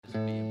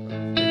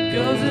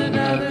goes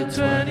another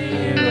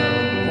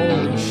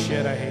 20-year-old. Holy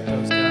shit, I hate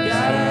those guys.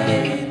 Gotta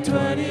hate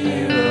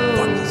 20-year-olds.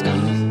 Fuck those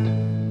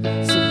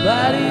guys.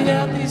 Somebody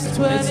help these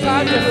 20-year-olds. It's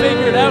time to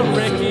figure it out,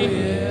 Ricky.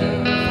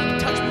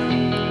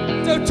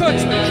 Don't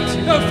touch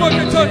me. Don't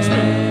fucking touch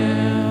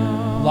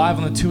me. Live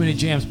on the Too Many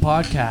Jams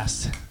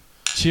podcast.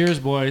 Cheers,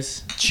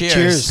 boys.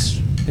 Cheers.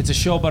 It's a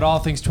show about all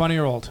things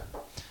 20-year-old.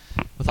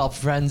 With all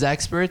friends,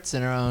 experts,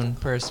 and our own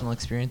personal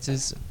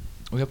experiences,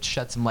 we hope to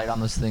shed some light on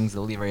those things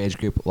that leave our age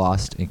group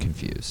lost and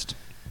confused.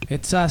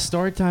 It's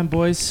story time,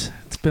 boys.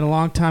 It's been a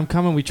long time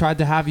coming. We tried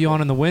to have you on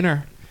in the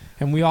winter,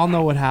 and we all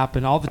know what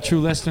happened. All the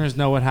true listeners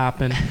know what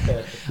happened.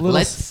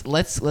 Let's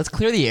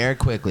clear the air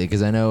quickly,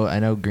 because I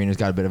know Greener's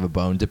got a bit of a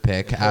bone to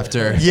pick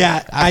after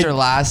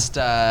last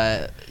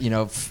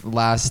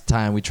last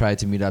time we tried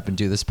to meet up and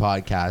do this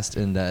podcast,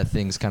 and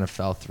things kind of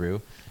fell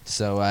through.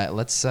 So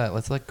let's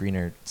let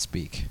Greener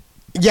speak.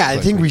 Yeah, I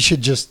think we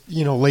should just,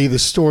 lay the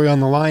story on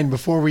the line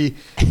before we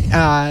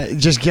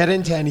just get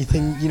into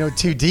anything,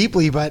 too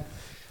deeply. But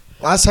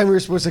last time we were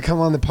supposed to come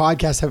on the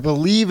podcast, I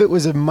believe it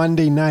was a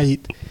Monday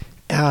night.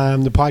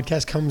 The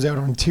podcast comes out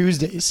on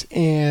Tuesdays,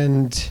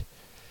 and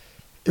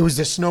it was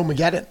the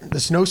Snowmageddon, the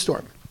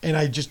snowstorm. And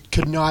I just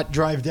could not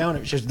drive down.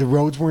 It was just the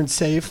roads weren't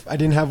safe. I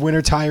didn't have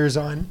winter tires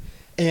on,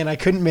 and I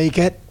couldn't make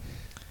it.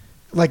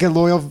 Like a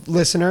loyal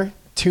listener,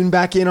 tune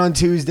back in on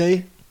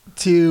Tuesday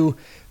to...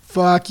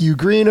 Fuck you,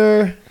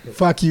 Greener.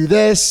 Fuck you,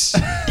 this.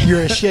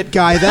 You're a shit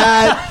guy,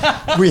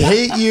 that. We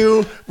hate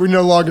you. We're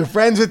no longer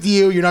friends with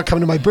you. You're not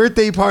coming to my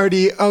birthday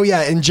party. Oh,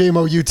 yeah, and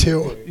JMO, you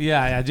too.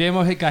 Yeah.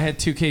 JMO hit guy hit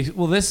 2K.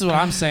 Well, this is what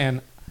I'm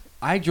saying.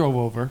 I drove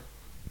over.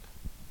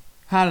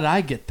 How did I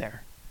get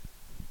there?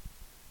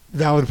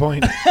 Valid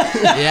point.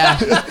 Yeah.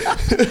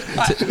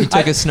 He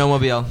took a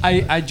snowmobile.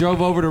 I drove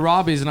over to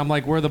Robbie's, and I'm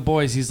like, where are the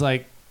boys? He's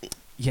like,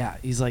 yeah.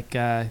 He's like,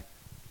 they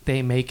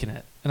ain't making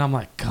it. And I'm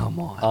like, come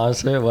on.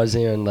 Honestly, it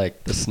wasn't even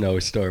like the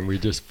snowstorm. We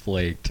just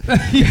flaked.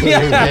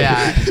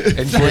 Yeah.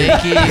 And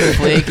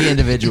flaky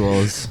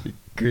individuals.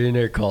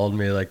 Greener called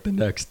me like the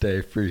next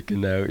day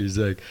freaking out. He's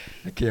like,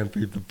 I can't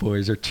believe the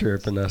boys are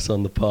chirping us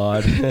on the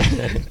pod.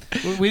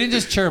 We didn't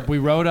just chirp. We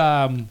wrote,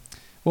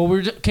 we want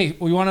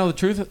to know the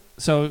truth?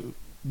 So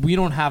we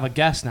don't have a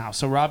guest now.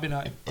 So Robbie and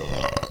I...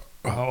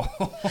 That'll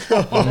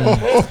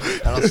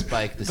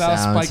spike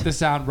the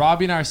sound.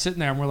 Robbie and I are sitting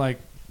there, and we're like,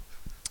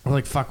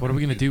 fuck, what are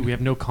we going to do? We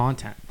have no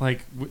content.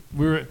 Like,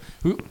 what are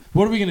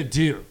we going to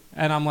do?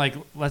 And I'm like,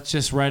 let's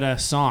just write a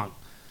song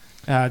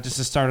just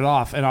to start it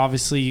off. And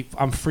obviously,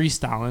 I'm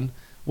freestyling.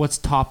 What's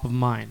top of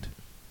mind?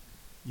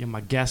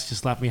 My guest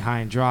just left me high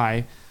and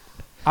dry.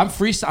 I'm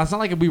freestyling. It's not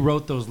like we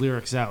wrote those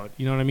lyrics out.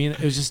 You know what I mean? It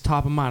was just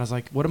top of mind. I was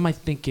like, what am I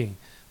thinking?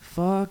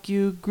 Fuck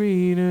you,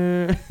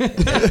 Greener.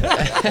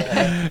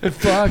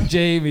 Fuck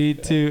Jamie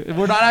too.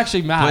 We're not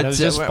actually mad. It was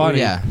just funny.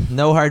 Yeah,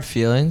 no hard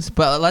feelings.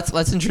 But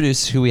let's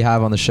introduce who we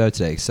have on the show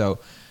today. So,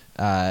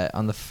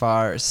 on the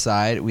far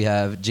side we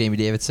have Jamie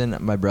Davidson,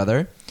 my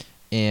brother,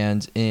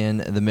 and in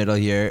the middle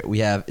here we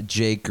have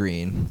Jake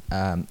Green,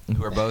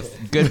 who are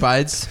both good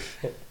buds.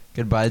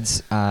 Good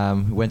buds.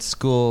 Went to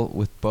school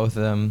with both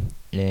of them.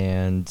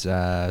 And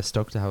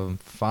stoked to have him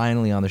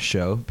finally on the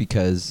show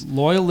because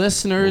loyal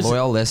listeners.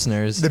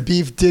 The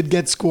beef did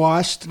get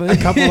squashed a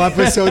couple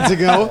episodes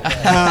ago.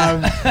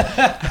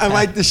 I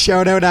like the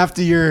shout out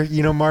after your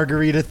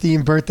margarita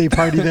themed birthday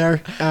party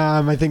there.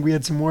 I think we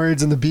had some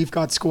words and the beef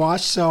got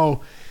squashed. So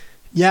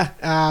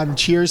yeah,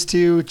 cheers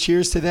to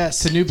this.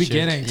 To new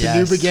beginnings. Yes,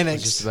 new beginnings. I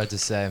was just about to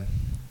say.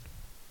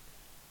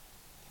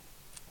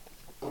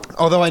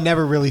 Although I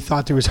never really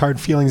thought there was hard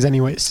feelings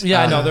anyways.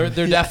 Yeah, I know.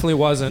 There definitely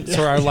wasn't.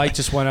 So our light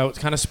just went out. It's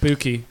kind of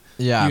spooky.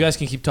 Yeah. You guys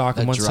can keep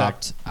talking. One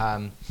sec.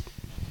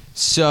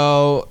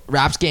 So,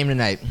 Raps game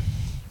tonight.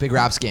 Big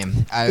Raps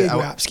game.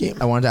 Raps game.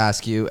 I wanted to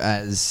ask you,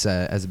 as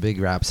a big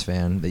Raps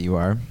fan that you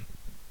are,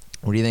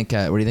 what do you think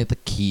the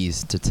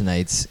keys to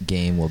tonight's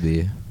game will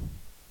be?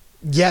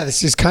 Yeah,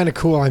 this is kind of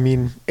cool. I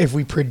mean, if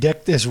we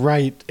predict this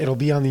right, it'll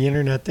be on the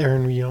internet there,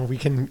 and we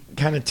can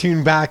kind of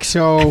tune back.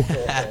 So,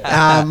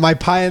 my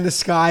pie in the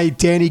sky,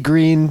 Danny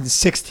Green,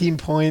 16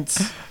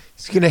 points.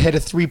 He's gonna hit a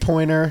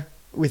 3-pointer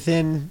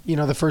within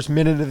the first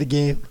minute of the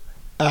game.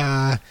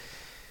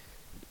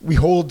 We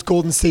hold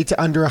Golden State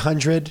to under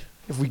 100.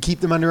 If we keep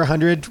them under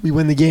 100, we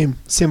win the game.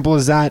 Simple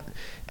as that.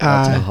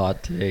 That's a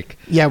hot take.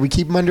 Yeah, we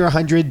keep them under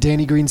 100.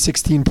 Danny Green,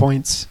 16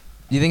 points.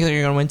 Do you think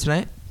they're gonna win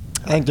tonight?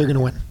 I think they're gonna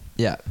win.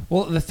 Yeah.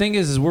 Well, the thing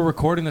is we're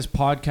recording this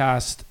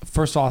podcast.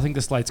 First of all, I think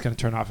this light's going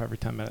to turn off every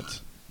 10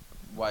 minutes.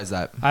 Why is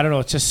that? I don't know.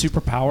 It's just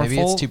super powerful.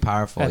 Maybe it's too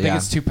powerful. I think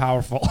it's too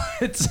powerful.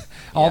 It's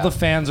all the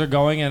fans are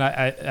going, and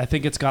I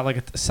think it's got like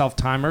a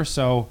self-timer.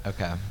 So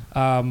okay.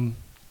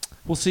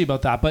 We'll see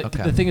about that. But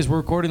the thing is, we're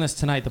recording this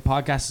tonight. The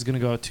podcast is going to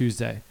go out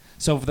Tuesday.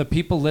 So for the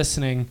people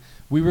listening,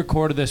 we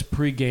recorded this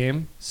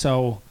pre-game.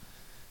 So,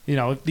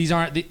 these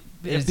aren't...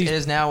 It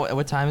is now...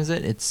 What time is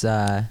it? It's...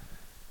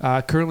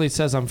 currently, it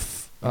says I'm...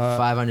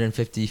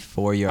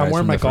 554 yards. I'm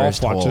wearing my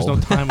golf watch. Hole. There's no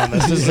time on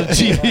this. This is a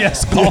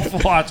GPS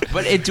golf watch.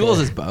 But it duels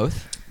as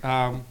both.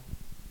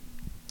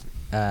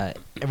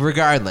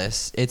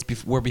 regardless,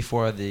 we're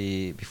before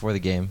the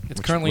game. It's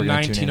which currently we're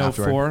gonna tune in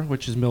afterward. 1904,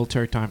 which is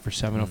military time for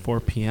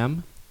 7:04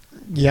 p.m.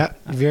 Yeah,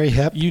 very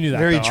hip. You knew that,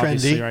 Very though,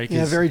 obviously, trendy. right? Yeah,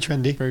 'Cause- very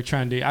trendy. Very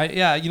trendy.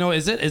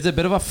 Is it a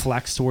bit of a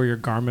flex to wear your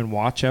Garmin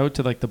watch out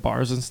to like the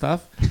bars and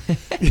stuff?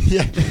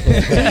 Yeah.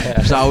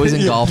 It's always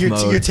in golf you're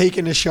mode.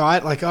 taking a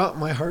shot, like, oh,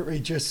 my heart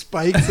rate just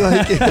spiked.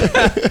 Like,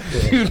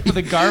 Dude,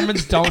 the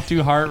Garmin's don't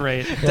do heart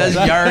rate. It does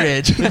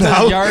yardage. It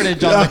does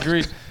yardage on the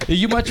green. Are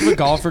you much of a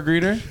golfer,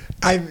 Greener?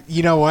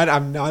 you know what?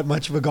 I'm not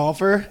much of a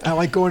golfer. I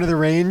like going to the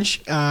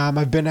range.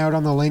 I've been out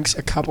on the links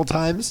a couple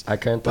times. I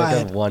can't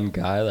think of one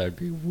guy that would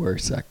be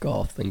worse at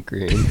golf than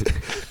Green.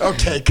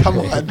 Okay, come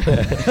on.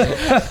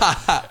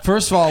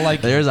 First of all,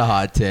 like There's a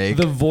hot take.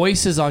 the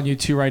voice is on you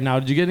two right now.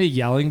 Did you get a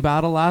yelling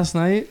battle last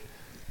night?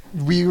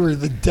 We were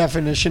the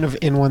definition of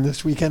in one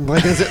this weekend.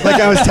 Like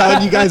I was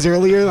telling you guys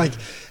earlier, like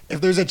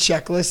if there's a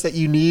checklist that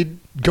you need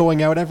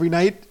going out every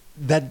night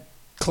that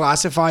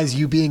classifies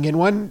you being in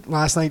one,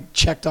 last night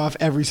checked off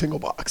every single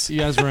box.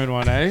 You guys were in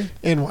one, eh?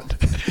 In one.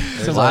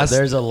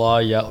 There's a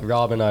lot.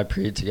 Rob and I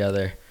prayed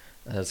together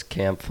as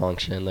camp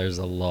function. There's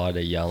a lot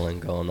of yelling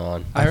going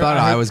on. I thought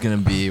I I heard- was gonna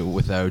be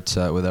without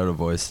a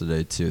voice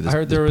today too. This, I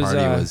heard this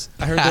there was.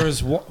 party I heard there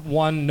was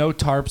one no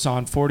tarps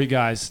on 40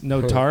 guys,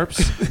 no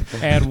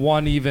tarps, and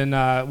one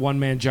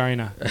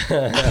mangina.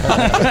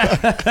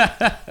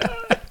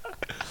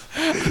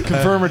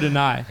 Confirm or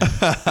deny?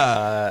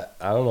 I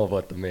don't know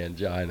about the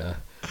mangina.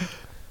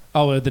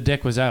 Oh, the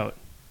dick was out.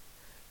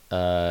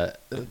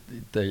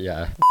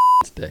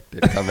 Stick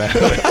did come out.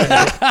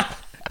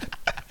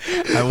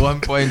 At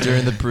one point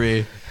during the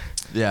pre,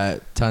 yeah,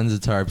 tons of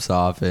tarps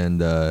off,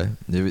 and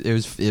it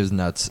was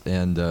nuts,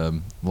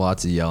 and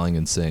lots of yelling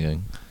and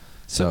singing.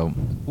 So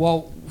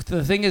Well,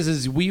 the thing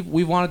is we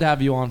wanted to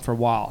have you on for a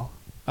while.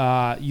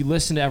 You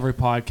listen to every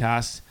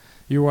podcast.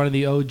 You're one of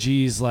the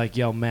OGs. Like,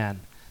 yo,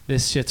 man,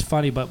 this shit's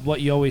funny. But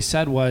what you always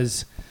said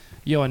was,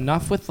 yo,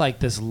 enough with like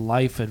this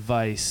life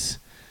advice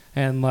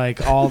and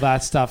like all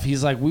that stuff.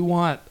 He's like, we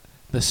want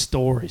the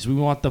stories. We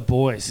want the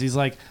boys. He's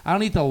like, I don't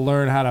need to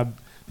learn how to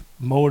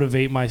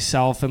motivate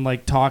myself and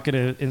like talking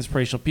to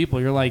inspirational people.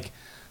 You're like,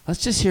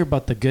 let's just hear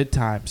about the good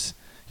times.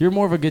 You're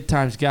more of a good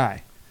times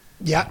guy.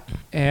 Yeah.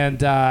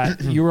 And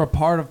you were a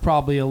part of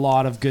probably a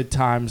lot of good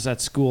times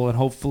at school, and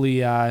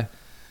hopefully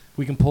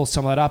we can pull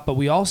some of that up. But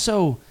we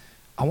also,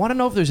 I want to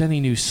know if there's any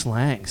new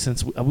slang,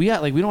 since we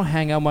don't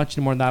hang out much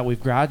anymore now that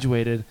we've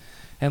graduated,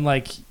 and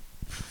like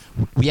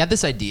we had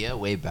this idea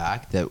way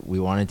back that we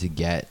wanted to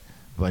get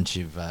a bunch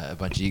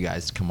of you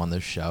guys to come on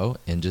the show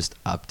and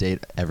just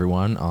update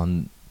everyone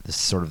on the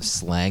sort of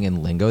slang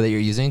and lingo that you're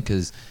using,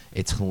 because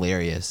it's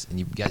hilarious, and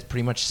you guys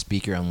pretty much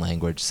speak your own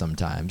language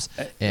sometimes.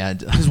 And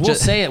because we'll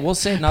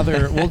say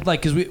another,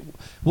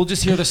 we'll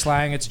just hear the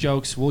slang, it's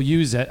jokes, we'll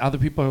use it. Other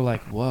people are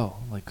like, whoa,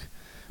 like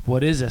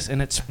what is this?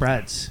 And it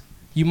spreads.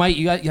 You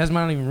guys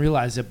might not even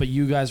realize it, but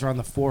you guys are on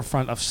the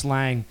forefront of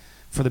slang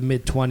for the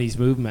mid-20s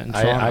movement in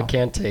Toronto. I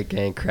can't take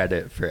any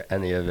credit for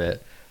any of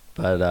it,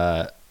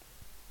 but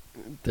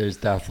there's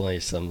definitely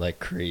some like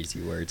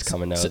crazy words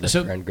coming out of the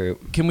friend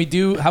group.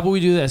 How about we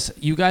do this?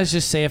 You guys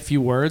just say a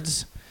few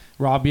words.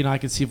 Robbie and I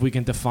can see if we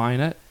can define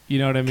it. You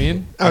know what I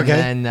mean? Okay.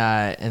 And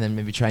then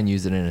maybe try and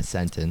use it in a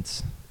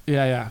sentence.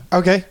 Yeah.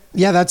 Okay.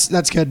 Yeah, that's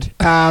good.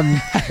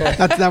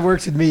 That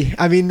works with me.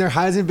 I mean, there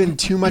hasn't been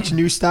too much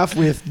new stuff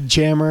with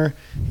Jammer,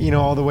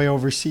 all the way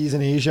overseas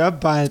in Asia,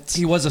 but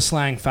He was a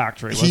slang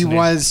factory, he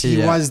wasn't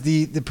he? was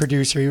the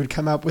producer. He would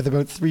come up with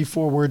about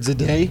 3-4 words a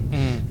day.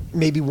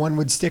 Maybe one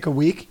would stick a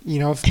week.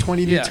 If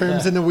 20 new Yeah.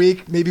 terms in the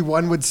week, maybe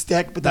one would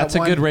stick. But That's a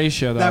good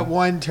ratio, though. That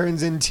one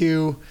turns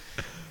into,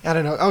 I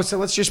don't know. Oh, so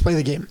let's just play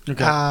the game.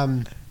 Okay.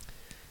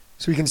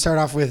 So we can start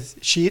off with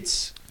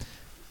sheets.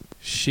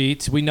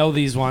 Sheets. We know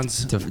these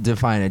ones.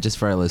 Define it just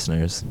for our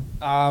listeners.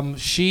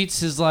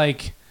 Sheets is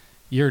like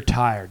you're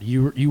tired.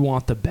 You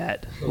want the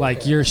bed.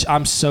 Like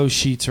I'm so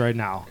sheets right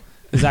now.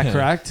 Is that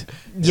correct?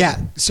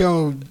 Yeah.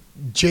 So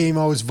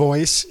JMO's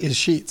voice is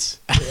sheets.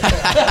 He's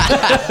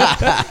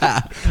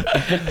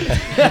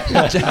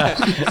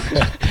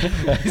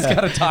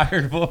got a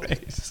tired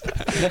voice.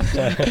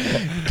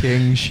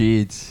 King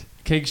Sheets.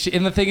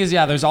 And the thing is,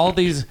 there's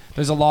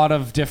a lot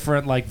of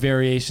different like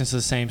variations of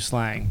the same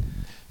slang.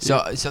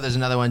 So there's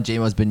another one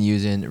JMO's been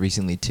using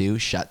recently too.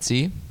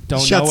 Shutsy.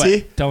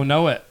 Don't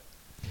know it.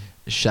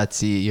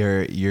 Shutsy.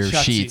 You're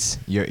Shutsy. sheets.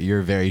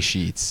 You're very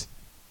sheets.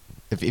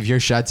 If you're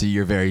Shutsy,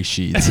 you're very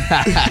sheets.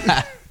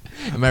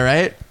 Am I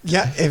right?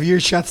 Yeah. If you're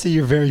shutsy,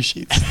 you're very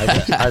sheets. I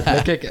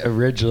think it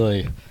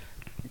originally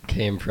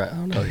came from, I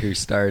don't know who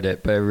started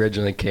it, but it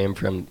originally came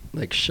from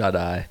like shut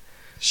eye.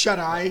 Shut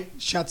eye,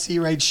 shutsy,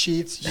 right?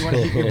 Sheets. You want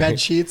to get your bed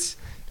sheets.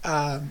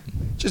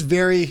 Just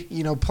very,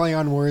 play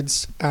on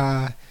words.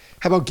 How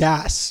about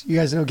gas? You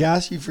guys know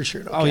gas? You for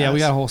sure know. Oh gas. yeah, we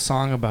got a whole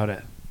song about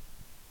it.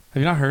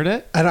 Have you not heard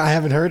it? I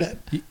haven't heard it.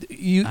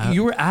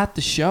 You were at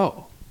the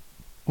show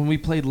when we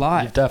played You've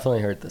live.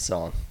 definitely heard the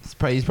song. He's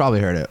probably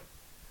heard it.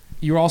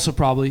 You were also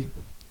probably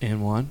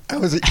And one. I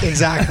was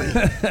exactly.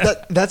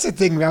 That's the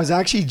thing. I was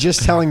actually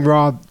just telling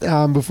Rob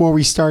before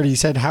we started. He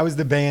said, "How was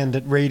the band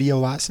at radio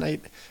last night?"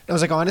 And I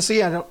was like,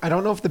 honestly, I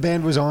don't know if the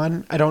band was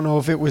on. I don't know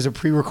if it was a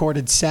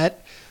pre-recorded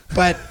set,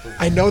 but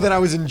I know that I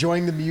was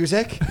enjoying the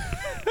music.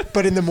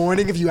 But in the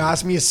morning, if you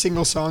asked me a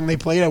single song they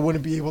played, I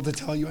wouldn't be able to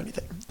tell you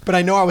anything. But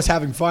I know I was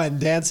having fun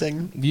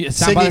dancing, By the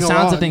singing sounds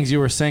along. of things, you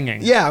were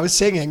singing. Yeah, I was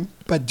singing.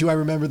 But do I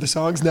remember the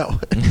songs? No.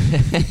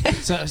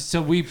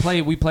 So we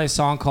play a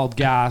song called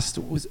Gassed.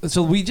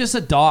 So we just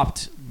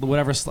adopt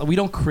whatever. We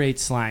don't create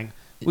slang.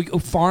 We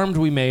farmed.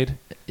 We made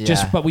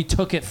but we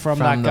took it from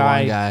that the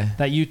one guy,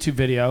 that YouTube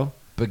video.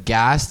 But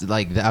Gassed,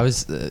 like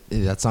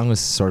that song was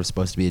sort of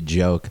supposed to be a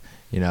joke,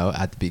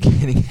 at the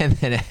beginning, and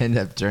then it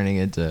ended up turning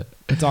into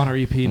It's on our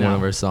EP now. one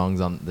of our songs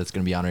that's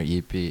going to be on our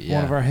EP. Yeah.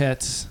 One of our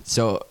hits.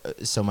 So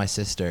my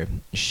sister,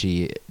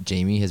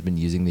 Jamie has been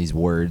using these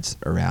words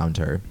around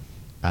her,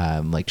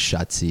 like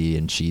shutsy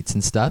and sheets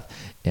and stuff.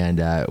 And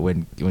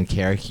when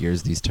Kara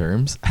hears these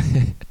terms,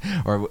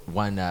 or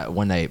one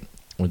night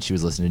when she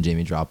was listening to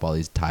Jamie drop all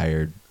these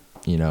tired,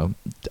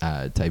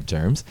 type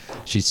terms,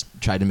 she's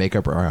tried to make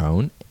up her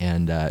own,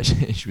 and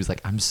she was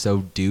like, "I'm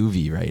so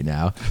doovy right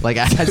now," like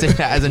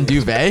as in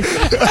duvet.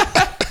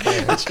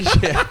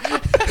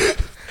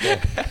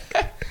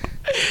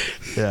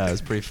 Yeah, it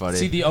was pretty funny.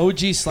 See, the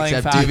OG slang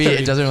Except factory. doovy,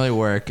 it doesn't really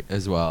work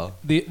as well.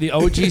 The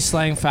OG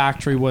slang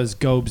factory was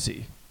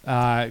Gobesy.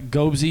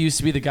 Gobesy used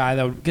to be the guy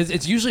that because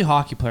it's usually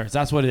hockey players.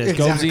 That's what it is.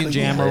 Exactly, Gobesy and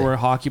Jammer yeah. were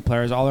hockey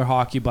players. All their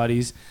hockey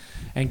buddies,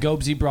 and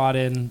Gobesy brought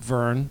in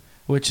Vern,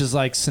 which is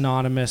like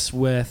synonymous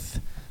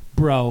with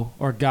bro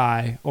or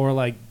guy or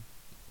like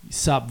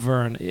sup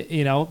Vern,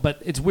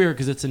 But it's weird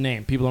because it's a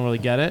name. People don't really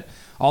get it.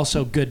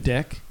 Also, good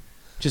dick,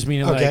 just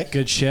meaning like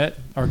good shit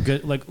or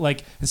good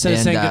like instead of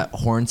saying good,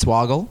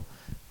 Hornswoggle.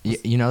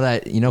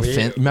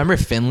 Remember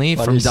Finley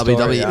Funny from story,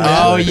 WWE?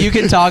 yeah. Oh, you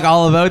can talk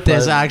all about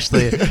this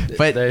actually.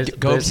 But This is a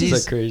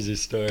Gobesy's crazy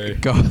story.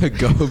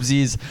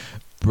 Gobesy's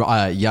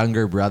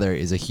younger brother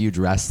is a huge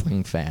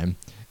wrestling fan,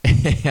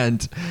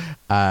 and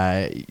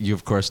you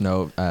of course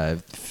know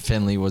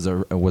Finley was a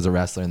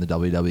wrestler in the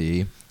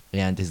WWE,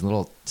 and his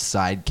little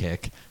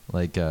sidekick,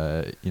 like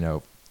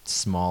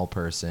small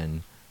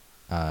person,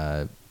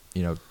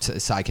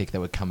 sidekick that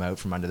would come out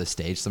from under the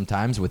stage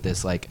sometimes with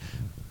this like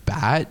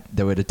bat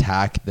that would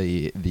attack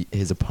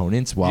his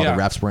opponents while the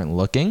refs weren't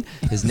looking.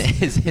 His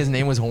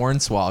name was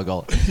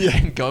Hornswoggle. Yeah.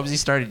 And Gobesy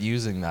started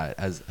using that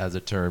as a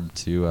term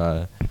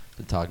to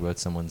talk about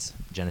someone's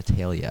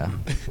genitalia.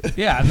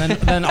 yeah, and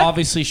then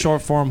obviously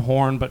short form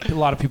horn, but a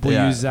lot of people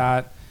Yeah. use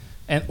that,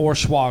 or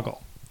schwaggle,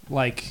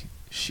 like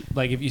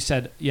if you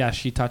said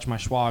she touched my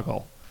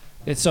schwaggle.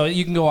 So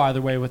you can go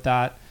either way with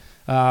that.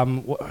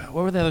 What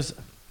were the others?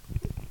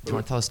 Do you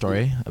want to tell a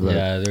story about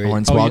Yeah,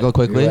 Hornswoggle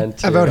quickly?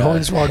 About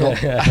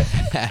Hornswoggle.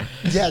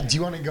 Yeah, do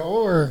you want to go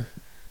or?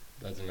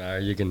 Doesn't matter.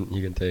 You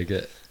can take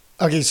it.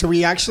 Okay, so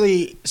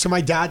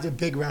my dad's a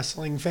big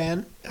wrestling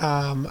fan.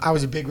 I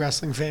was a big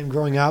wrestling fan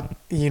growing up.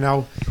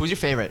 Who's your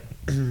favorite?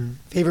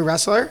 Favorite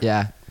wrestler?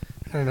 Yeah.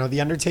 I don't know,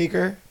 The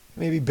Undertaker,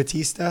 maybe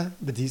Batista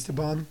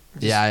Bomb.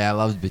 Yeah, I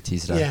love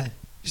Batista. Yeah,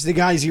 just the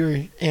guys who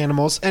are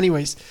animals.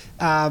 Anyways,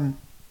 so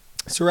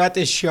we're at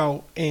this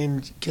show,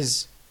 and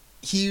because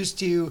he used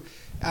to,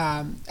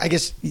 I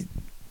guess.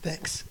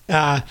 Thanks.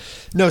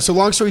 So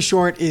long story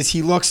short is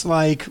he looks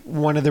like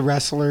one of the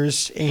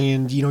wrestlers,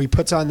 and he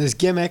puts on this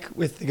gimmick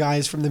with the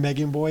guys from the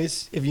Megan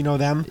Boys, if you know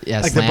them,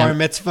 Yeah, like the bar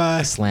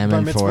mitzvah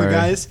for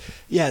guys.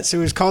 Yeah, so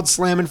it was called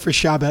Slammin' for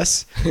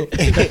Shabbos.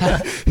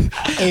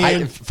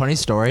 Funny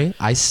story.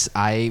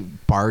 I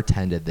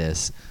bartended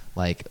this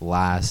like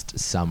last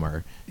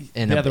summer.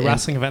 The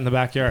wrestling event in the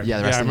backyard. Yeah,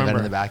 the wrestling event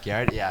in the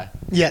backyard. Yeah.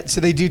 Yeah,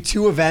 so they do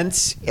 2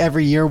 events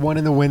every year, one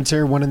in the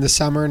winter, one in the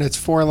summer, and it's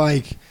for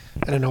like,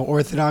 I don't know,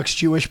 Orthodox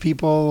Jewish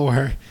people,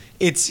 or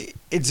it's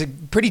a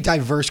pretty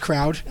diverse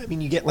crowd. I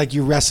mean, you get like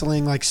your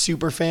wrestling like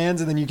super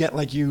fans, and then you get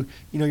like your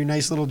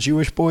nice little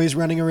Jewish boys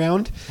running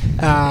around.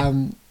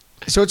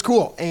 So it's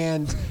cool.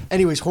 And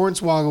anyways,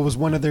 Hornswoggle was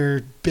one of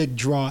their big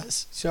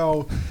draws.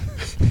 So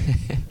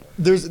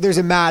there's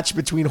a match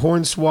between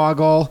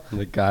Hornswoggle.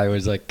 The guy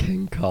was like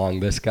King Kong.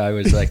 This guy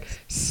was like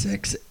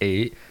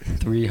 6'8",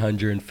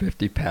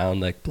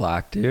 350-pound like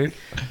black dude,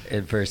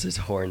 and versus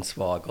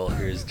Hornswoggle,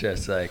 who's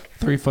just like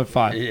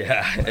 3'5".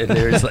 Yeah, and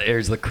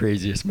there's the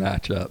craziest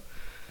matchup.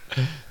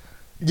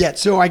 Yeah,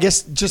 so I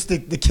guess just the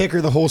kicker,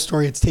 the whole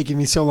story, it's taken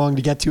me so long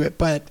to get to it,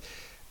 but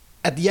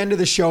at the end of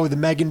the show, the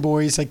Megan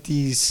Boys, like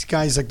these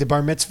guys, like the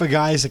bar mitzvah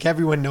guys, like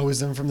everyone knows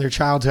them from their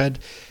childhood.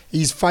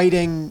 He's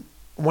fighting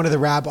one of the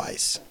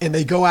rabbis, and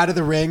they go out of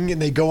the ring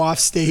and they go off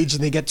stage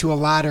and they get to a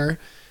ladder,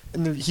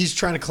 and he's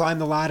trying to climb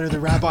the ladder.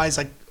 The rabbi's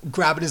like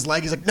grabbing his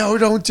leg. He's like, "No,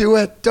 don't do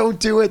it. Don't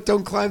do it.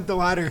 Don't climb the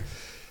ladder."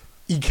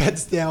 He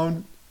gets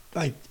down,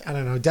 like, I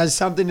don't know, does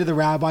something to the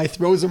rabbi,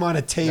 throws him on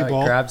a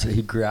table.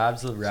 He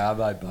grabs the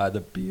rabbi by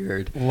the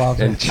beard Love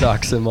and it.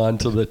 chucks him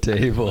onto the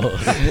table.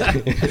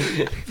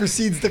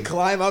 Proceeds to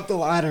climb up the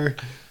ladder,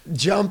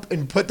 jump,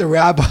 and put the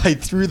rabbi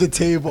through the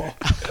table.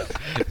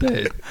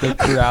 The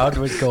crowd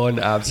was going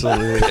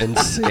absolutely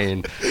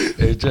insane.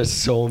 There's just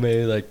so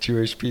many like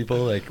Jewish people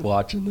like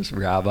watching this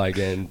rabbi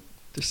getting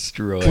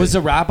destroyed. Was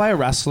the rabbi a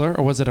wrestler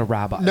or was it a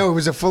rabbi? No, it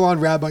was a full-on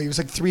rabbi. He was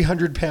like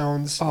 300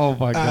 pounds. Oh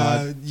my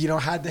god. You know,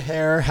 had the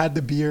hair, had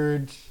the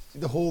beard,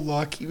 the whole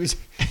look. He was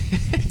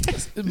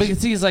But you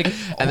see, he's like,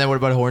 And then what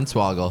about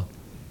Hornswoggle?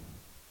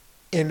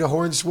 in the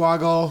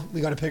Hornswoggle.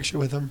 We got a picture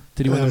with him.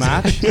 did he win the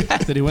match?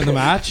 Did he win the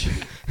match?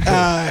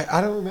 I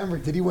don't remember.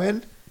 Did he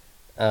win?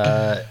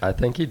 I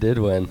think he did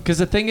win. Because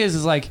the thing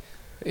is like,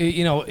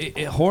 you know,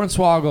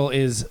 Hornswoggle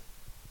is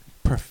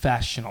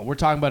professional. We're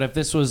talking about if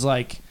this was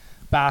like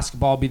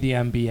basketball, be the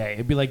NBA.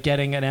 It'd be like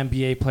getting an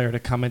NBA player to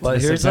come into Well,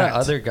 this here's event. that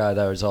other guy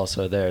that was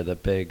also there, the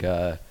big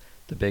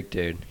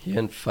dude. He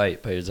didn't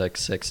fight, but he was like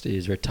 60.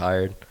 He's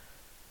retired.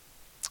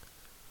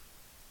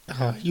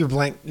 You're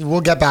blank.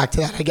 We'll get back to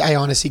that. I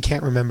honestly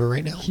can't remember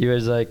right now. He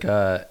was like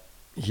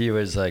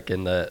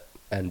in the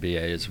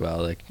NBA as well.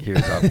 Like he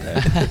was up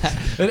there.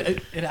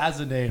 It has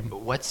a name.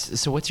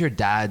 What's your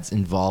dad's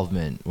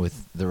involvement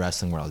with the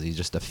wrestling world? Is he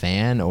just a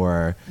fan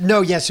or?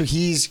 No, yeah. So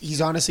he's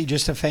honestly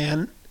just a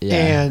fan,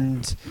 Yeah.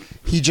 and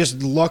he just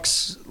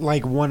looks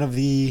like one of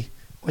the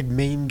like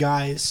main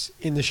guys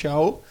in the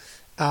show.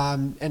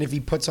 And if he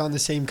puts on the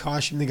same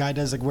costume the guy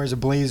does, like wears a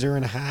blazer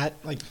and a hat,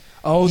 like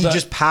Oh, he the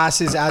just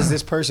passes as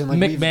this person. Like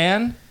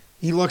McMahon.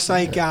 he looks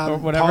like Or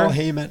whatever? Paul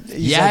Heyman. He's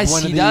Yes, like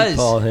one he of the- does.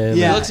 Paul Heyman.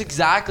 Yeah. He looks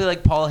exactly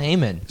like Paul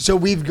Heyman. So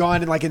we've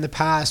gone like in the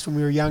past when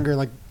we were younger,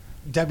 like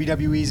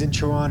WWE's in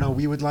Toronto,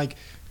 we would like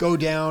go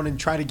down and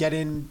try to get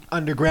in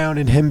underground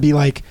and him be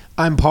like,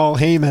 I'm Paul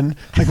Heyman.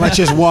 Like, let's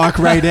just walk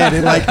right in.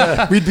 And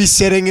like, we'd be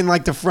sitting in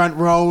like the front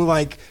row,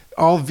 like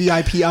all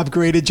VIP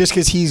upgraded just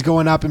because he's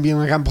going up and being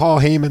like, I'm Paul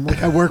Heyman.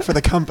 Like, I work for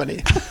the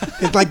company.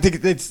 It's like,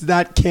 it's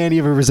that canny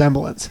of a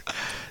resemblance.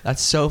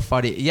 That's so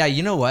funny. Yeah,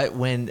 you know what?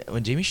 When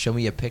Jamie showed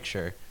me a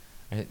picture,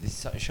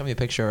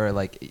 or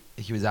like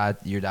he was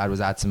at your dad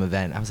was at some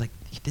event. I was like,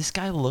 this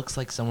guy looks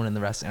like someone in the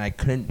wrestling. And I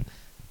couldn't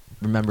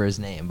remember his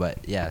name, but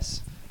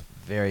yes,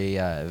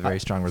 very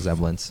strong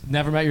resemblance.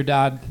 Never met your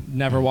dad.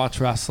 Never watched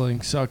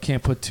wrestling, so I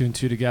can't put two and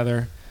two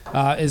together.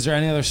 Is there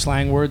any other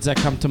slang words that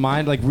come to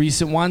mind, like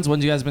recent ones?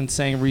 Ones you guys been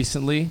saying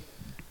recently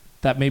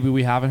that maybe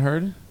we haven't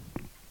heard?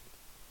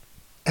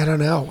 I don't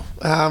know.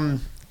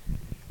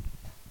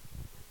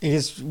 I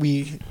guess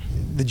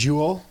the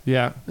Jewel.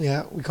 Yeah.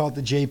 Yeah, we call it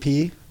the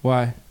JP,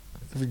 Why?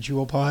 the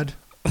Jewel Pod.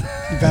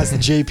 You passed the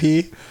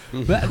JP.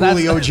 That-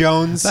 Julio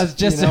Jones. that's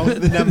just- you know,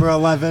 the number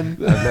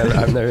 11.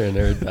 I've never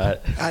heard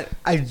that.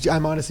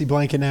 I'm honestly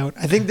blanking out.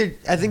 I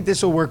think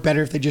this will work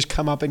better if they just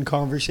come up in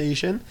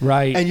conversation.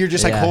 Right. And you're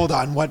just like, Yeah. hold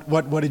on,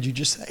 what did you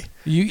just say?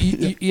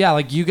 Yeah,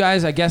 like you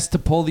guys, I guess to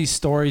pull these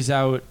stories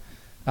out,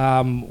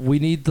 we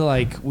need to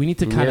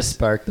kind of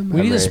spark the we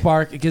memory. need to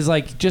spark because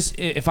like just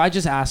if I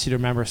just ask you to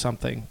remember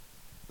something,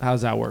 how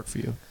does that work for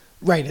you?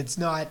 Right. It's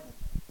not.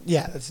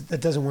 Yeah,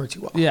 that doesn't work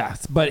too well. Yeah,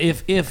 but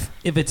if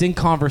it's in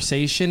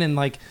conversation and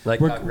like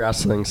Like we're that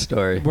wrestling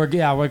story. we're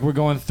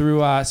going through.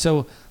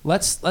 So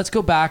let's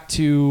go back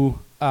to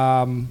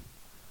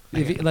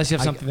unless you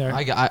have something there.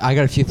 I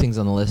got a few things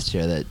on the list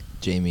here that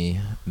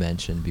Jamie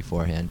mentioned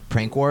beforehand.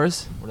 Prank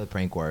wars. What are the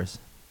prank wars?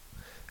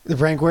 The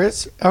prank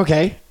words.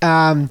 Okay.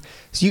 So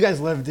you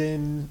guys lived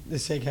in the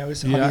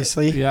steakhouse, Yeah,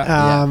 obviously.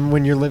 yeah.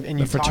 When you're living, and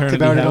The you talked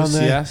fraternity about house,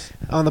 it yes.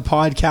 on the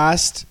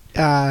podcast.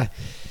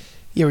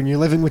 When you're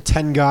living with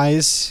 10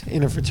 guys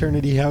in a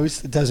fraternity house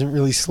that doesn't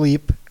really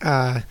sleep,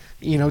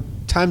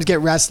 times get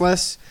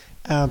restless.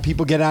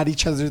 People get at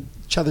each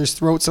other's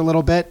throats a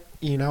little bit,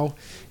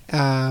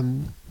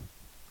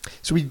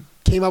 So we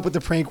came up with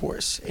the prank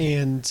wars.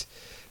 And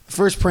the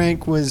first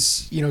prank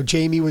was,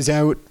 Jamie was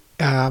out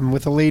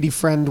with a lady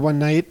friend one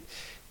night.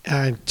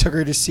 Took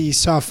her to see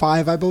Saw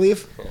 5, I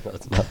believe.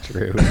 That's not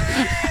true.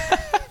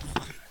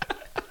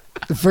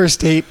 The first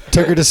date,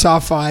 took her to Saw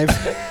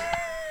 5.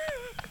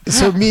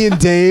 So me and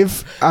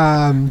Dave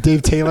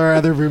Taylor, our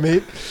other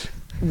roommate,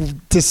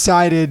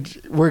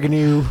 decided we're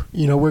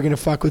gonna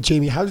fuck with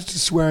Jamie. How's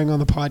swearing on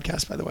the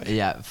podcast, by the way?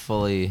 Yeah,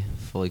 fully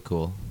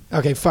cool.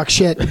 Okay, fuck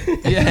shit.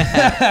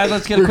 Yeah,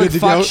 let's get a We're quick good to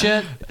fuck go?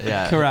 shit.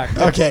 Yeah. Correct.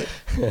 Okay.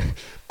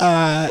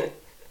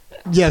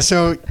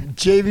 So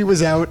Jamie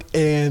was out,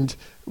 and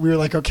we were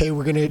like, okay,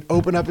 we're gonna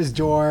open up his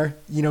door.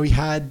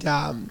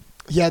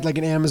 He had like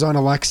an Amazon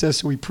Alexa,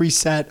 so we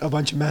preset a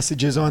bunch of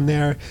messages on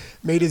there,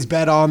 made his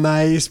bed all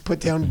nice, put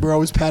down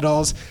rose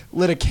petals,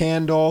 lit a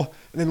candle,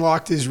 and then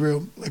locked his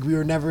room. Like we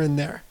were never in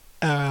there.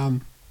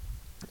 And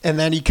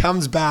then he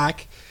comes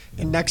back,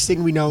 and next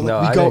thing we know,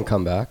 No, we I go. didn't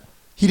come back.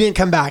 He didn't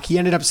come back. He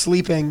ended up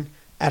sleeping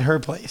at her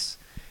place.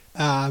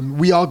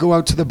 We all go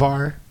out to the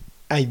bar.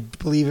 I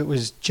believe it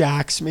was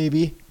Jack's,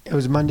 maybe. It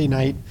was Monday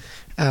night.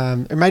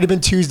 It might have been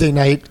Tuesday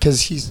night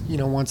because he's,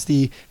 wants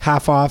the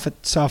half off at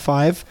Saw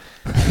 5.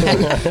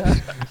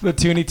 The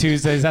Toonie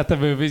Tuesdays at the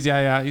movies.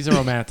 Yeah. He's a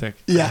romantic.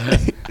 Yeah.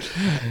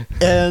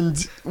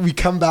 And we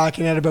come back,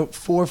 and at about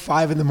 4 or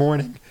 5 in the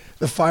morning,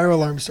 the fire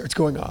alarm starts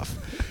going off.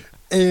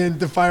 And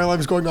the fire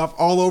alarm's going off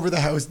all over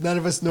the house. None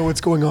of us know what's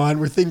going on.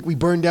 We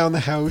burned down the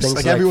house. Things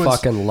like everyone's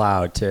fucking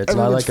loud too. It's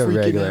not everyone's like a freaking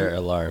regular out.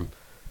 alarm.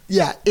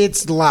 Yeah,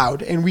 it's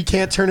loud, and we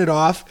can't turn it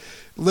off.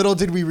 little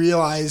did we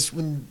realize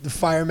when the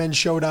firemen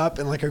showed up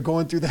and like are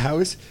going through the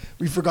house,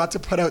 we forgot to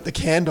put out the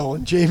candle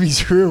in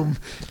Jamie's room,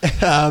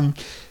 and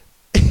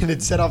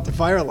it set off the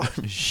fire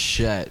alarm.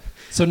 Shit.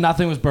 So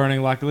nothing was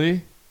burning,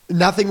 luckily.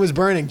 Nothing was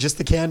burning, just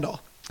the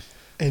candle,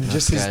 and That's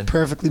just his good.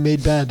 perfectly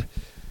made bed.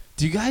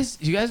 Do you guys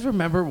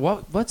remember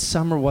what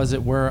summer was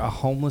it where a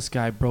homeless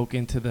guy broke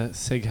into the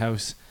Sig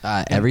house?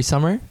 Every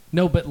summer?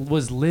 No, but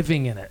was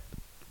living in it.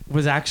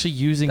 Was actually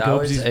using That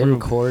was Gobesy's in room.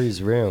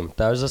 Corey's room.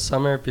 That was the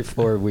summer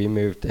before we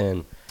moved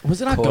in.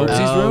 Was it not Corey. Gobesy's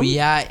Oh room?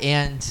 yeah,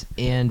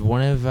 and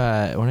one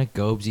of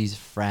Gobesy's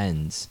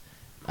friends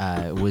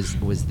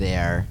was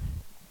there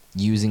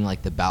using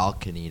like the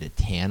balcony to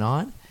tan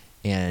on,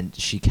 and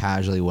she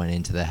casually went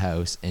into the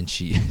house and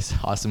she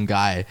saw some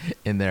guy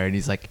in there, and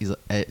he's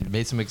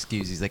made some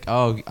excuse. He's like,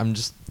 "Oh, I'm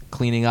just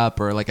cleaning up,"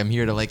 or like, "I'm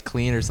here to like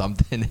clean or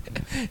something."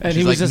 And she's he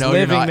was like, just "No, you're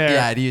living not." there.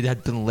 Yeah, and he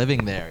had been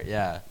living there.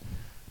 Yeah.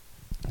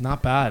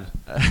 Not bad.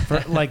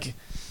 For, like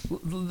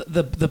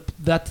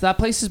that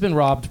place has been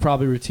robbed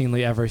probably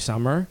routinely every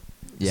summer.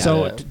 Yeah.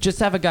 So Yeah. just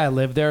to have a guy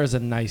live there is a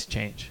nice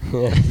change.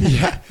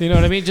 Yeah. You know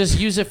what I mean? Just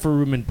use it for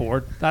room and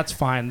board. That's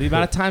fine. The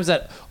amount of times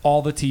that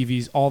all the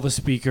TVs, all the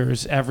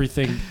speakers,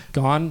 everything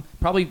gone,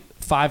 probably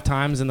 5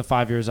 times in the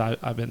 5 years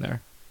I've been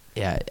there.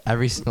 Yeah,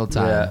 every single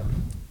time. Yeah.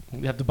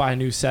 You have to buy a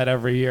new set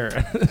every year.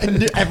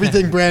 And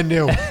everything brand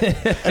new.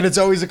 And it's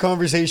always a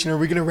conversation. Are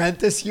we going to rent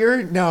this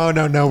year? No.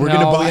 We're going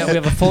to buy we it.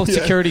 have a full Yeah.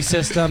 security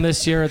system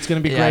this year. It's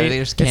going to be Yeah, great.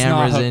 there's It's not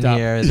cameras hooked in up.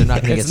 here. They're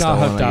not gonna It's get not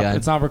stolen hooked up. again.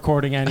 It's not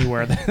recording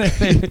anywhere.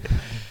 they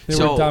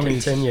So- were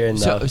dummies. Continuing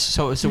though.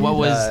 So what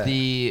was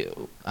the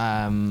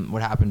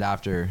what happened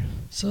after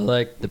So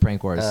like the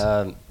prank wars?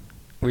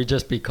 we'd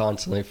just be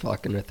constantly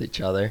fucking with each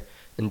other,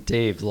 and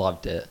Dave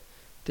loved it.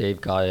 Dave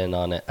got in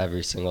on it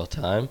every single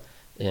time,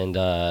 and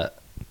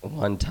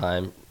one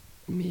time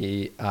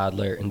me,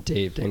 Adler, and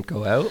Dave didn't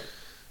go out,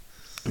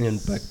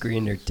 but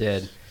Greener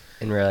did,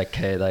 and we're like,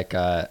 hey, like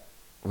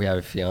we have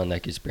a feeling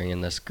like he's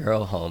bringing this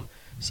girl home,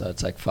 so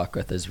it's like fuck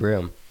with his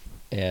room,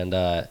 and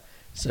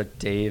so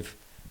Dave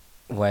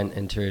went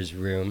into his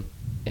room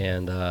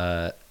and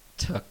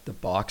took the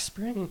box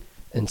spring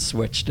and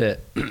switched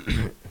it.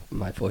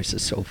 My voice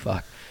is so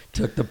fucked.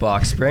 Took the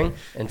box spring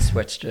and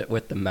switched it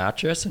with the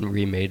mattress and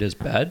remade his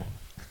bed.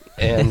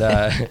 And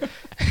That's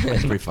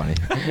pretty funny.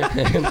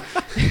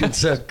 and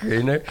so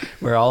Greener,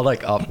 we're all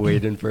like up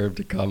waiting for him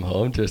to come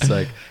home, just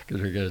like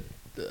because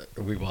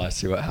we want to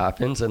see what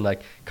happens. And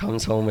like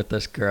comes home with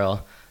this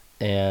girl,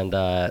 and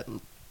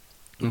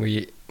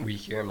we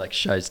hear him like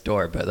shut his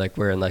door, but like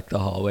we're in like the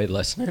hallway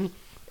listening,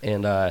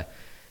 and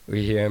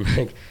we hear him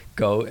like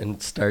go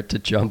and start to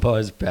jump on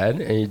his bed,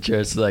 and he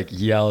just like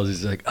yells.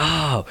 He's like,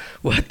 "Oh,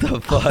 what the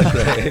fuck!"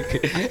 Like,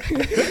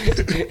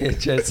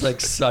 it's just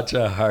like such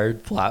a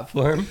hard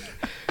platform.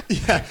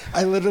 Yeah,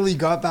 I literally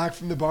got back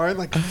from the bar.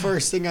 Like the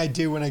first thing I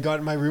do when I got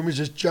in my room was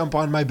just jump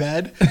on my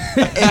bed,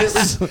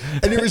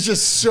 and it was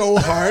just so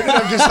hard. And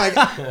I'm just like,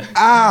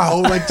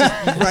 ow, like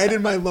just right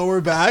in my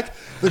lower back.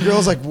 The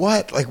girl's like,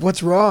 what? Like,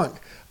 what's wrong?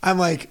 I'm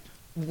like,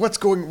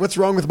 what's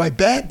wrong with my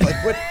bed?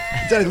 Like, what?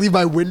 Did I leave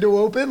my window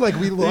open? Like,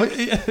 we look.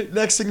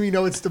 Next thing we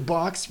know, it's the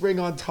box spring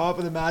on top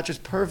of the mattress,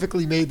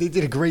 perfectly made. They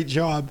did a great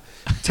job.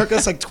 Took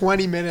us like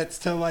 20 minutes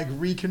to like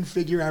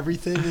reconfigure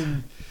everything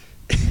and.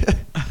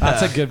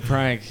 That's a good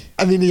prank.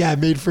 I mean, yeah, it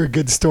made for a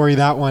good story,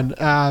 that one.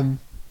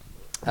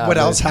 What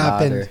else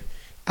happened?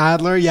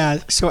 Adler, yeah.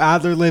 So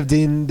Adler lived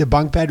in the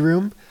bunk bed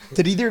room.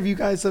 Did either of you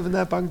guys live in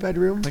that bunk bed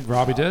room? I think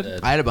Robbie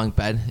did. I had a bunk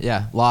bed.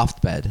 Yeah,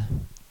 loft bed.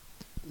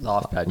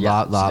 Loft bed,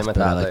 yeah. Loft same with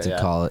bed, I Adler, like to yeah.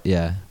 call it.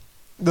 Yeah.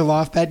 The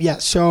loft bed, yeah.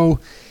 So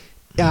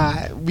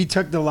we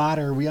took the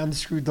ladder. We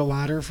unscrewed the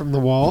ladder from the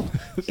wall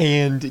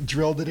and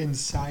drilled it in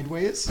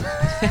sideways.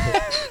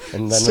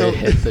 And then So- we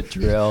hit the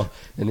drill,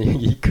 and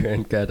he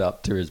couldn't get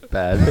up to his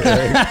bed.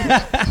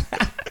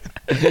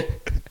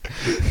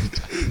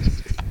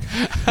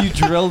 You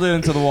drilled it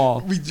into the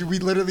wall. We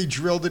literally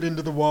drilled it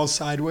into the wall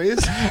sideways,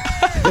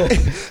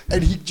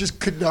 and he just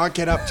could not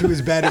get up to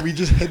his bed. And we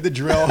just hit the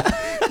drill.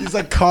 He's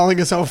like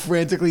calling us all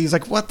frantically. He's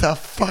like, "What the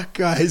fuck,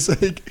 guys?"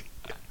 Like,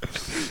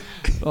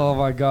 Oh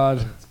my god.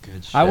 That's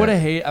good shit. I would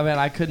have I mean,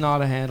 I could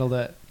not have handled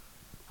it.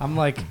 I'm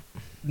like,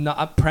 no,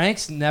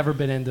 pranks never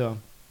been into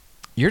them.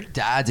 Your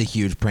dad's a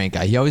huge prank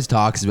guy. He always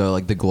talks about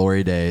like the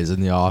glory days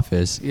in the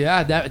office.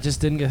 Yeah, that just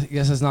didn't.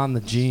 Guess it's not in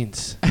the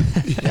genes.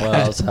 What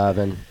else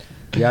happened?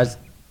 You guys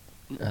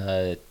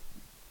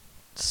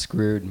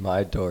screwed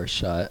my door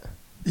shut.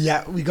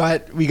 yeah, we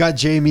got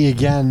Jamie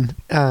again.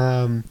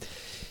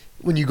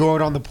 When you go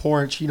out on the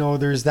porch, you know,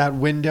 there's that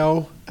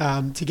window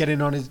to get in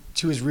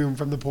to his room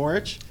from the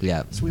porch.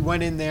 Yeah. So we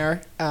went in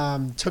there,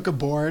 took a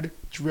board,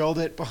 drilled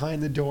it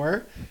behind the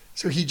door.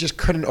 So he just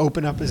couldn't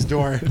open up his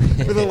door.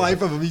 For the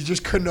life of him, he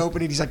just couldn't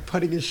open it. He's like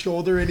putting his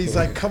shoulder in. He's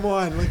like, come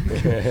on.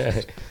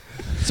 Like,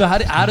 So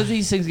how do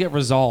these things get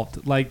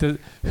resolved? Like,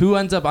 who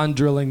ends up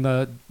undrilling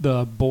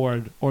the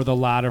board or the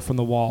ladder from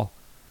the wall?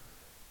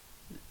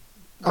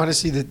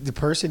 Honestly, the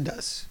person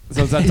does.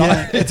 So is that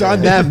Yeah, it's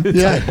on them.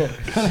 Yeah.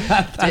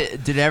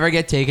 Did it ever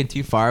get taken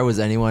too far? Was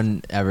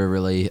anyone ever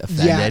really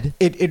offended?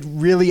 Yeah, it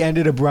really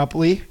ended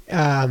abruptly.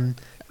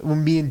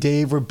 When me and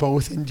Dave were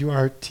both into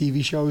our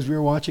TV shows we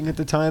were watching at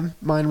the time.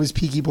 Mine was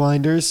Peaky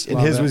Blinders, and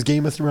Love his it. was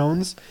Game of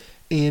Thrones.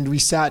 And we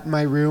sat in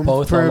my room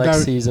Both for on like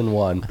about season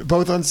 1.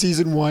 both on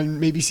season 1,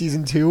 maybe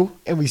season 2,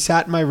 and we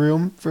sat in my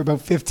room for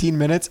about 15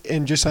 minutes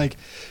and just like,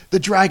 the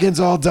dragons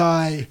all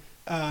die.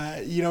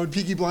 In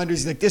Peaky Blinders,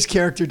 he's like, this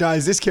character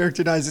dies, this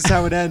is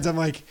how it ends. I'm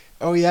like,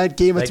 oh yeah,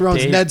 Game of Like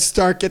Thrones, Dave- Ned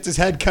Stark gets his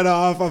head cut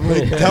off. I'm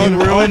like, telling You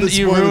her all the ruined,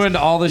 you spoilers. ruined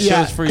all the shows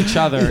Yeah. for each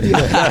other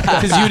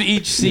because you'd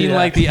each seen Yeah.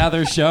 like the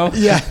other show.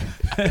 Yeah.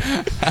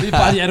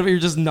 By the end of it, you're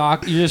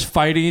just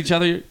fighting each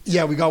other.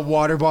 Yeah, we got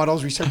water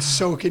bottles. We started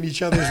soaking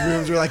each other's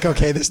rooms. We're like,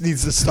 okay, this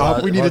needs to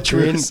stop. We need a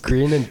truce.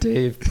 Green and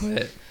Dave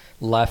put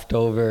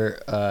leftover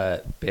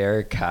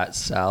bear cat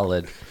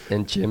salad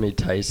in Jimmy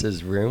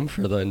Tice's room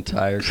for the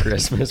entire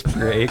Christmas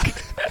break.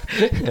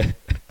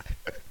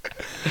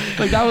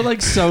 Like that would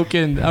like soak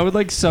in. I would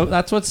like soak.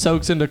 That's what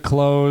soaks into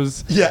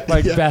clothes. Yeah,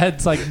 Like yeah.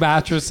 beds, like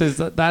mattresses.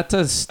 That's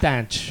a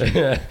stench.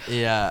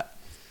 Yeah.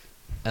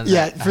 And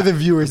Yeah, that- for the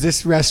viewers,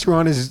 this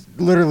restaurant is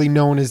literally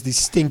known as the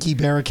Stinky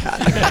Bear Cat.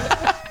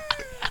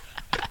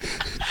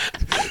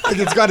 Like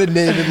it's got a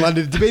name in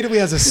London. It debatably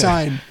has a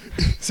sign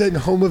saying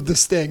 "Home of the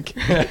Stink."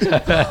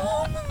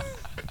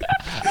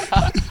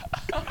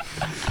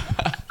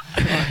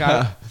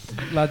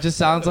 That just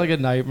sounds like a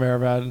nightmare,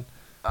 man.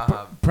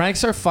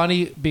 Pranks are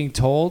funny being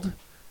told.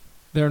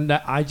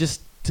 I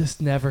just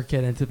never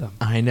get into them.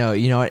 I know,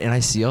 you know what, and I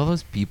see all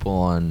those people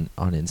on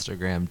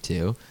Instagram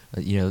too.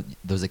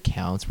 Those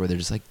accounts where they're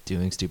just like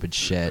doing stupid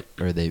shit,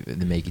 or they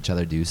make each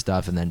other do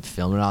stuff and then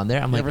film it on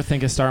there. I'm You like, ever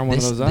think of starting one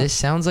this, of those up? this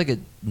sounds like a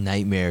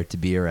nightmare to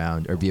be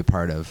around or be a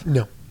part of.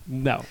 No,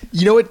 No.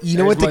 you know what? You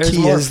know what the There's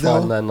key more is,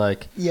 fun though. than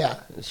like Yeah,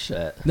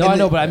 shit. No, And I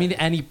know, the- but I mean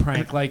any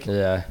prank. Like,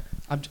 Yeah.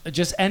 I'm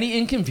just any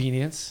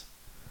inconvenience.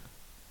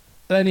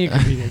 Any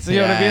inconvenience. You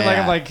know what I mean? Like,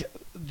 Yeah. I'm like,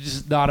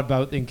 just not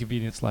about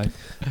inconvenience life.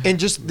 and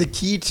just the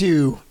key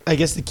to, I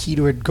guess, the key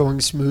to it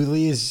going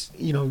smoothly is,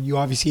 you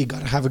obviously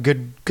got to have a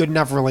good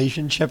enough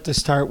relationship to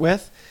start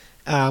with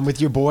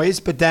your boys,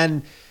 but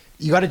then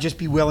you got to just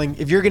be willing.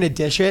 If you're gonna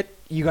dish it,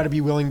 you got to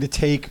be willing to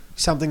take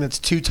something that's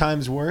 2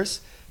 times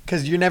worse,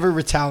 because you're never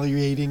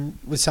retaliating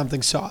with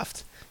something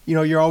soft.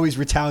 You're always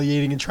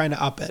retaliating and trying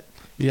to up it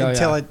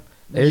until it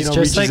It's just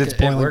reaches like its it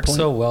boiling works point.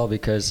 so well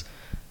because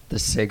the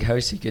Sig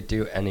House, you could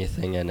do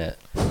anything in it.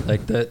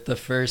 Like the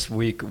first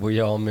week we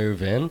all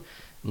move in,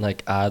 and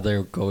like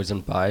Adler goes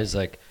and buys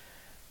like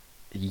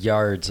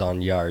yards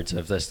on yards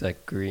of this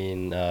like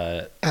green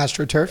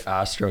AstroTurf.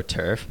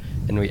 AstroTurf,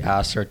 and we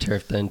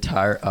AstroTurfed the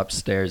entire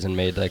upstairs and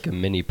made like a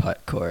mini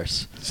putt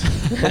course.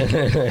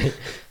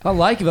 I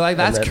like it. Like,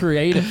 that's then-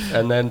 creative.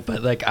 And then,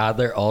 but like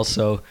Adler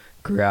also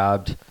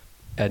grabbed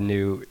a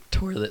new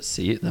toilet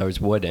seat that was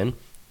wooden,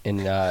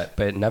 and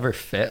but it never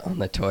fit on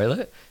the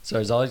toilet, so it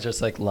was always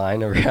just like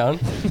lying around.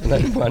 And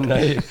then one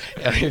night,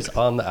 he was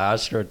on the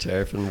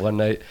AstroTurf, and one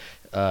night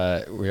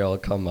we all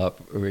come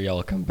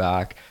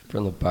back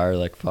from the bar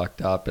like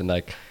fucked up, and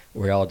like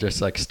we all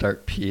just like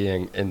start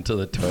peeing into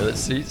the toilet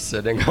seat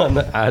sitting on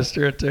the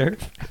AstroTurf.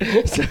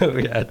 So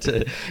we had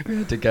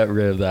to get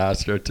rid of the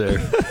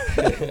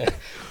AstroTurf.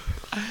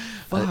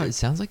 Wow, it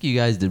sounds like you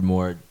guys did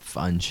more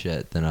fun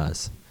shit than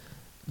us.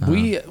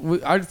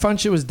 Our fun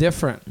shit was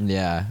different.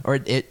 Yeah, or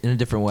it in a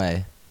different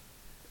way.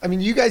 I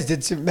mean, you guys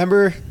did some.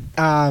 Remember,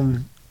 I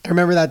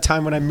remember that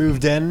time when I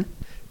moved in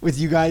with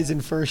you guys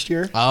in first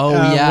year. Oh,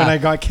 yeah. when I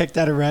got kicked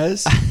out of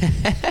res.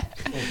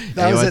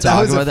 That You was wanna a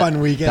talk fun about that?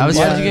 weekend. That was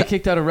Why Yeah. did you get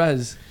kicked out of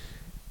res?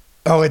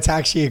 Oh, it's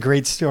actually a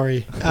great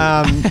story.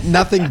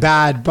 Nothing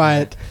bad,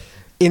 but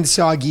in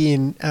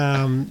Saugeen,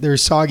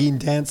 there's Saugeen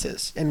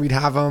dances, and we'd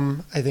have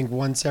them, I think,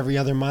 once every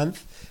other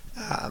month.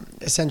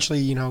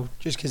 Essentially,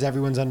 just because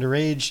everyone's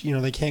underage,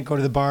 they can't go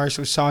to the bar.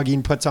 So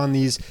Saugeen puts on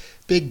these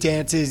big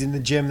dances in the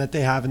gym that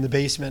they have in the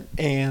basement,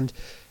 and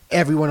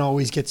everyone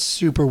always gets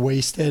super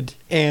wasted,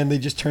 and they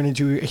just turn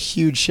into a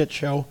huge shit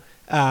show.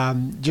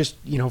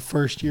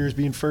 First years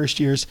being first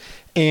years.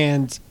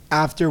 And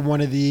after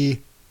one of the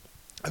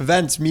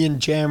events, me and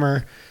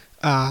Jammer,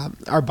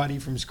 our buddy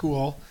from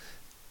school,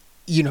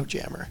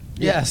 Jammer.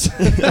 Yes.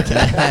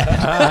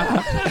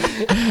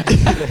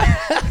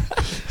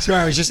 Sorry,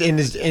 I was just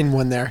in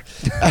one there.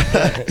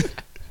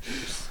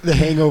 The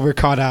hangover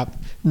caught up.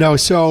 No,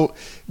 so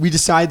we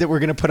decide that we're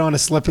gonna put on a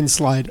slip and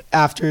slide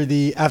after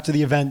the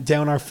event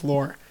down our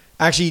floor.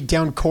 Actually,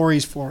 down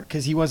Corey's floor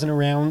because he wasn't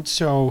around,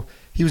 so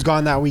he was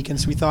gone that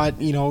weekend. So we thought,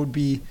 it would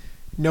be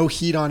no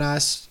heat on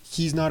us.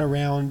 He's not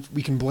around.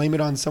 We can blame it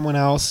on someone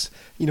else.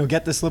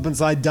 Get the slip and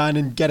slide done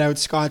and get out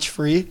scotch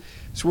free.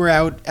 So we're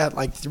out at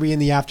like 3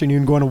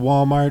 p.m. going to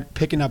Walmart,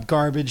 picking up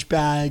garbage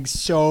bags,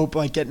 soap,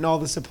 like getting all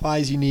the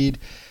supplies you need.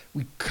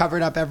 We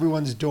covered up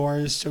everyone's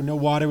doors so no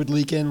water would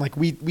leak in. Like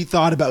we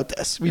thought about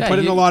this. We Yeah, put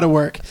in a lot of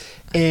work.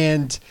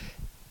 And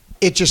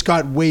it just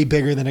got way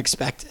bigger than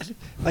expected.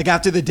 Like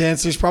after the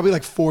dance, there's probably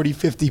like 40,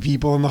 50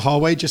 people in the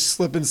hallway just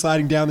slipping,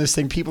 sliding down this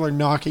thing. People are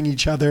knocking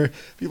each other.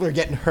 People are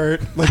getting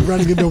hurt, like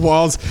running into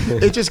walls.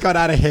 It just got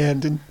out of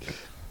hand. And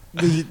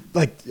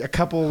a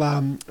couple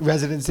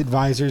residence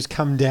advisors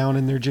come down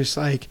and they're just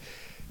like,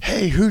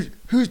 hey,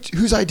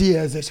 whose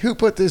idea is this? Who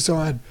put this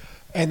on?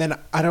 And then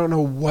I don't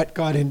know what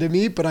got into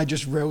me, but I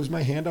just rose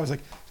my hand. I was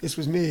like, this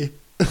was me.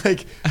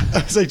 Like,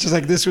 I was like, just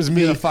like, this was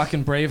me. A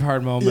fucking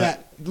Braveheart moment. Yeah,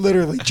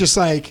 literally. Just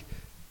like,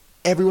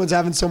 everyone's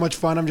having so much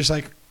fun. I'm just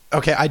like,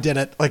 okay, I did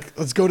it. Like,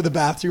 let's go to the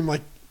bathroom. Like,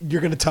 you're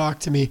going to talk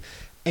to me.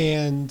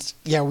 And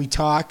yeah, we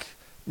talk.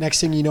 Next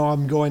thing you know,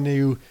 I'm going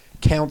to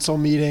council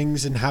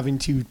meetings and having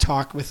to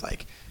talk with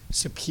like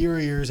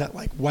superiors at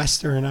like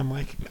Western. I'm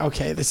like,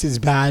 okay, this is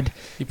bad.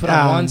 You put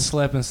on one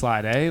slip and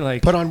slide, eh?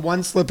 Like, put on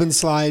one slip and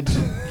slide.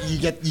 You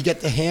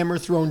get the hammer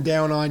thrown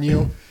down on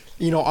you.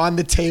 You know, on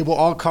the table,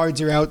 all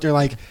cards are out. They're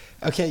like,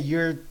 okay,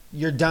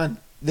 you're done.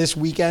 This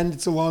weekend,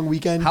 it's a long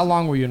weekend. How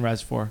long were you in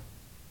res for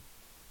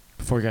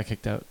before you got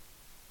kicked out?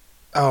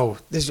 Oh,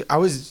 this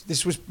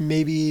was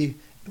maybe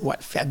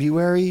what,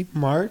 February,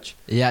 March?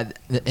 Yeah,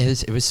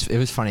 it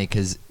was funny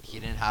because he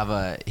didn't have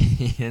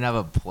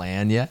a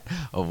plan yet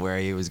of where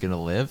he was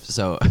gonna live.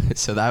 So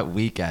that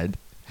weekend,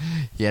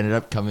 he ended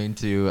up coming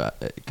to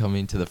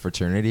the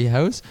fraternity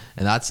house,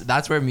 and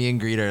that's where me and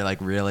Greet are like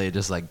really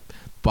just like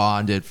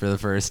bonded for the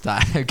first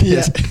time.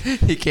 Yeah.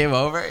 He came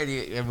over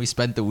and we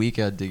spent the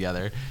weekend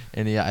together.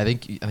 And I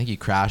think he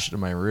crashed in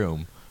my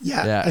room.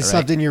 Yeah, I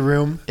slept in your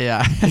room.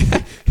 Yeah,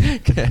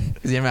 because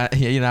he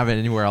didn't have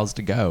anywhere else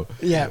to go.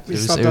 Yeah, it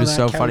was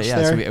so funny.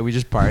 Yeah, so we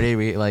just partied.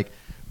 We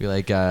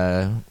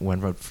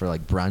went out for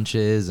like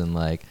brunches and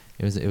like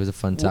it was a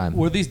fun time.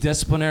 Were these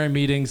disciplinary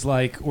meetings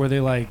were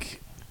they like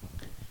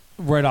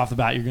right off the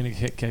bat you're gonna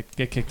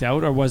get kicked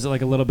out, or was it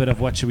like a little bit of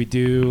what should we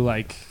do?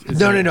 Like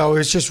no. It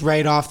was just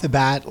right off the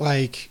bat.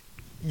 Like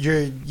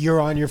you're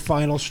on your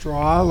final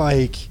straw.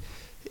 Like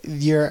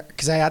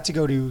because I had to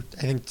go to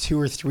I think 2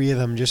 or 3 of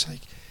them. Just like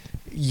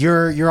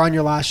you're on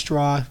your last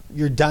straw.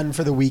 You're done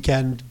for the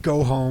weekend.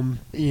 Go home.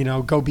 You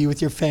know, go be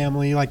with your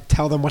family. Like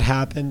tell them what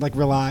happened. Like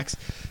relax.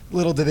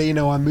 Little do they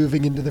know I'm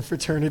moving into the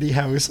fraternity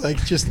house. Like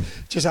just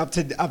up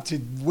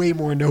to way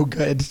more no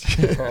good.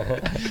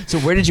 So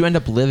where did you end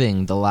up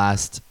living the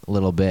last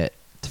little bit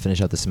to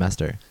finish out the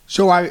semester?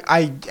 So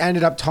I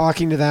ended up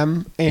talking to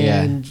them,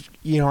 and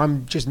you know,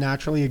 I'm just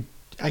naturally,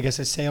 I guess,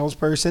 a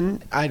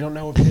salesperson. I don't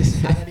know if this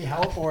had any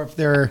help or if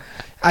their,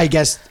 I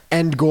guess,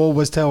 end goal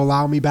was to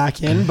allow me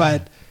back in,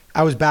 but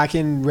I was back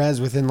in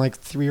res within like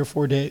 3 or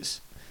 4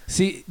 days.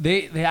 See,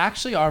 they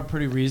actually are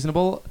pretty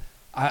reasonable.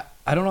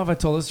 I don't know if I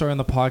told this story on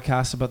the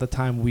podcast about the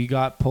time we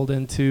got pulled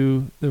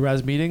into the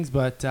res meetings,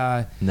 but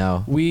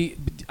no.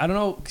 I don't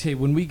know. Okay,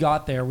 when we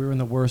got there, we were in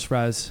the worst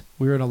res.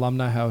 We were in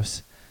alumni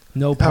house.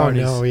 No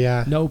parties. Oh, no,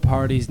 yeah. No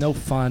parties. No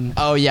fun.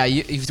 Oh, yeah.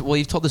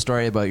 You've told the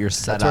story about your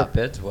setup.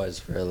 That's where Bids was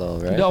for a little,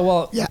 right? No,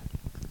 well, yeah.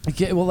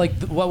 Okay, well, like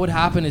what would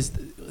happen is,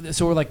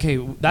 so we're like, hey,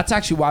 that's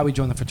actually why we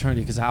joined the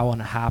fraternity, because how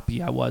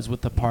unhappy I was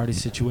with the party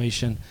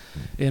situation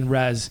in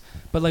res.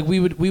 But like we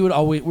would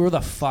always, we were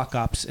the fuck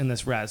ups in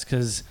this res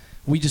because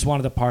we just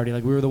wanted to party.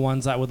 Like we were the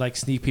ones that would like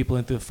sneak people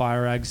in through the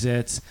fire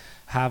exits,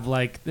 have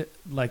like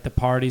the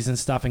parties and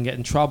stuff, and get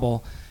in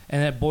trouble.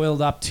 And it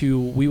boiled up to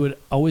we would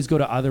always go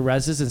to other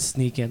reses and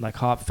sneak in, like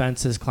hop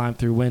fences, climb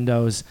through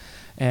windows,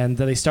 and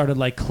they started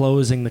like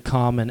closing the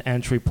common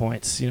entry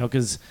points. You know,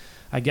 because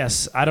I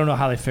guess I don't know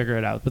how they figure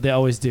it out, but they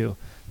always do.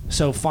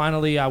 So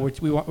finally,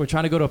 we're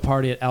trying to go to a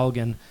party at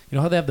Elgin. You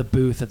know how they have the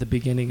booth at the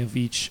beginning of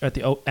at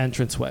the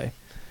entranceway.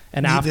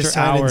 And after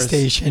hours,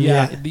 station,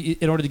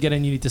 in order to get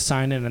in, you need to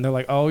sign in. And they're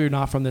like, "Oh, you're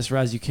not from this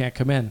res, you can't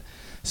come in."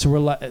 So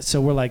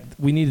we're like,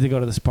 we needed to go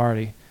to this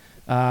party.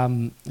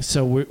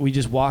 So we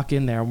just walk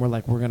in there and we're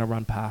like, we're gonna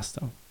run past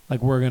them.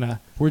 Like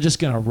we're just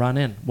gonna run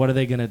in. What are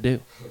they gonna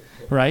do,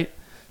 right?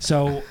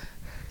 So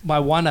my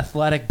one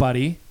athletic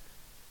buddy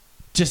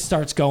just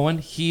starts going.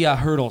 He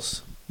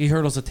hurdles. He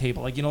hurdles a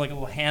table, like, you know, like a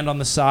little hand on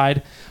the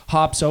side,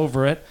 hops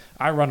over it.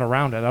 I run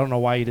around it. I don't know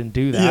why he didn't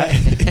do that.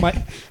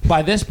 Yeah.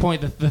 By this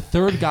point, the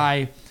third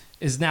guy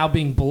is now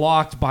being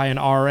blocked by an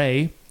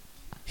RA.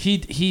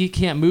 He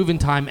can't move in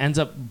time, ends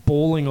up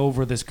bowling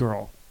over this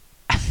girl,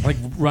 like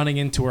running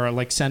into her,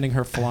 like sending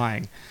her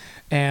flying.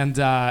 And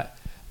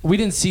we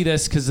didn't see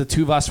this because the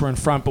two of us were in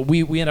front, but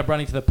we end up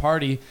running to the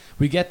party.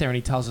 We get there and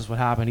he tells us what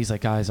happened. He's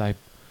like, guys, I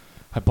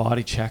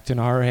body checked an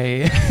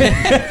RA.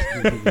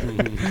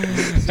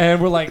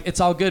 And we're like, it's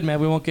all good, man.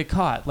 We won't get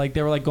caught. Like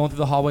they were like going through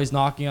the hallways,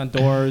 knocking on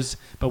doors,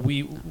 but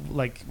we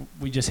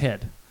just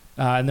hid.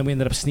 And then we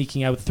ended up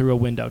sneaking out through a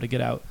window to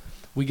get out.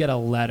 We get a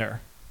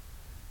letter.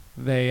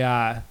 They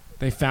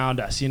found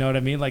us. You know what I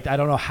mean? Like, I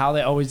don't know how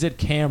they always did.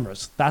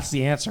 Cameras. That's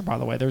the answer, by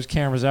the way. There's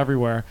cameras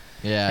everywhere.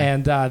 Yeah.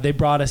 And they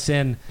brought us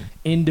in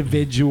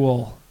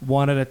individual,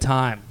 one at a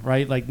time,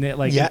 right? Like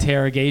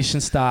interrogation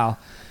style.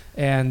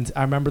 And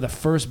I remember the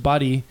first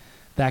buddy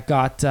that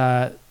got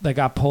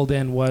pulled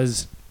in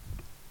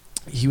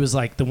he was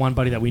like the one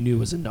buddy that we knew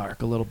was a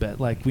narc a little bit.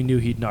 Like we knew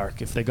he'd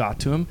narc if they got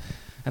to him.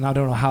 and I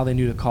don't know how they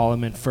knew to call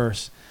him in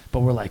first. But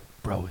we're like,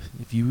 bro,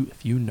 if you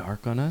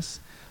narc on us,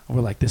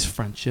 we're like, this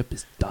friendship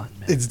is done,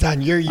 man. It's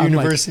done. Your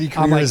university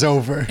I'm career is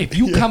over. If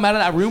you come out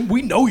of that room,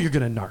 we know you're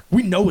gonna narc.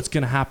 We know what's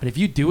gonna happen. If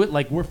you do it,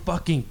 like, we're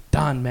fucking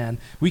done, man.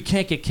 We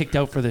can't get kicked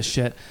out for this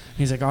shit. And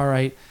he's like, all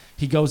right.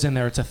 He goes in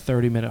there. It's a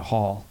 30-minute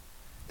haul.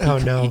 Oh,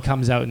 no. He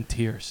comes out in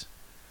tears.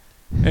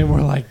 And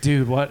we're like,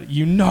 dude, what?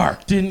 You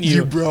narked, didn't you?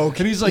 You broke.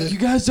 And he's like, you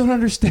guys don't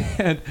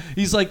understand.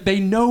 He's like, they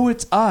know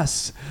it's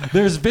us.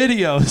 There's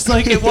videos.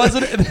 Like, it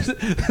wasn't.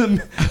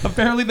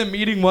 Apparently, the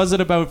meeting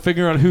wasn't about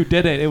figuring out who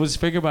did it. It was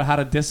figuring out how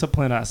to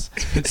discipline us.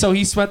 And so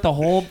he spent the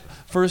whole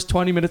first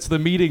 20 minutes of the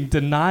meeting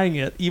denying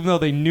it, even though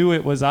they knew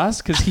it was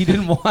us, because he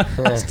didn't want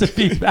us to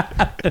be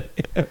mad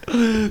at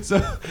him. So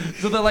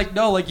they're like,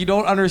 no, like, you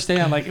don't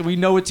understand. Like, we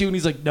know it's you. And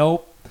he's like,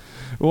 nope.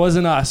 It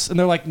wasn't us. And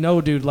they're like, no,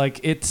 dude,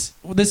 like,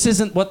 this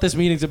isn't what this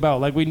meeting's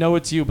about. Like, we know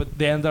it's you, but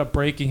they ended up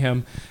breaking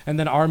him. And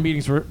then our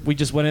meetings we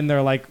just went in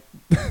there like,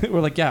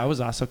 we're like, yeah, it was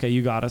us. Okay,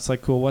 you got us.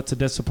 Like, cool. What's the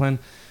discipline?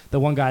 The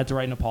one guy had to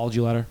write an apology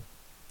letter.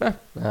 Not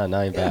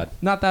even bad.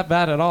 Not that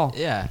bad at all.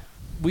 Yeah.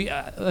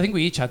 I think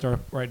we each had to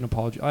write an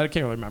apology. I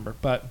can't really remember,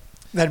 but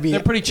That'd be.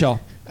 they're pretty chill.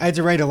 I had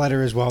to write a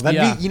letter as well.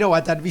 That'd Yeah. be. You know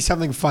what? That'd be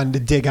something fun to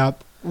dig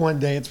up one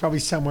day. It's probably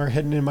somewhere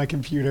hidden in my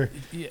computer.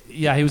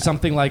 Yeah, he was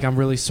something like, I'm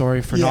really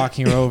sorry for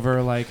knocking her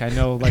over. Like, I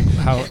know, like,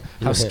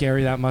 how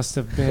scary that must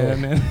have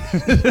been. And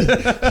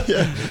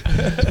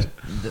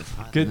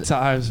good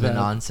times, The man.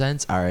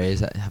 nonsense RAs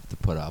have to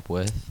put up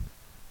with,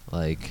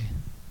 like,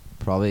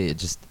 probably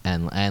just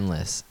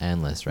endless,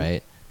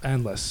 right?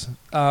 Endless.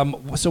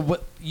 So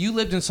what you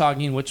lived in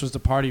Saugeen, which was the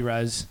party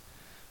res.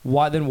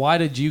 Why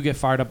did you get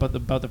fired up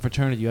about the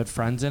fraternity? You had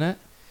friends in it?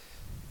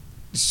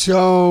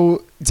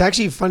 So it's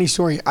actually a funny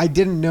story. I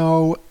didn't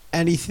know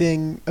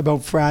anything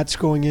about frats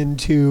going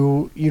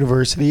into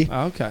university.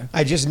 Oh, okay.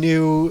 I just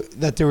knew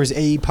that there was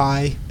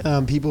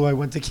AEPI, people I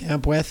went to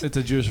camp with. It's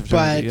a Jewish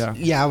fraternity, But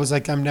yeah. I was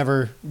like, I'm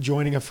never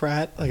joining a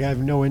frat. Like, I have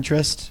no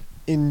interest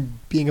in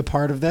being a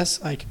part of this.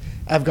 Like,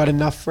 I've got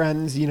enough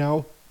friends, you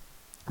know.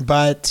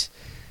 But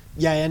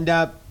yeah, I end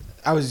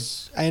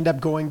up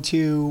going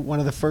to one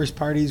of the first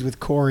parties with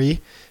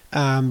Corey,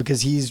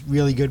 because he's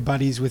really good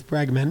buddies with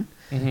Bregman.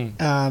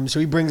 Mm-hmm. So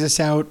he brings us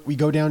out. We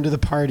go down to the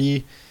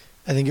party.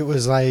 I think it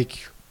was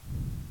like,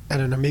 I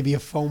don't know, maybe a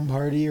foam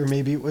party, or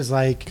maybe it was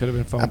like Could have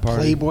been phone a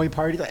party. Playboy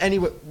party.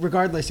 Anyway,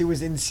 regardless, it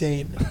was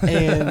insane.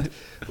 And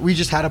we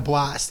just had a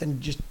blast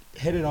and just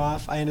hit it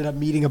off. I ended up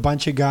meeting a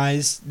bunch of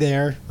guys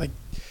there.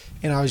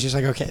 And I was just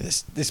like, okay,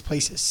 this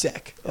place is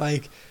sick.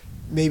 Like,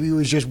 maybe it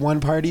was just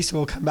one party, so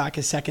we'll come back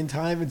a second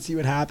time and see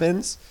what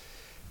happens.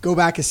 Go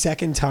back a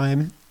second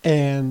time,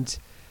 and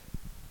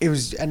it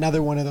was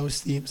another one of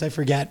those themes. I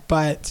forget.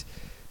 But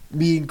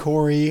me and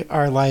Corey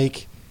are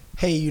like,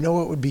 hey, you know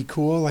what would be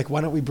cool? Like,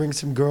 why don't we bring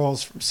some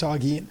girls from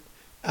Saugeen?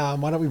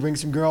 Why don't we bring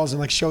some girls and,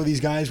 like, show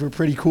these guys we're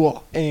pretty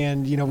cool?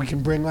 And, you know, we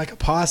can bring, like, a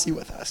posse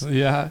with us.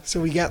 Yeah.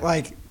 So we get,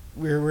 like,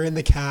 we're in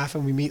the caf,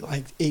 and we meet,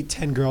 like,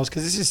 8-10 girls,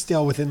 because this is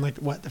still within, like,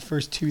 what, the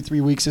first 2-3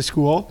 weeks of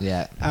school.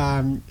 Yeah.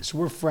 So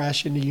we're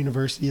fresh into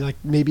university, like,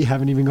 maybe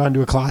haven't even gone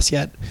to a class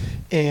yet.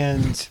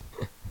 And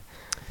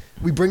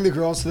we bring the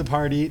girls to the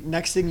party.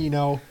 Next thing you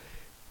know,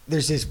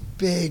 there's this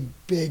big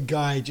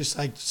guy just,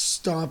 like,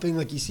 stomping,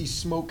 like, you see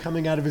smoke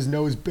coming out of his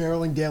nose,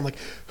 barreling down, like,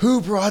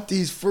 who brought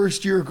these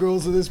first-year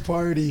girls to this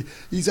party?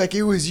 He's like,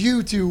 it was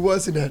you two,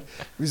 wasn't it?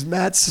 It was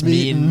Matt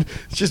Smeaton,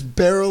 just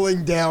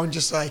barreling down,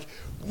 just like,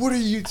 what are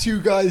you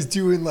two guys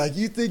doing? Like,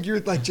 you think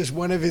you're, like, just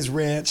one of his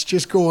rants,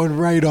 just going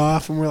right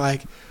off. And we're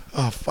like,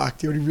 oh, fuck,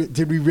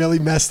 did we really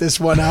mess this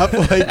one up?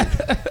 Like,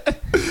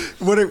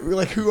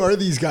 who are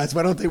these guys?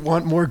 Why don't they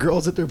want more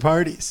girls at their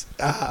parties?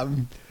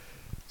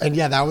 And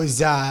yeah, that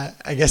was, I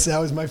guess that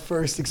was my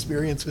first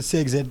experience with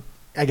SIGs.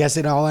 I guess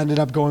it all ended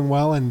up going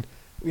well, and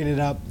we ended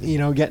up, you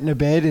know, getting a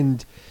bid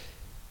and,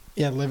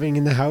 yeah, living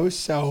in the house.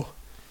 So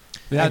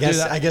Yeah,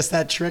 I guess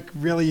that trick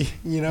really,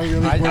 you know, really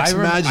works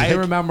magic. I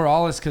remember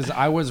all this because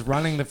I was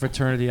running the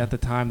fraternity at the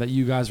time that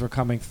you guys were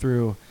coming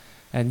through,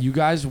 and you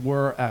guys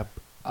were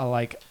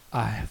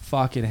a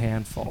fucking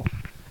handful.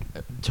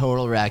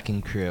 Total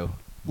wrecking crew.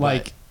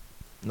 Like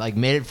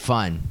Made it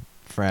fun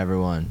for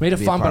everyone. Made to it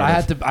be a fun, but part I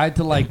of. had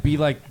to like be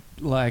like.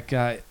 I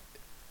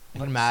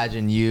can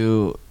imagine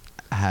you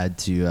had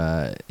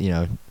to,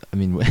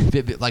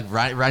 like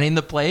running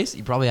the place.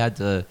 You probably had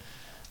to.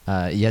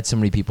 You had so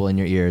many people in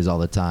your ears all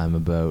the time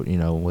about, you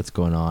know, what's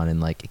going on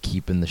and, like,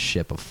 keeping the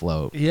ship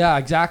afloat. Yeah,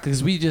 exactly.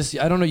 Because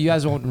I don't know, you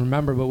guys won't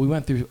remember, but we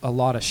went through a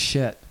lot of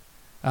shit.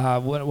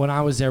 When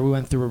I was there, we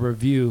went through a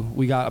review.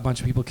 We got a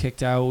bunch of people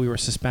kicked out. We were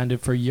suspended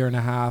for a year and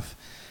a half,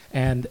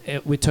 and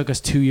it took us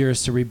 2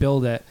 years to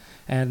rebuild it.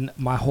 And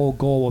my whole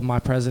goal with my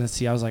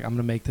presidency, I was like, I'm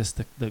gonna make this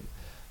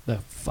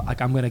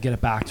I'm gonna get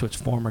it back to its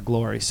former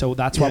glory. So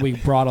that's why we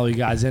brought all you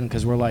guys in,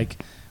 because we're like,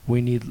 we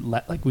need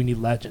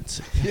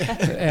legends.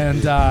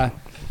 And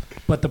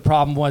but the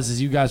problem was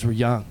you guys were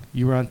young.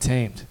 You were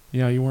untamed.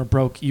 You know, you weren't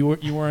broke. You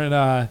weren't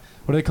what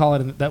do they call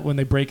it? That when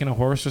they break in a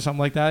horse or something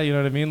like that. You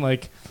know what I mean?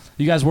 Like,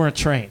 you guys weren't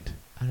trained.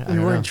 I We don't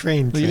know. weren't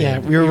trained. We- Yeah,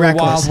 we we were were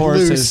reckless. wild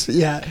horses. Loose.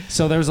 Yeah.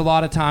 So there was a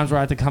lot of times where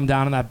I had to come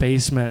down in that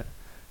basement.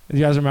 You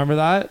guys remember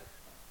that?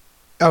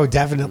 Oh,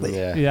 definitely.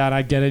 Yeah. Yeah, and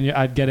I'd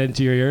get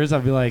into your ears.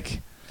 I'd be like,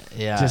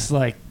 Yeah.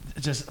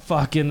 just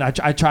fucking. I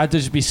tried to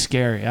just be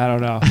scary. I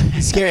don't know.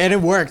 Scary, and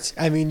it worked.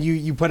 I mean,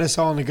 you put us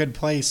all in a good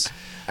place.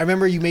 I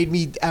remember you made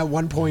me at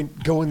one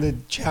point go in the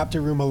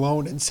chapter room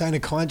alone and sign a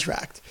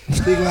contract,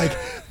 being like,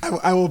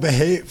 "I will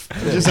behave."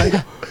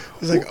 I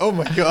was like, "Oh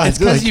my god!" It's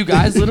because Like- you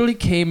guys literally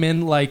came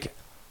in like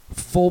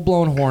full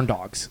blown horn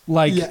dogs.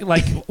 Like Yeah.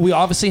 like we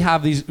obviously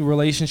have these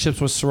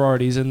relationships with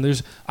sororities, and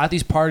there's at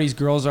these parties,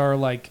 girls are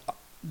like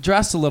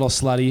dressed a little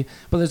slutty,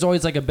 but there's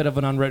always like a bit of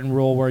an unwritten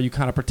rule where you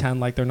kind of pretend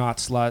like they're not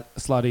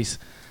slutties.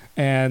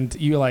 And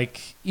you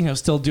like,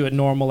 still do it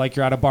normal like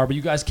you're at a bar. But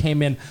you guys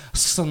came in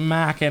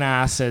smacking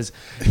asses,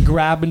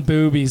 grabbing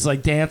boobies,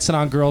 like dancing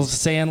on girls,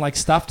 saying like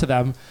stuff to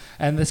them.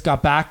 And this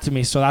got back to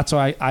me. So that's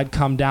why I'd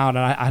come down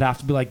and I'd have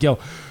to be like, yo,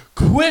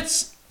 quit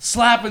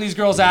slapping these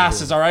girls'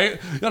 asses, all right?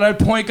 And I'd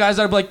point guys,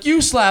 I'd be like,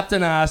 you slapped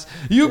an ass.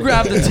 You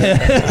grabbed a tit.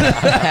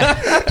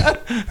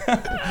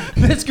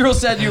 This girl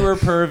said you were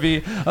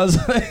pervy. I was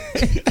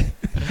like...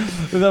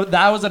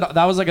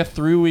 That was like a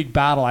 3-week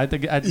battle. I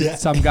think Yeah.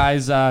 some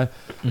guys, on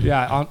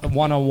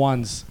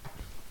one-on-ones.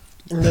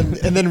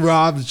 and then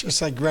Rob's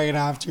just like right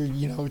after,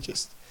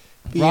 just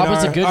being Rob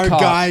was a good our cop.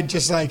 guide,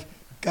 just like,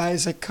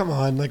 guys, like, come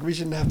on, like, we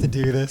shouldn't have to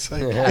do this.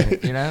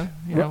 Like, you know,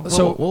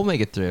 So- we'll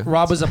make it through.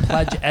 Rob was a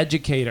pledge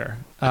educator.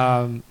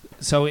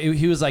 So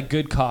he was like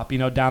good cop,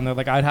 down there.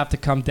 Like I'd have to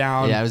come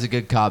down. Yeah, it was a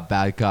good cop,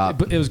 bad cop.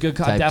 But it was good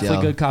cop, type definitely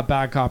deal. good cop,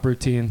 bad cop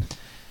routine.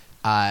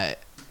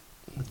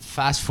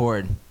 Fast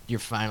forward your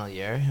final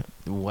year.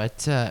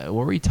 What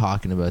were you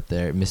talking about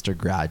there, Mr.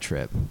 Grad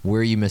Trip?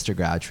 Were you Mr.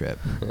 Grad Trip?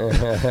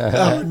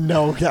 oh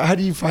no, how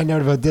do you find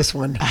out about this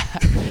one?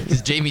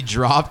 Because Jamie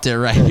dropped it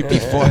right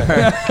before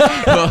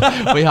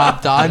we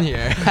hopped on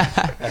here.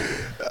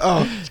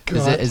 Oh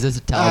god. Is this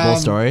a tellable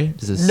story?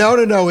 Is this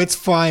No, it's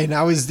fine.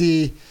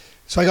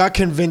 So I got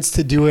convinced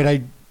to do it.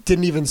 I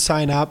didn't even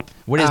sign up.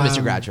 What is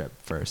Mr. Grad Trip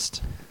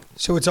first?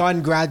 So it's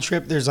on Grad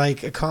Trip. There's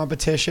like a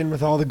competition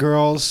with all the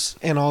girls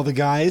and all the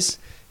guys,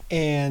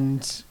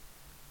 and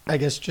I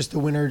guess just the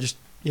winner just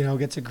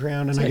gets a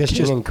crown, and It's I like guess king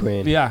just and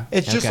queen. Yeah.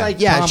 it's just Okay. like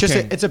it's just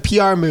Prom king. it's a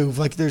PR move.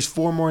 Like there's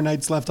 4 more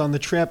nights left on the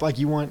trip. Like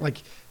you want like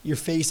your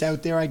face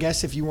out there, I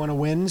guess, if you want to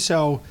win.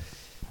 So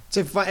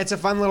it's a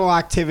fun little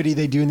activity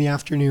they do in the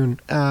afternoon.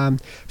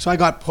 So I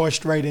got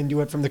pushed right into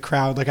it from the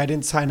crowd. Like I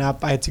didn't sign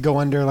up. I had to go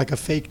under like a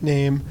fake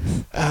name.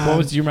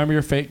 Do you remember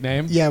your fake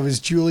name? Yeah, it was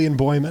Julian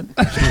Boyman.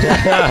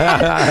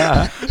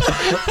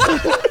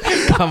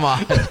 Come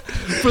on.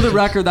 For the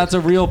record, that's a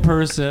real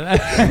person.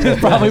 He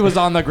probably was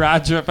on the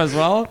grad trip as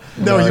well.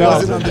 No, he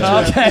wasn't on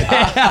the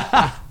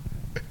trip.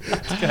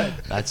 Okay.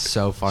 That's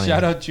so funny.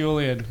 Shout out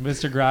Julian,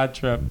 Mr. Grad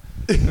Trip.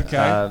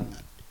 Okay.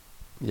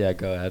 Yeah,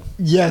 go ahead.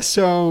 Yeah,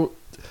 so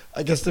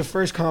I guess the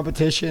first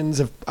competition's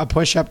a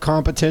push-up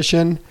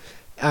competition.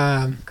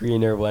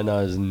 Greener went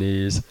on his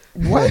knees.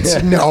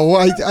 What? No,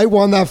 I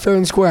won that fair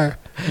and square.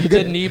 You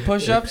did knee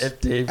push-ups? If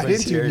Dave I was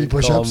didn't do here, knee he'd call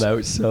push-ups. him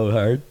out so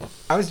hard.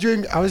 I was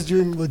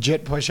doing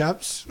legit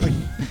push-ups like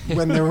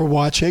when they were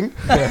watching.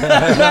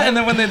 And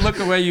then when they look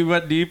away, you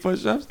went knee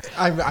push-ups?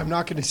 I'm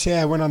not going to say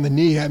I went on the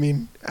knee. I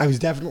mean, I was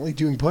definitely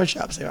doing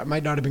push-ups. I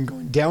might not have been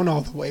going down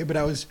all the way, but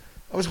I was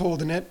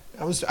holding it.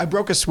 I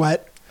broke a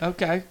sweat.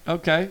 Okay.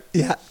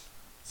 Yeah,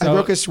 I So-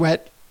 broke a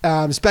sweat.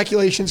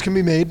 Speculations can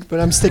be made, but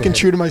I'm sticking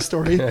true to my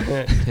story.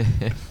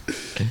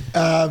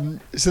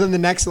 So then the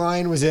next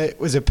line was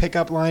a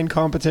pickup line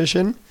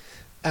competition.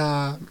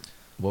 What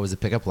was the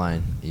pickup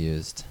line you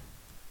used?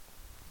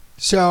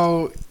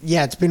 So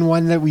yeah, it's been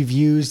one that we've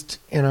used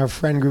in our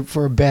friend group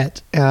for a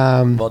bit.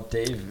 Well,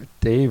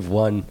 Dave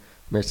won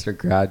Mr.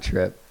 Grad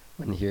Trip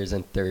when he was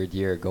in 3rd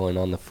year, going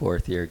on the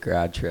 4th year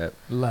grad trip.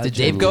 Did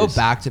Dave go years.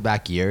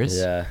 back-to-back years?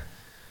 Yeah.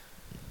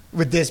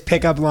 With this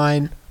pickup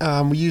line,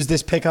 we use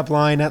this pickup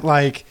line at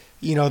like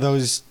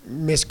those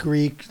Miss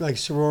Greek like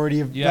sorority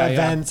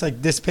events.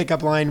 Like this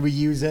pickup line, we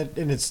use it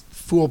and it's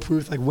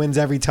foolproof. Like wins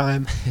every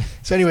time.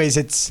 So, anyways,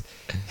 it's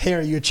hey,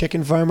 are you a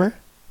chicken farmer?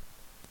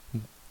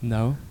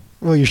 No.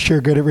 Well, you're sure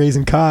good at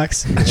raising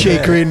cocks.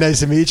 Jake Green, nice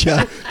to meet you.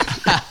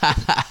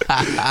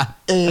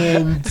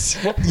 And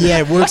yeah,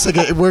 it works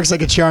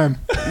like a charm.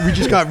 We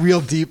just got real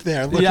deep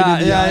there, looking in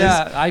the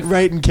eyes,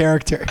 right in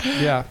character.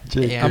 Yeah.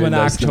 Yeah. I'm an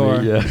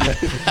actor.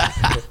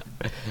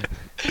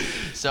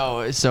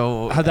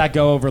 So How'd that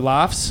go over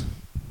laughs?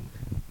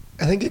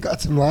 I think it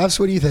got some laughs.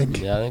 What do you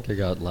think? Yeah, I think I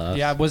got laughs.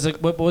 Yeah.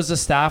 What was the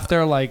staff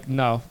there like?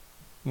 No,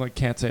 like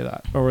can't say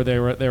that. Or were they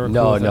were cool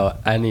No, with no, it?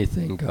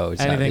 anything goes.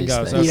 at Anything these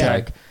goes, things. okay.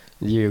 Like,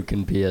 you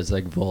can be as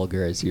like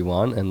vulgar as you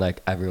want, and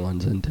like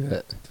everyone's into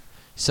it.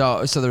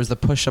 So there was the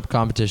push-up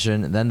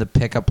competition, then the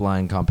pickup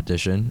line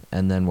competition,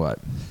 and then what?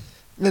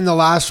 Then the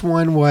last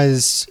one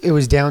was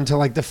down to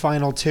like the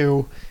final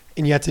 2,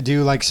 and you had to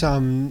do like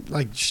some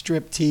like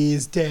strip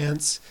tease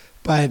dance.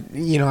 But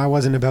I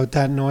wasn't about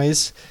that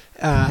noise.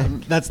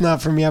 That's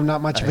not for me. I'm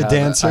not much of a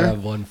dancer. I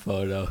have one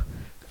photo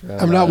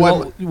I'm not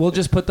one. We'll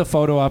just put the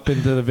photo up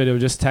into the video.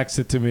 Just text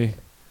it to me.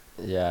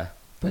 Yeah,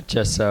 but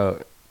just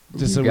so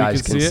Just you so we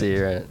guys can can see see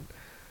it.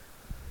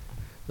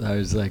 That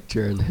was like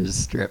during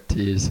his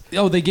striptease.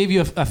 Oh, they gave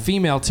you a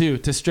female too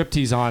to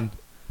striptease on.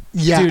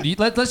 Yeah. Dude,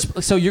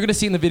 let's. So you're gonna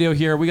see in the video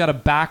here. We got a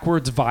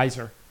backwards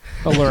visor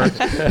alert.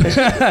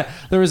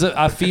 There was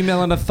a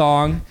female in a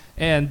thong,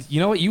 and you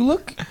know what? You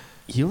look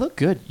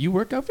good. You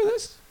work out for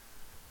this?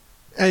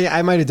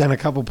 I might have done a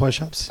couple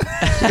push-ups. You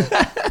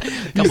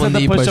Couple said the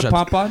knee push-up push-ups.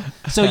 pump on.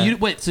 So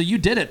you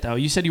did it though.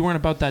 You said you weren't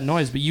about that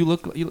noise, but you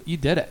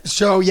did it.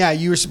 So yeah,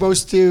 you were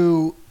supposed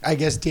to, I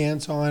guess,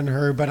 dance on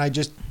her, but I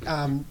just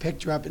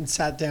picked her up and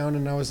sat down,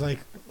 and I was like,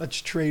 "Let's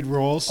trade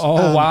roles."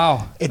 Oh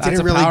wow, It That's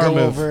didn't a really power go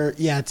move. over.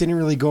 Yeah, it didn't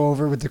really go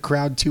over with the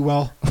crowd too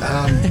well.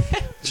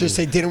 Just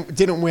say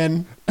didn't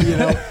win, you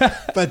know,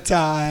 but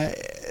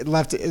it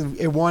left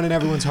it won in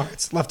everyone's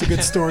hearts. Left a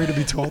good story to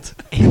be told.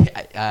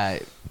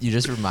 You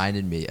just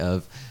reminded me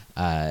of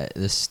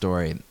this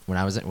story when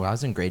I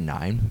was in grade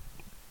 9.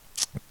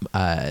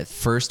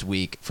 First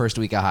week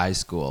of high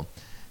school,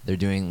 they're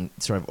doing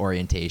sort of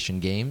orientation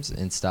games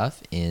and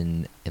stuff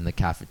in the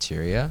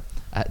cafeteria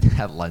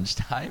at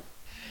lunchtime.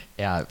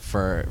 Yeah,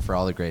 for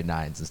all the grade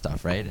 9s and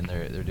stuff, right? And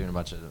they're doing a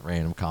bunch of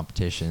random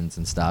competitions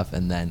and stuff.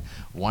 And then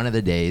one of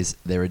the days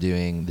they were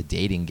doing the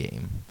dating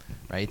game,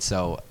 right?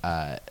 So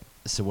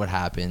what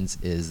happens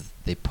is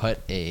they put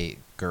a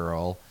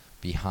girl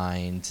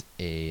behind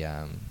a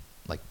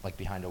like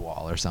behind a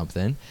wall or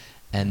something,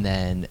 and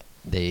then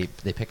they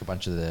pick a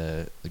bunch of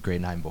the grade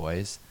 9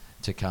 boys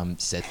to come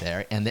sit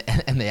there, and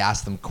they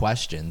ask them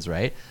questions,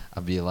 right?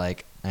 I'll be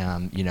like,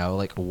 you know,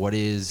 like, what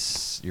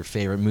is your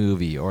favorite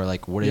movie, or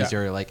like, what is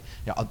your, like,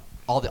 you know,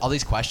 all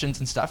these questions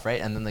and stuff, right?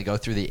 And then they go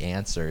through the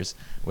answers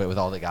with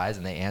all the guys,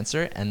 and they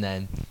answer, and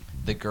then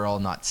the girl,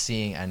 not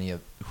seeing any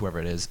of whoever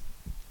it is,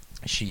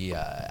 she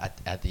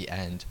at the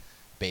end,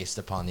 based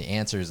upon the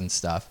answers and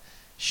stuff,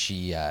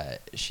 she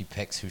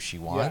picks who she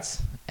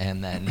wants,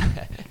 and then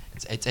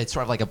it's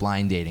sort of like a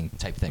blind dating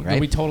type thing, right?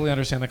 We totally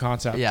understand the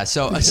concept. Yeah.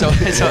 So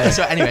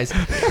anyways.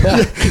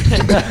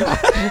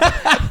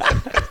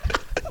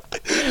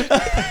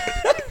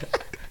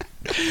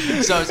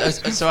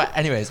 So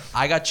anyways,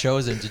 I got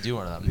chosen to do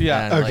one of them.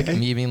 Yeah. And Okay. like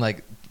me being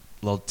like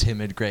little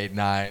timid grade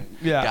 9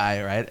 Yeah.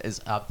 guy, right, is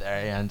up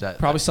there, and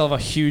Probably still have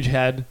a huge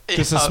head,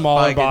 just a yeah,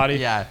 smaller fucking- body.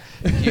 Yeah.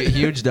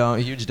 Huge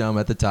dome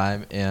at the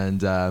time,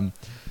 and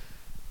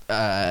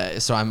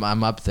so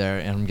I'm up there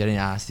and I'm getting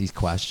asked these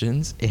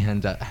questions,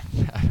 and I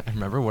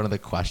remember one of the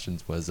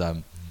questions was,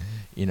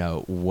 you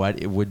know,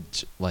 what it would,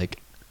 like,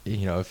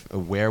 you know,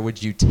 where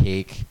would you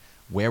take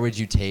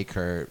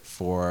her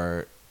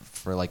for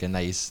like a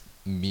nice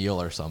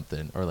meal or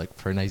something, or like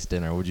for a nice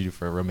dinner? What would you do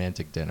for a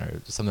romantic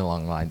dinner? Something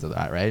along the lines of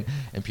that, right?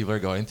 And people are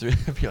going through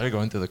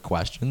the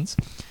questions,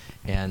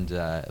 and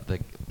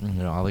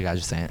all the guys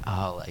are saying,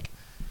 oh, like,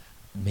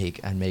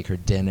 I'd make her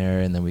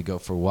dinner, and then we go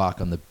for a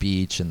walk on the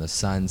beach in the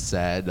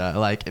sunset,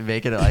 like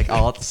make it like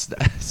all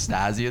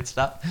snazzy and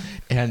stuff.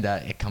 And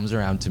it comes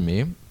around to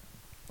me,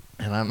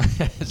 and I'm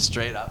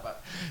straight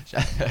up,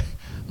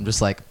 I'm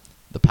just like,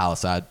 the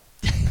Palisade.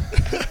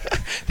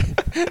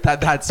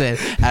 That's it.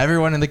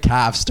 Everyone in the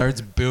caf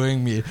starts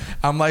booing me.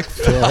 I'm like,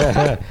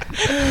 fuck.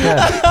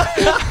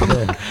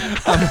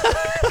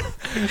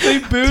 They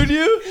booed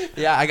you?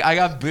 Yeah, I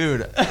got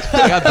booed.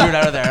 I got booed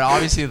out of there, and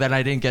obviously then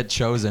I didn't get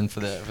chosen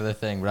for the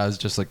thing. But I was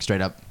just like straight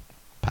up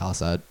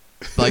Palisade.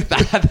 Like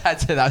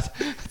that's it.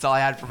 That's all I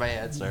had for my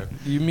answer.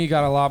 You and me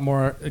got a lot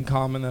more in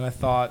common than I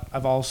thought.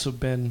 I've also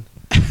been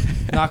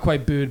not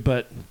quite booed,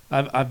 but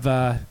I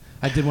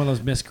did one of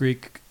those Miss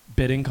Greek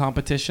bidding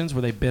competitions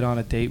where they bid on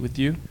a date with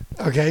you,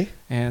 Okay.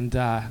 and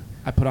I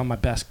put on my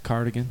best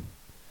cardigan,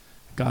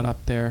 got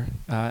up there,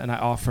 and I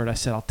offered. I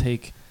said,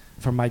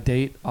 for my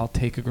date, I'll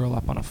take a girl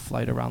up on a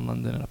flight around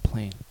London in a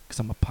plane because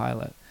I'm a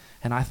pilot.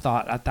 And I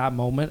thought at that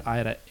moment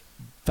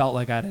felt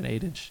like I had an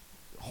 8-inch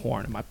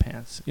horn in my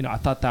pants. You know, I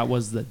thought that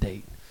was the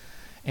date,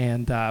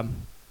 and not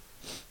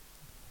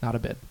a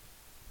bid.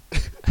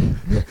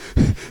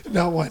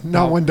 Not $1.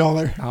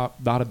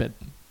 Not a bit.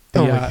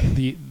 Oh,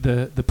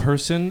 The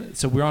person.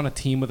 So we're on a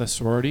team with a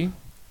sorority.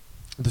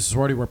 The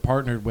sorority we're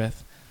partnered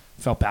with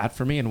felt bad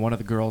for me, and one of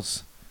the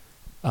girls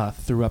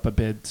threw up a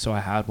bid, so I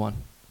had one,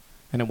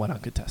 and it went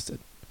uncontested.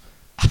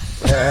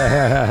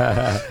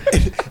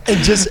 And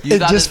just You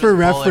thought just it for was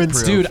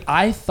reference, bulletproof. Dude,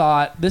 I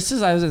thought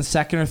I was in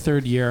second or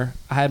third year.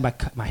 I had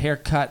my hair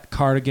cut,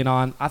 cardigan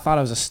on. I thought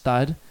I was a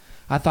stud.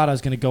 I thought I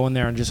was gonna go in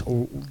there and just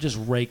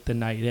rake the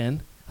night in.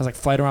 I was like,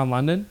 flight around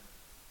London?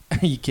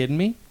 Are you kidding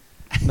me?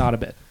 Not a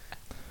bit.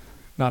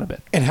 Not a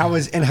bit. And how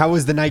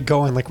was the night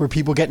going? Like, were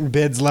people getting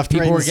bids left,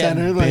 People right, were and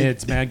center? getting Like,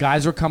 bids, man.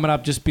 Guys were coming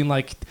up just being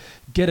like,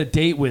 get a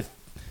date with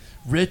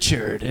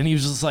Richard. And he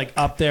was just like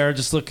up there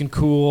just looking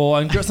cool.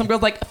 And some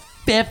girl's like,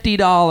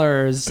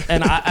 $50.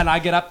 And I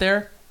get up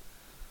there,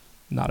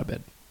 not a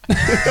bid.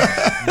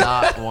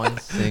 Not one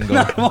single.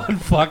 Not one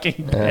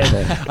fucking bid.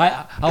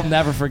 I'll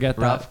never forget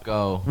that. Rough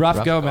go.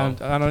 Rough go, man.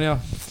 I don't know.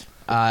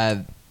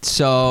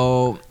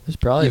 So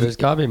There's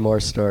got to be more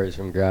stories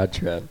from grad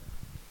trip.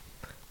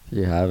 If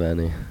you have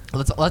any.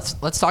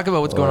 Let's talk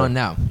about what's going Or- on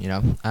now. You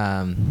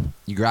know,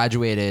 you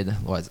graduated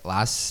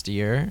last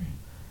year.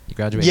 You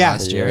graduated Yeah,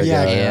 last year.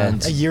 yeah,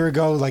 And a year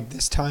ago, like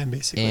this time,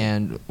 basically.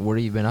 and what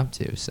have you been up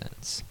to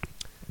since?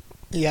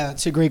 Yeah,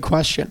 that's a great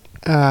question.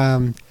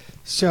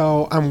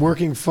 So I'm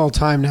working full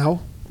time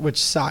now,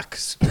 which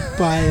sucks,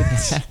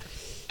 but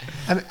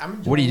I'm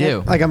What do you enjoying do?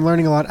 it. Like I'm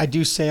learning a lot. I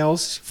do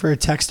sales for a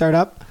tech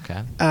startup.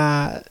 Okay.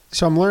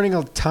 So I'm learning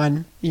a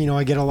ton. You know,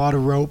 I get a lot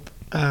of rope.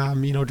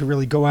 You know, to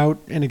really go out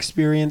and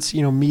experience.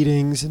 You know,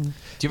 meetings and.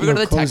 Do you ever go to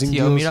the Tech closing TO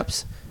deals.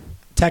 meetups?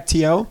 Tech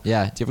TO.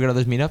 Yeah. Do you ever go to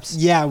those meetups?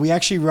 Yeah, we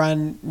actually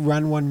run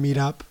one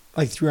meetup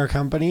like through our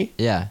company.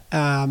 Yeah.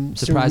 I'm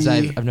Surprised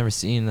I've never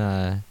seen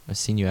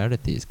you out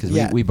at these because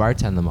Yeah. we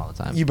bartend them all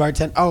the time. You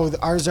bartend. Oh,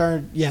 ours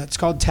are. Yeah, it's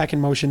called Tech in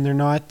Motion. They're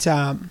not.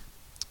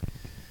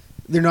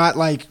 They're not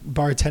like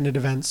bartended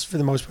events for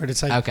the most part.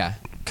 It's like Okay.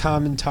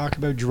 come and talk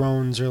about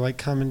drones or like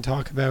come and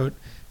talk about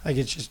like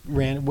it's just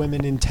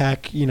women in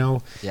tech. You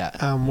know.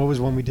 Yeah. What was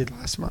one we did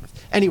last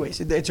month? Anyways,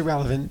 it's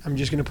irrelevant. I'm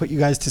just gonna put you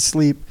guys to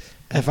sleep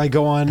if I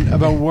go on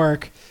about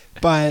work.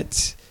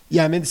 But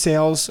yeah, I'm in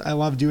sales. I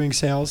love doing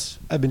sales.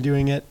 I've been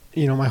doing it,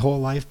 you know, my whole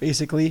life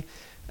basically.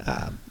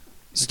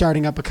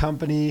 Starting up a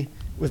company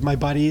with my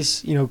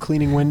buddies, you know,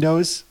 cleaning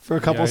windows for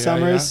a couple Yeah, yeah,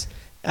 summers.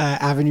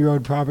 Avenue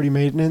Road Property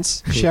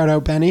Maintenance. Shout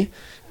out Benny.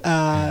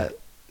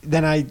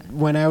 Then I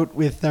went out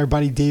with our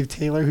buddy Dave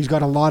Taylor, who's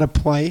got a lot of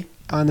play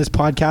on this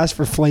podcast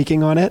for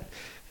flaking on it.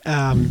 So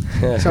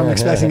I'm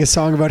expecting a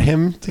song about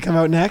him to come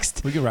out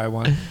next. We could write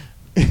one.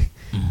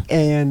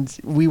 And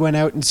we went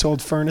out and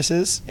sold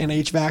furnaces and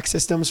HVAC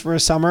systems for a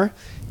summer,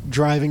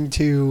 driving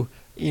to,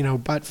 you know,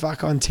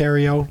 buttfuck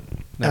Ontario,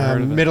 Never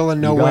heard of it. middle of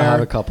You gotta have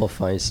nowhere. a couple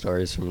funny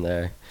stories from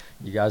there.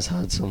 You guys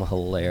had some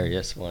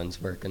hilarious ones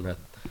working with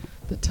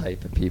the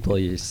type of people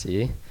you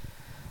see,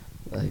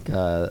 like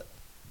the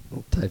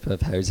type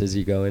of houses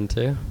you go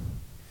into.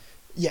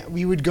 Yeah,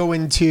 we would go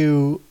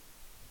into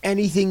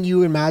anything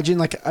you imagine.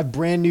 Like a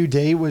brand new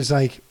day was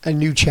like a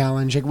new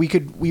challenge. Like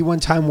we one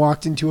time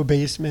walked into a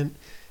basement,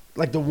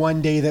 like the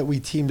one day that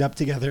we teamed up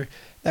together,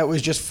 that was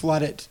just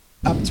flooded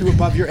up to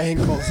above your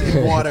ankles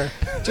in water,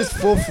 just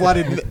full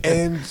flooded.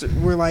 And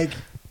we're like,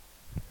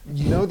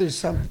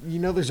 there's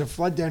a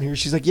flood down here.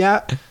 She's like,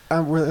 yeah.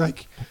 We're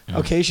like,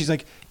 okay. She's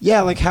like, yeah.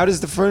 Like, how does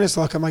the furnace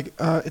look? I'm like,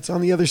 it's on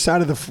the other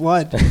side of the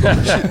flood.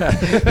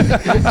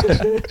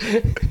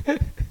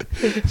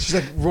 She's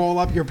like, roll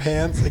up your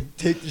pants, like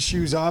take the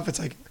shoes off. It's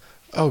like,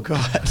 oh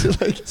God.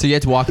 Like, So you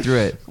had to walk through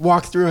it.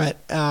 walk through it.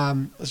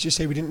 Let's just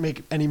say we didn't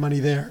make any money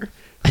there.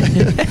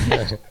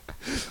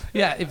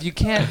 Yeah, if you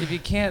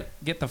can't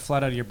get the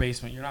flood out of your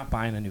basement, you're not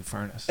buying a new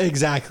furnace.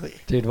 Exactly.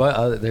 Dude, what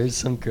other, there's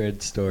some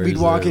good stories. We'd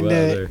walk there. What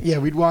into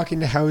other- we'd walk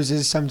into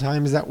houses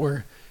sometimes that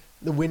were,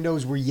 the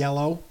windows were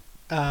yellow,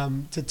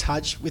 to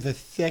touch with a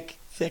thick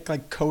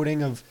like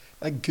coating of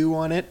like goo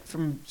on it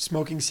from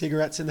smoking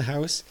cigarettes in the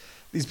house.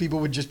 These people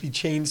would just be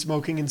chain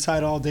smoking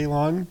inside all day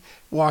long.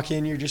 Walk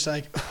in, you're just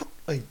like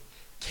like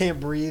can't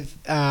breathe.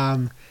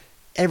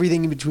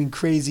 Everything in between,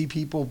 crazy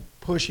people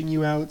pushing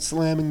you out,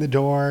 slamming the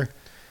door.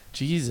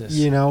 Jesus.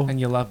 You know,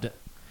 And you loved it.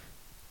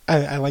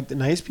 I like the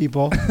nice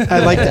people.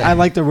 I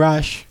like the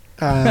rush.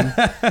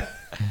 Yeah,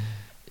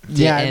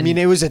 I And- mean,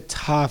 it was a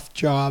tough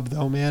job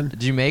though, man.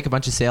 Did you make a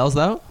bunch of sales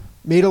though?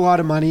 Made a lot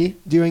of money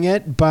doing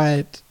it,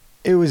 but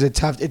it was it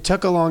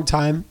took a long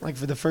time. Like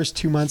for the first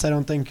 2 months, I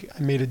don't think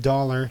I made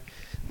 $1.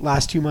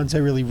 Last 2 months, I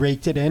really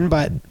raked it in,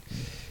 but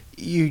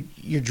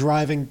you're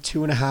driving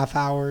 2.5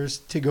 hours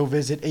to go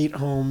visit 8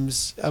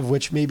 homes, of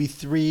which maybe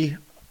 3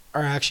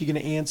 are actually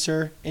going to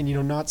answer and,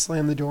 not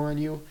slam the door on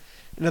you.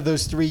 And of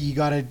those 3, you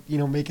got to,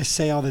 make a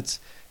sale that's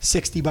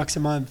 $60 a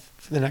month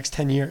for the next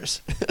 10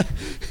 years.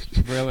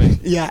 Really?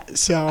 Yeah.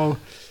 So,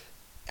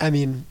 I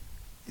mean,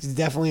 it's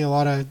definitely a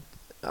lot of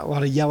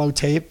yellow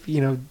tape,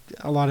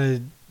 a lot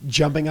of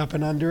jumping up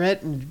and under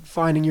it and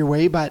finding your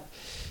way. But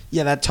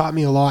yeah, that taught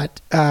me a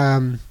lot.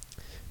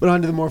 But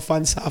on to the more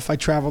fun stuff. I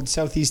traveled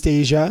Southeast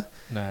Asia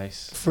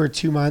Nice. for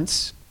 2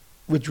 months,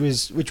 which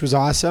was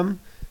awesome.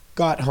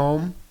 Got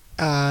home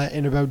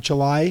in about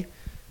July.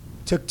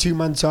 Took 2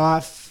 months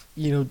off.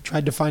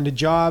 Tried to find a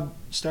job.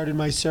 Started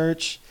my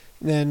search.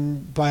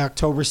 Then by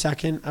October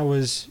 2nd, I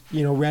was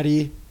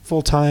ready,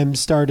 full time,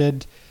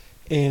 started,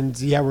 and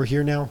yeah, we're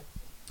here now.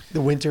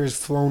 The winter has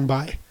flown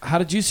by. How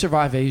did you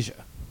survive Asia?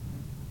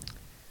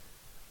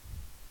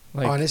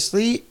 Like,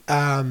 Honestly,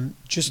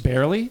 just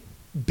barely?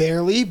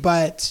 barely,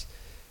 but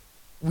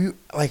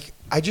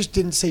I just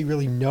didn't say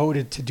really no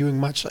to doing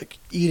much, like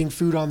eating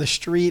food on the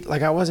street.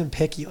 Like I wasn't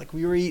picky. Like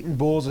we were eating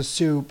bowls of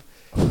soup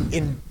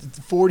in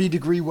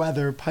 40-degree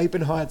weather,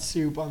 piping hot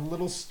soup on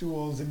little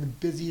stools in the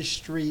busiest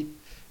street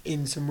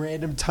in some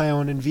random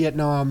town in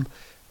Vietnam.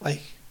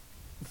 Like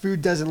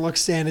food doesn't look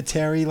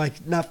sanitary.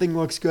 Like nothing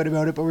looks good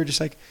about it, but we're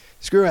just like,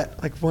 screw it.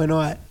 Like why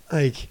not?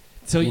 Like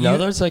So you know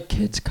those like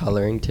kids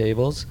coloring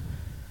tables?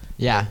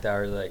 Yeah. Like, that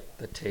are like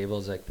the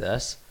tables like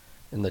this,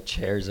 and the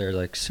chairs are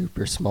like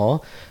super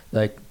small.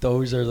 Like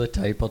those are the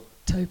type of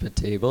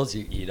tables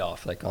you eat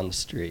off like on the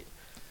street.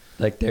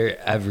 Like they're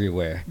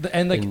everywhere.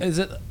 And like,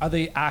 And- are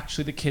they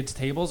actually the kids'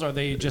 tables? Or are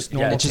they just Yeah,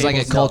 normal? It's just like a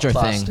tables? culture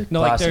thing. plastic-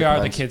 No, like they plastic are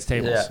the ones. kids'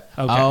 tables.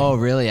 Yeah. Okay. Oh,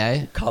 really?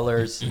 Eh?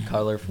 Colors,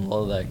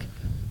 colorful. Like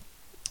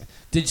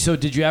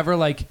Did you ever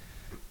like?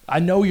 I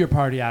know your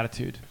party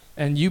attitude,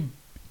 and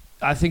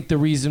I think the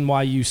reason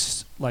why you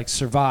like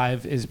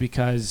survive is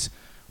because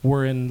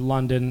we're in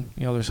London.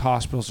 You know, there's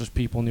hospitals, there's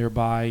people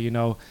nearby. You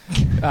know,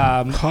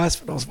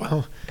 Hospitals.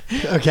 Wow.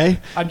 Okay.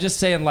 I'm just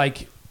saying,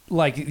 like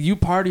you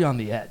party on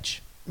the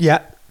edge, Yeah.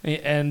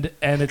 and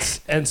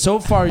so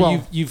far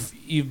Well-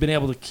 you've been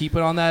able to keep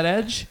it on that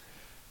edge,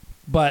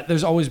 but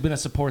there's always been a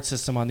support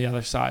system on the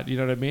other side. You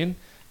know what I mean?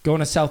 Going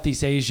to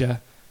Southeast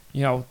Asia,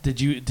 you know,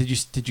 did you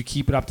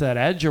keep it up to that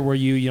edge, or were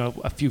you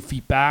a few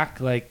feet back?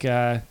 Like,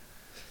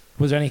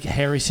 was there any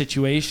hairy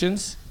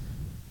situations?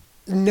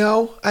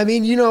 No, I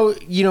mean, you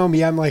know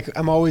me.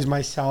 I'm always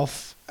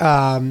myself.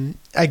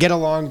 I get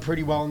along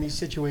pretty well in these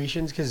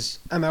situations because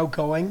I'm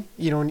outgoing,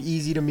 and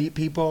easy to meet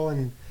people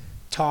and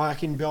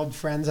talk and build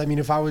friends. I mean,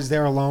 if I was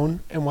there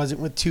alone and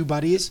wasn't with two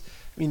buddies,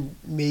 I mean,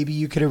 maybe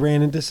you could have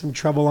ran into some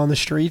trouble on the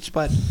streets.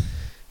 But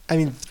I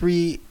mean,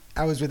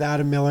 I was with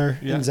Adam Miller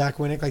Yeah. and Zach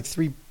Winnick, like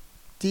three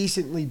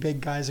decently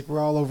big guys. Like we're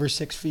all over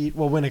 6 feet.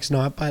 Well, Winnick's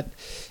not, but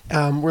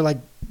we're like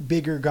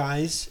bigger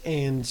guys,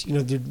 and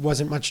there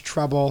wasn't much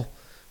trouble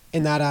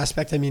in that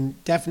aspect. I mean,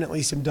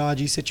 definitely some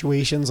dodgy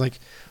situations. Like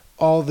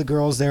all the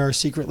girls there are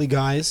secretly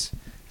guys.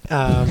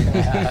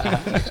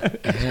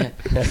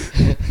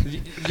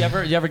 You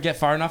ever get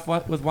far enough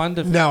with one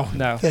to No,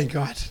 no? thank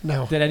God,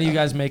 no, Did any of you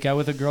guys make out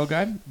with a girl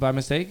guy by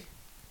mistake?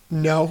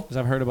 no. Because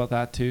I've heard about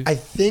that too. I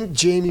think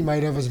Jamie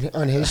might have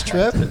on his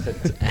trip.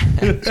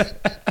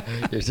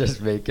 you're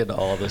just making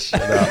all this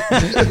shit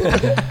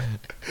up.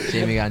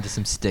 Jamie got into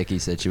some sticky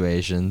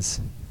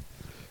situations.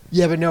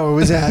 Yeah, but no, it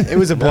was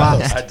a No,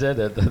 blast. I did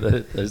it.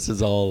 This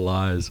is all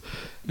lies.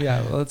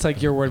 Yeah, well, it's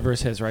like your word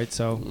versus his, right?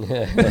 So,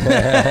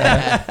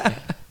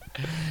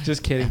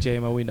 just kidding,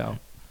 JMO. We know.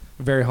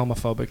 Very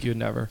homophobic. You'd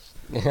never.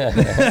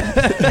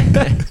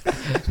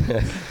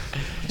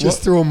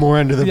 Just threw him more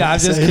under the Yeah, I'm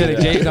bus. just eh? kidding.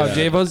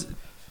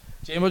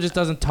 JMO just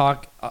doesn't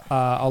talk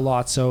a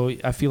lot, so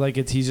I feel like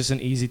he's just an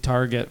easy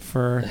target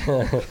for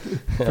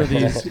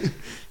these.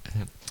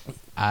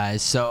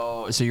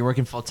 So you're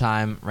working full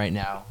time right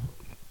now.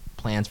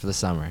 Plans for the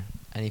summer?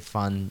 Any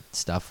fun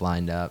stuff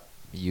lined up?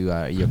 You're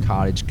a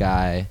cottage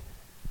guy.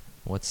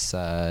 What's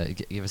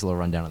give us a little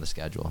rundown of the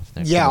schedule? for the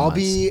next Yeah,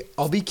 couple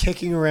I'll be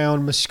kicking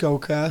around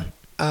Muskoka.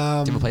 Do you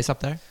have a place up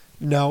there?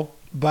 No,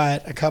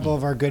 but a couple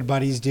of our good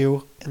buddies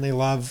do, and they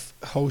love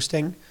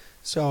hosting.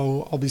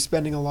 So I'll be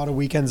spending a lot of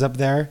weekends up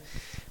there.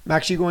 I'm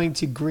actually going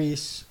to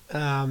Greece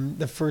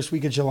the first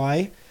week of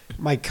July.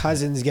 My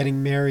cousin's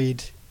getting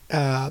married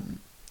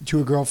to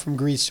a girl from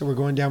Greece, so we're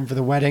going down for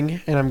the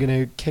wedding, and I'm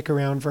going to kick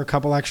around for a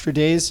couple extra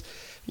days,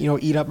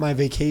 eat up my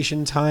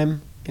vacation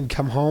time and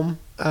come home.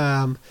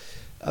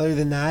 Other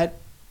than that,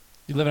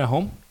 You living at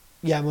home?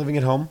 yeah, I'm living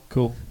at home.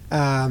 Cool.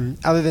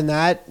 Other than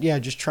that, yeah,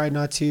 just try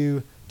not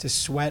to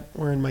sweat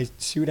wearing my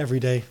suit every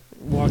day,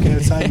 walking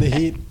outside in the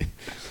heat.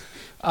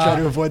 Try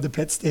to avoid the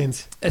pit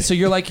stains. And so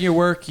you're liking your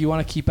work. You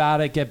want to keep at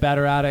it, get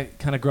better at it,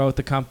 kind of grow with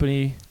the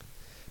company.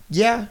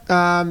 Yeah,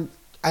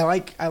 I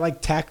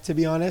like tech, to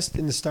be honest,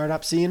 in the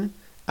startup scene.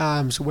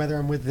 So whether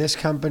I'm with this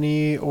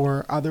company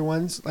or other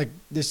ones, like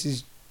this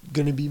is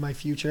going to be my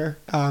future.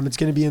 It's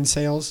going to be in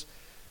sales.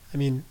 I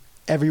mean,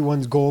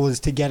 everyone's goal is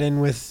to get in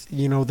with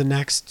the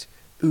next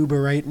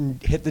Uber, right,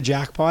 and hit the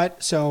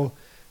jackpot. So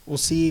we'll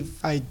see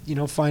if I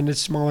find a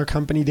smaller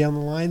company down the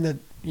line that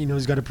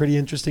has got a pretty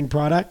interesting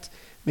product.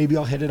 Maybe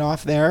I'll hit it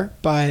off there.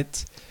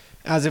 But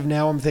as of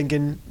now, I'm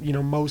thinking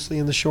mostly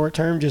in the short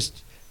term,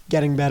 just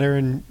getting better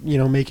and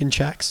making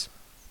checks.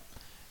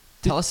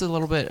 Tell us a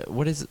little bit.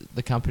 What is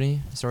the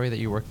company? Sorry, that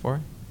you work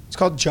for? It's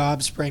called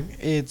JobSpring.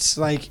 It's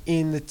like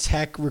in the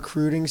tech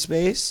recruiting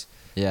space.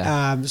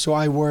 Yeah. So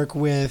I work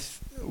with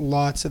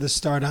lots of the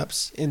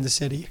startups in the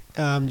city,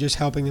 just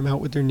helping them out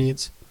with their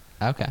needs.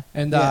 Okay.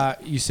 And Yeah.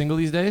 you single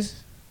these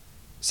days?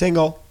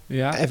 Single,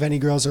 Yeah. if any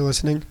girls are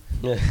listening.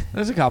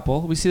 There's a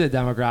couple. We see the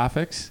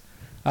demographics.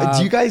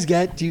 Do you guys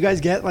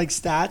get like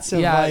stats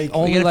of like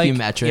only get a like few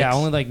metrics. Yeah,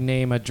 only like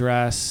name,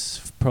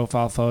 address,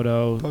 profile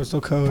photo,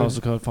 postal code?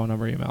 postal code, phone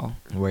number, email.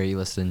 Where are you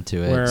listening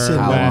to it? Where, SIM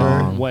How number.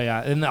 long? Well,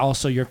 yeah, and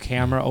also your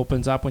camera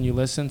opens up when you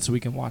listen, so we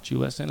can watch you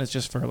listen. It's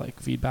just for like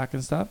feedback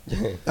and stuff.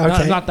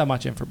 Okay. Not that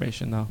much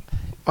information though.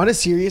 On a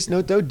serious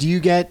note, though, do you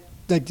get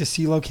like to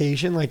see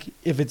location, like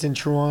if it's in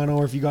Toronto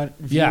or if you got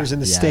viewers in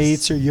the Yes.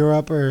 States or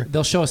Europe or?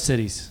 They'll show us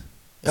cities.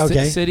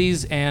 Okay.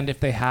 Cities, and if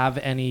they have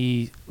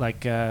any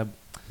like, I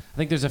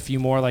think there's a few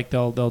more. Like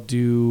they'll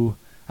do.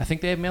 I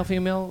think they have male,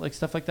 female, like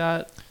stuff like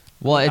that.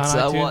 Well, it's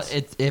On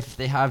iTunes? if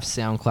they have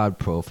SoundCloud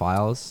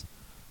profiles,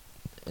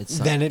 it's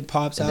Then it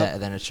pops up.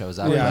 then it shows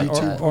up. Yeah, but,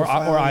 YouTube or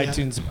profile, yeah.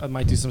 iTunes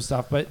might do some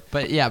stuff, but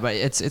but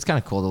it's kind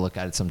of cool to look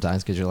at it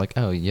sometimes because you're like,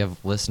 oh, you have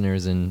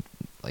listeners in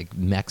like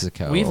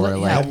Mexico we've or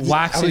like I was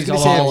waxes gonna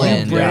all say, have you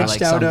Poland or branched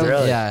like out some of-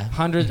 Really? yeah.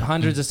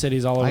 hundreds of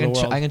cities all over I the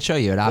can world. I can show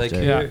you it after.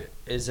 Like, Yeah.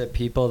 is it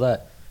people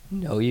that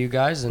know you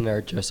guys and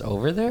are just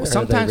over there? Or are they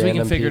Sometimes we can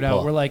random figure it out.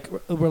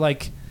 people? We're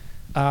like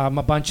a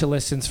bunch of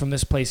listens from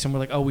this place, and we're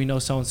like, oh, we know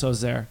so and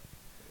so's there.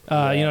 You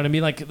know what I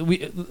mean? Like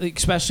we,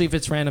 especially if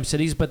it's random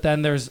cities. But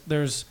then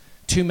there's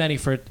too many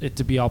for it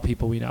to be all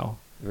people we know.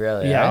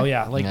 Really? Yeah, eh? oh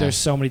yeah. Like Yeah. there's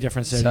so many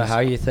different cities. So how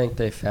you think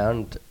they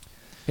found?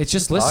 It's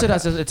just the listed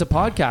podcast? as it's a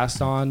podcast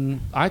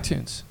on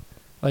iTunes.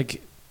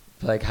 Like,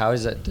 Like, how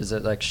is it? Does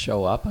it like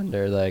show up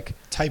under like?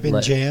 Type in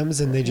Like-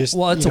 jams and they just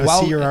well, it's you a know,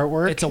 well see your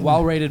artwork. It's a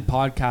well-rated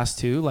podcast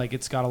too. Like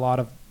it's got a lot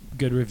of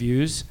good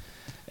reviews.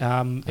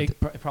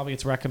 It probably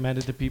gets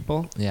recommended to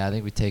people. Yeah, I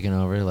think we've taken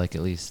over like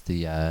at least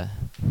the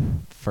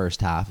first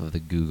half of the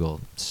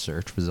Google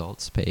search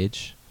results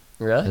page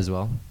Really? as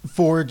well.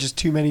 for just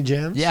too many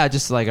jams. Yeah,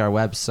 just like our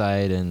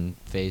website and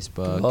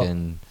Facebook Cool.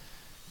 and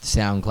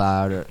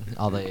SoundCloud, or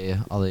all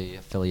the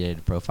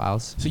affiliated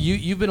profiles. So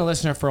you've been a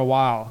listener for a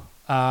while,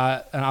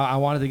 and I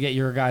wanted to get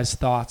your guys'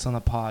 thoughts on the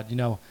pod. You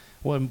know,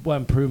 what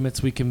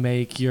improvements we can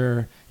make,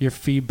 your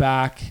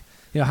feedback.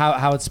 You know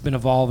how it's been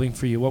evolving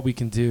for you, what we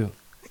can do.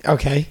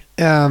 Okay.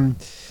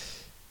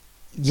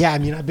 Yeah, I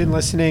mean, I've been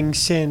listening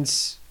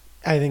since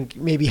I think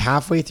maybe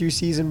halfway through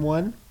season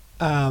 1.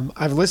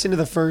 I've listened to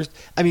the first.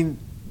 I mean,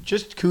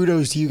 just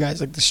kudos to you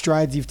guys, like the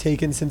strides you've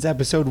taken since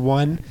episode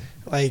 1.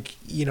 Like,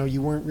 you know,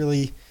 you weren't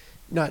really,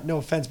 no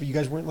offense, but you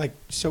guys weren't like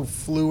so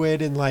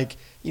fluid and like,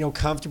 you know,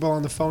 comfortable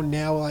on the phone.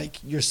 Now, like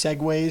your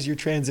segues, your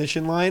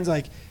transition lines,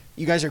 like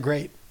you guys are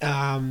great. Like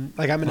I'm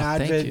an Oh,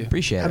 thank avid, you.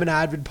 Appreciate I'm it. an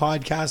avid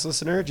podcast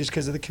listener just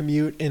because of the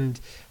commute, and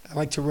I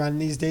like to run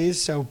these days,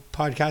 so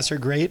podcasts are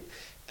great.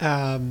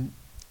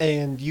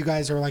 And you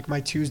guys are like my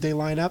Tuesday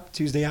lineup,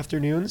 Tuesday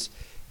afternoons.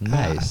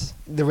 Nice.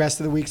 The rest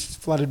of the week's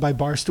flooded by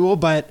Barstool,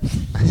 but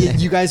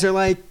you guys are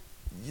like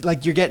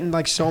you're getting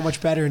like so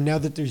much better now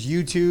that there's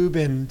YouTube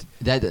and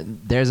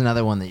There's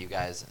another one that you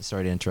guys.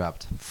 Sorry to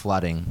interrupt.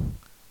 Flutters.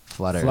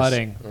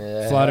 Flutters,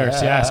 Yeah.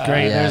 yes,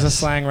 great. There's a Yes.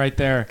 slang right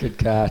there. Good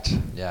catch.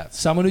 Yeah.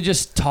 Someone who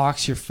just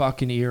talks your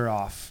fucking ear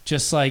off.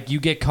 Just like you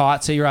get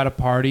caught, say you're at a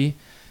party,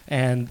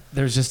 and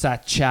there's just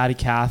that chatty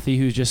Cathy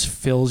who just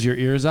fills your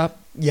ears up.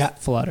 yeah,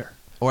 Flutter.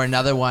 Or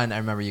another one I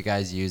remember you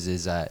guys use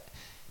is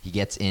he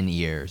gets in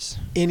ears.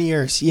 in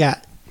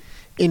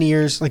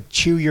ears, like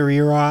chew your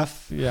ear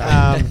off.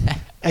 Yeah.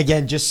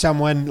 Again, just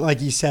someone, like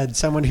you said,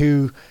 someone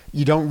who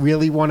you don't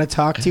really want to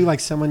talk to,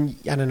 like someone,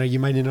 I don't know, you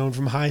might have known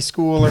from high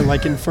school or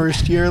like in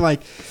first year,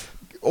 like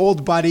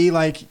old buddy,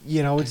 like,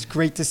 you know, it's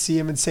great to see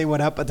him and say what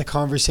up, but the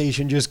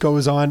conversation just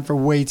goes on for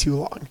way too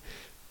long.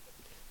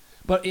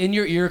 But in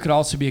your ear could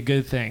also be a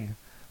good thing.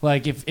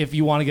 Like if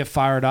you want to get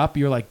fired up,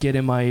 you're like, get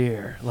in my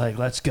ear. Like,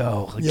 let's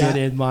go. Like, Yeah. get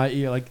in my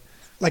ear. Like,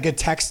 A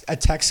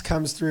text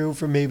comes through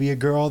from maybe a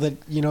girl that,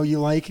 you know, you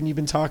like and you've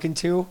been talking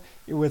to.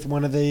 You're with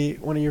one of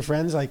your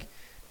friends, like,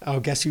 oh,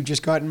 guess who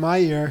just got in my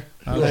ear?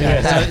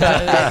 okay.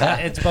 So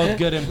it's both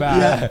good and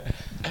bad.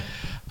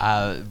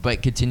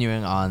 But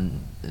continuing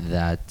on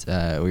that,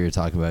 we were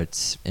talking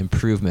about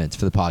improvements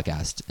for the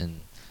podcast and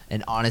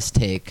an honest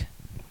take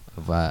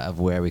of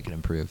where we can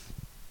improve.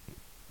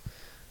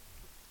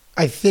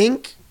 I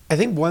think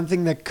one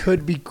thing that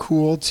could be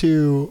cool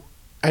to,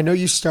 I know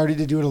you started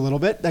to do it a little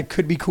bit, that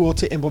could be cool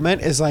to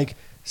implement is like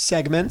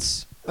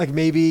segments. Like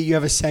maybe you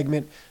have a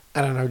segment,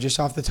 I don't know, just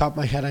off the top of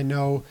my head, I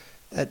know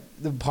that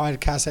the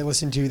podcast I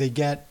listen to, they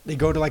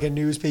go to like a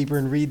newspaper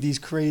and read these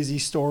crazy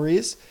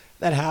stories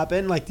that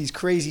happen, like these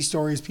crazy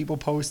stories people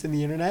post in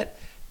the internet,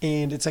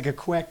 and it's like a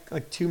quick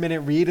like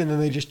 2-minute read, and then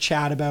they just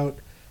chat about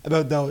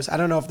those. I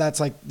don't know if that's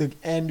like the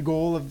end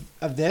goal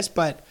of this,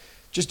 but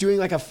just doing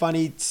like a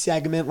funny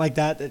segment like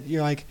that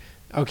you're like,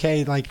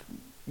 okay, like,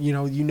 you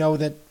know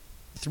that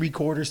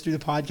 3/4 through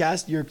the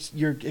podcast,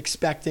 you're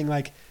expecting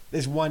like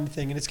this one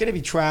thing, and it's going to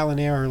be trial and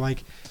error.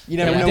 Like, you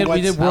never know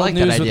we did I World like that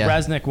News with idea.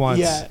 Resnick once.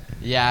 Yeah.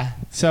 Yeah.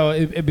 So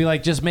it'd be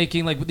like just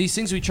making like these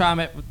things we try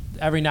 'em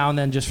every now and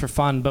then just for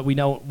fun, but we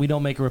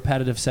don't make a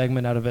repetitive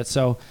segment out of it.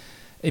 So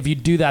if you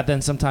do that,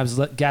 then sometimes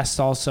guests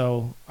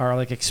also are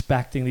like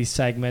expecting these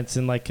segments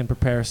and like can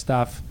prepare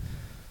stuff.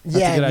 That's a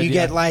Yeah, good and you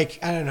idea. get like,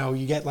 I don't know,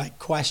 you get like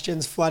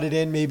questions flooded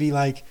in, maybe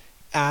like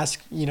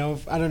ask, you know,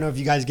 I don't know if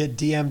you guys get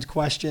DM'd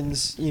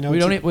questions, you know. We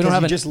don't have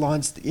you an- just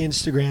launched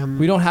Instagram.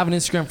 We don't have an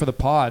Instagram for the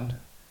pod.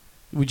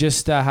 We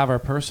just have our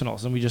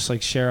personals, and we just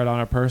like share it on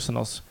our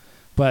personals.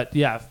 But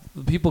yeah,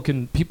 people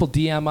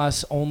DM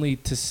us only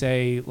to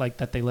say like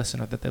that they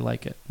listen or that they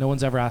like it. No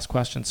one's ever asked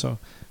questions, so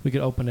we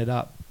could open it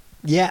up.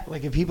 Yeah,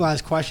 like if people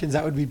ask questions,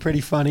 that would be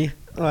pretty funny.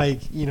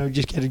 Like, you know,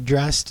 just get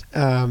addressed. You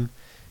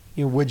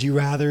know, would you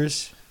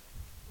rathers?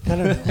 I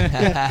don't know.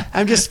 Yeah,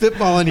 I'm just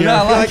spitballing here. No, I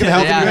feel I like like I'm it.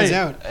 helping Yeah. you guys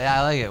out. Yeah,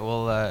 I like it.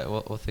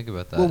 We'll think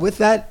about that. Well,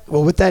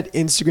 with that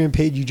Instagram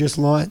page you just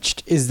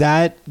launched, is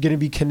that going to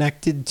be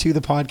connected to the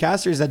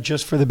podcast, or is that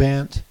just for the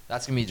band?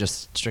 That's gonna be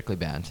just strictly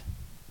banned.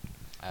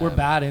 We're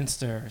bad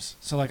Instars,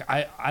 so like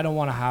I don't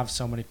want to have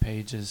so many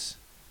pages.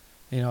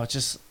 You know, it's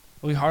just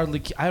I don't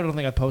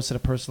think I posted a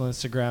personal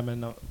Instagram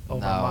in over a No.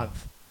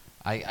 month.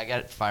 I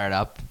get fired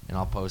up and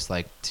I'll post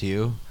like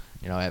 2,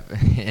 in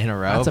a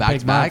row, That's a back big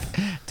to back, month.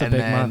 It's a and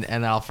big then month.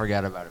 and then I'll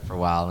forget about it for a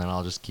while, and then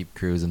I'll just keep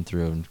cruising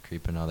through and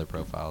creeping other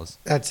profiles.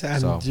 I'm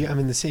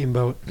in the same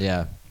boat.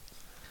 Yeah.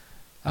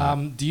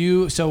 Do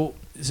you so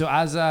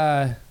as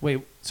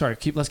wait, sorry,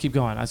 let's keep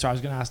going. I was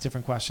going to ask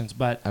different questions,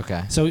 but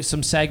Okay. so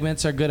some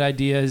segments are good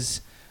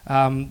ideas.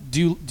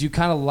 Do you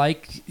kind of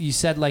like, you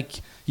said like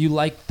you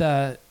like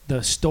the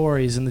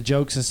stories and the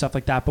jokes and stuff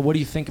like that, but what do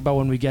you think about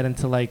when we get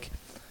into like,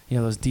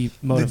 those deep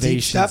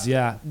motivations? stuff?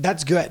 Yeah.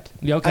 That's good.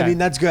 Yeah, okay. I mean,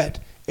 that's good.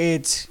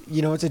 It's,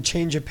 it's a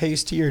change of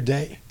pace to your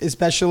day,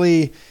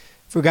 especially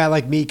for a guy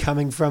like me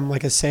coming from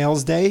like a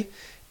sales day.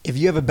 If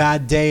you have a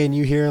bad day and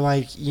you hear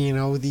like,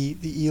 the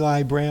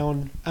Eli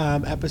Brown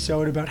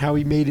episode about how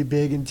he made it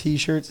big in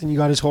t-shirts and you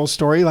got his whole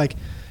story, like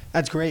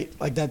that's great.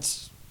 Like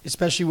that's,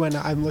 especially when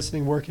I'm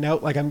listening, working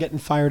out, like I'm getting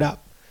fired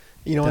up,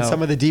 on Dope.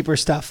 some of the deeper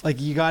stuff. Like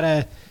you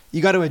gotta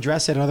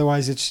address it.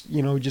 Otherwise it's,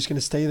 just going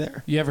to stay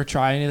there. You ever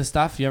try any of the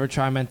stuff? You ever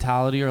try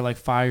mentality or like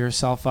fire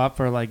yourself up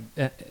or like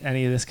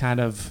any of this kind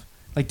of,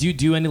 like, do you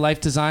do any life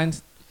design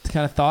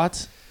kind of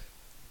thoughts?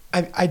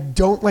 I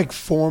don't like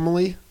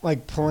formally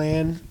like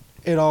plan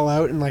it all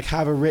out and like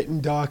have a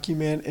written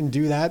document and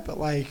do that. But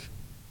like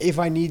if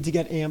I need to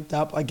get amped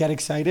up, like get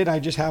excited, I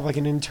just have like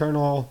an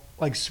internal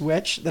like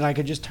switch that I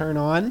could just turn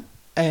on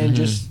and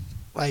just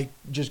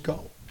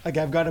go. Like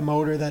I've got a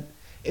motor that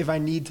if I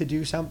need to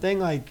do something,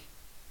 like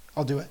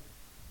I'll do it.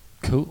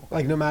 Cool.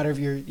 Like no matter if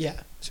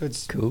so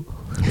it's Cool.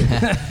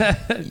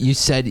 You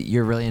said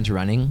you're really into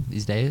running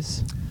these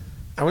days.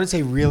 I wouldn't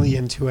say really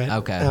into it.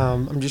 Okay.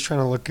 I'm just trying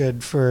to look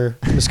good for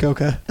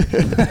Muskoka.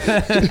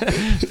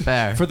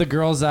 Fair. For the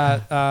girls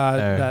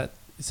that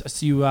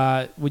you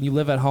when you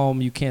live at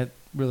home, you can't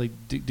really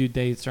do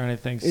dates or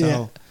anything. So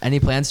Yeah. Any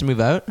plans to move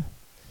out?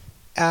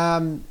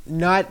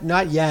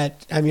 Not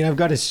yet. I mean, I've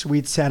got a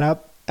sweet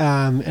setup,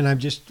 and I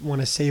just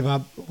want to save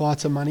up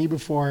lots of money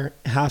before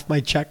half my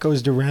check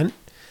goes to rent.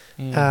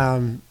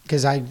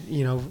 Because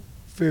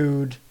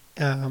food,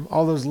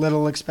 all those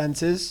little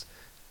expenses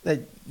that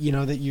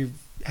that you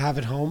have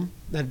at home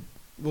that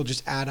will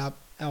just add up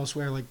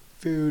elsewhere, like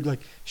food, like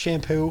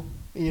shampoo.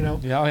 Yeah,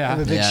 I'm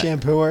a big Yeah.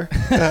 shampooer.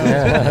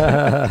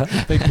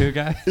 big poo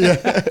guy.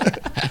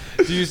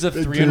 Do you use the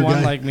Big 3-in-1 poo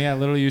guy. like me? I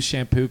literally use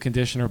shampoo,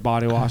 conditioner,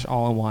 body wash,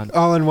 all in one.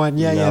 All in one.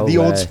 Yeah, No the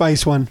Old way.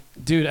 Spice one.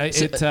 Dude,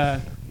 So-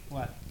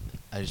 what?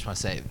 I just want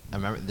to say, I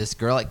remember this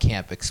girl at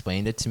camp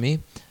explained it to me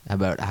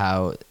about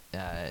how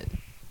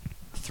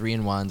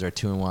 3-in-1s or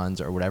 2-in-1s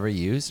or whatever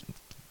you use,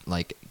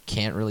 like,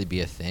 can't really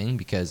be a thing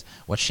because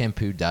what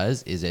shampoo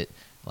does is it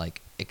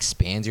like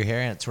expands your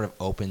hair and it sort of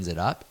opens it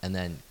up, and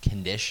then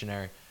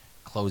conditioner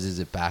closes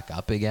it back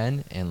up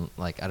again. And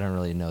like I don't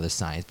really know the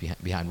science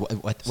behind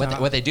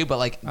what they do, but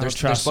like they're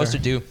supposed to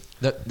do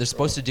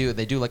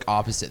they do like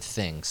opposite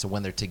things. So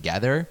when they're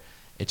together,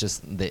 it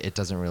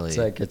doesn't really. It's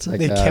like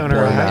They a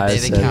counteract. Boy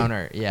they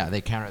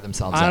Madison. counter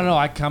themselves. I don't out. know.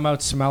 I come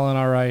out smelling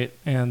all right,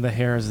 and the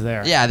hair is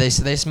there. Yeah, they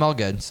smell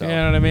good. So, You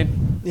know what I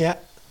mean? Yeah.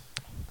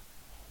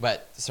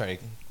 but sorry,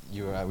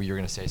 you were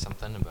gonna say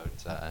something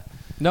about.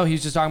 No,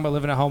 he's just talking about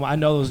living at home. I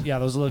know those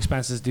little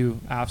expenses do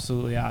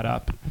absolutely add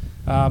up.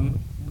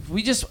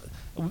 We just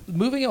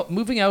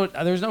moving out.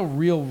 There's no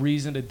real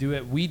reason to do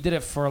it. We did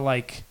it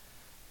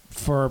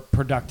for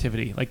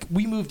productivity. Like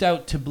we moved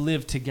out to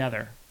live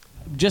together.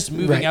 Just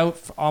moving Right. out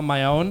on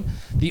my own.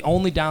 The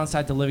only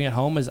downside to living at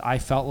home is I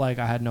felt like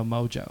I had no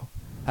mojo.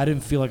 I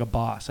didn't feel like a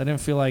boss. I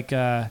didn't feel like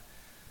I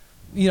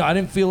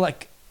didn't feel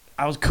like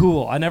I was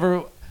cool. I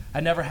never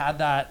had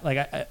that.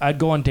 Like I'd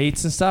go on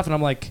dates and stuff, and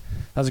I'm like,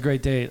 that was a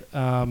great date.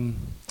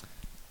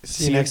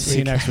 See you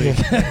next week.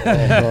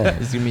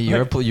 It's gonna be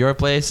your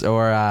place,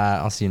 or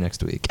I'll see you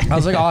next week. I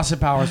was like Austin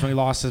Powers when he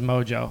lost his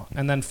mojo.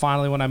 And then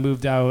finally when I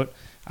moved out,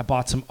 I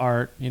bought some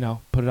art,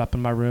 put it up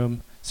in my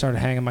room, started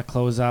hanging my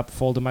clothes up,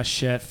 folding my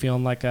shit,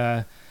 feeling like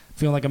a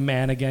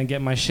man again,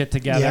 getting my shit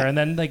together. Yeah. And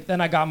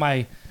then I got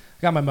my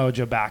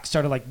mojo back.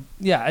 Started like,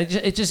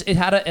 it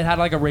had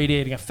like a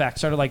radiating effect.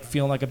 Started like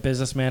feeling like a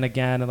businessman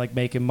again and like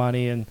making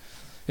money. And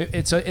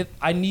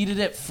I needed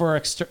it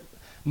for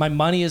my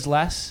money is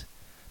less,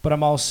 but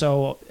I'm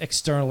also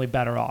externally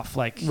better off.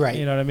 Like, Right.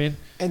 You know what I mean?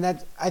 And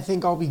that, I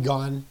think I'll be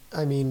gone.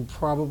 I mean,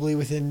 probably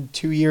within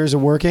 2 years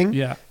of working.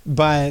 Yeah.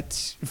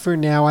 But for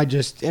now, I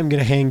just am going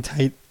to hang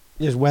tight,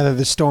 just weather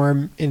the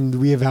storm and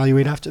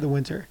reevaluate after the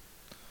winter.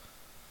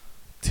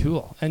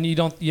 Cool. And you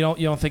don't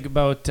think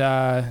about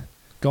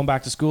going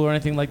back to school or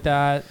anything like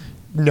that?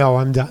 No,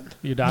 I'm done.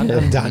 You're done?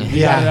 I'm done.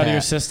 You got it out of Yeah.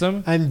 your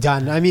system? I'm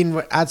done. I mean,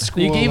 at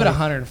school. You gave it like,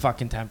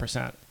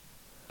 110%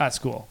 at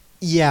school.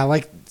 Yeah,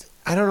 like,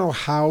 I don't know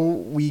how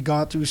we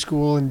got through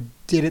school and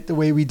did it the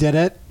way we did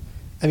it.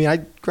 I mean,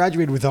 I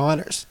graduated with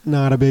honors.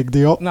 Not a big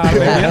deal. Not a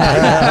big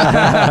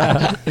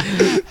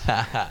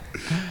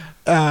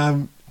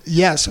deal.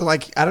 Yeah, so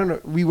like, I don't know.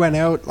 We went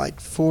out like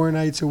 4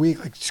 nights a week.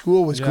 Like,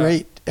 school was Yeah.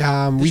 great.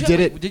 We did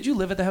it. Did you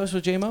live at the house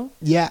with JMO?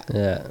 Yeah.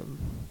 Yeah.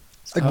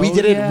 Like, we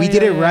did it. We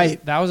did it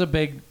right. That was a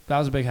big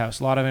house.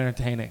 A lot of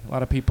entertaining. A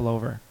lot of people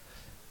over.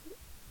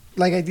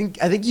 Like, I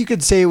think you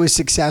could say it was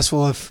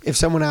successful if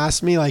someone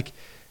asked me, like,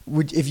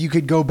 if you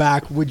could go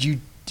back, would you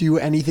do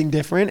anything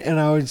different, and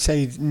I would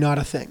say not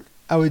a thing.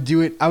 I would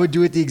do it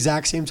the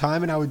exact same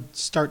time, and I would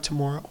start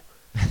tomorrow.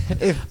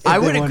 If I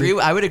they would wanted- agree.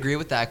 I would agree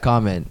with that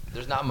comment.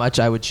 There's not much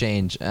I would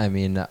change. I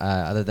mean,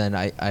 other than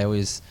I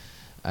always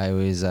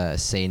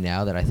say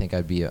now that I think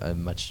I'd be a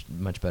much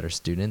better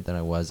student than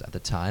I was at the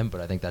time. But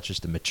I think that's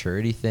just a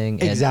maturity thing.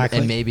 Exactly.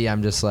 And maybe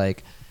I'm just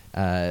like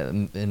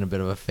in a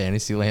bit of a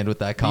fantasy land with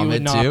that You would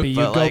comment not too. be. You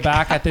but go like,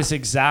 back at this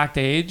exact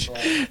age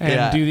and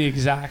Yeah. do the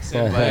exact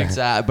same but,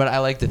 thing. but I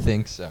like to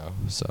think so.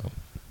 So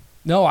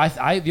No,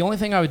 I the only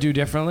thing I would do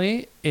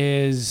differently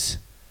is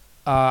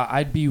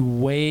I'd be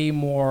way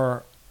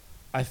more,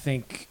 I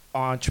think,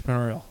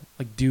 entrepreneurial,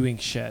 like doing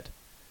shit,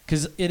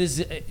 because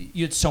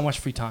you had so much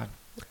free time.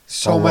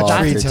 so A much lot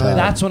free of time. time.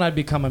 That's when I'd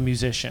become a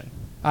musician.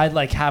 I'd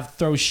like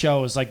throw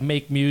shows, like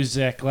make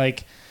music,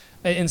 like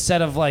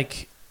instead of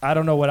like I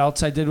don't know what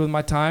else I did with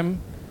my time,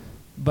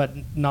 but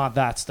not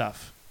that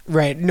stuff.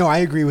 Right. No, I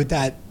agree with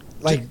that.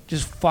 Like,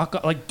 just fuck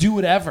up, like do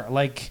whatever,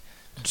 like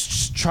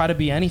just try to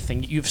be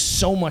anything. You have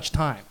so much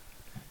time,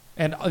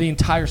 and the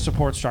entire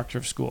support structure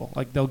of school,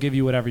 like they'll give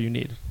you whatever you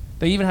need.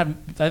 They even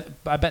had,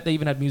 I bet they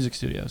even had music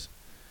studios.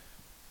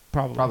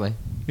 Probably.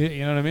 You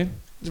know what I mean?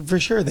 for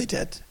sure they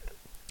did.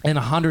 And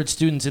 100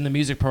 students in the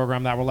music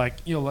program that were like,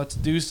 let's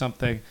do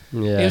something.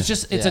 Yeah. It was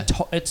just,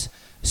 it's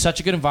such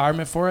a good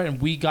environment for it,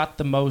 and we got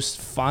the most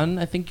fun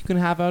I think you can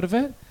have out of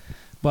it.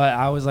 But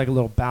I was like a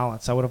little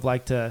balanced. I would have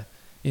liked to,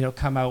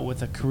 come out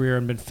with a career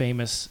and been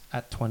famous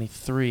at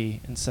 23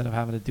 instead of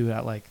having to do it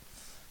at like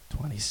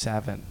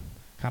 27.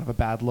 Kind of a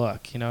bad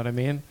look, you know what I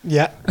mean?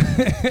 Yeah.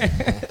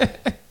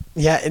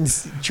 Yeah, and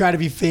try to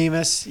be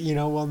famous,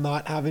 while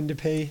not having to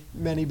pay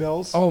many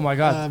bills. Oh my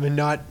God. And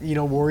not,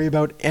 worry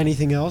about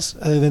anything else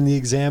other than the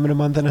exam in a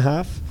month and a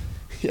half.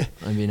 Yeah.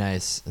 That'd be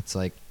nice. It's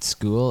like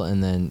school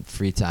and then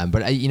free time.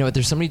 But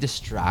there's so many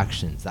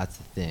distractions. That's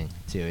the thing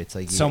too. It's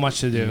like So much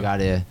to do.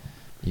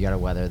 You gotta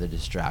weather the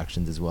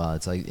distractions as well.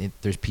 It's like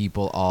there's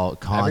people all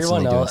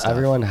constantly doing stuff.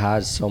 Everyone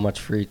has so much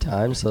free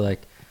time, so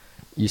like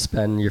you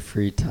spend your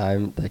free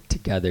time like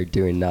together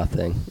doing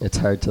nothing. It's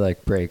hard to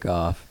like break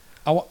off.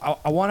 I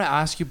want to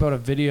ask you about a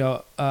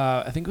video.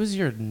 I think it was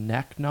your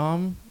neck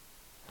nom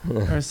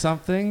or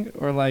something,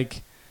 or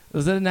like,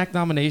 was it a neck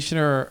nomination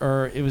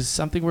or it was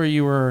something where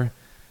you were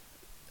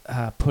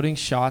putting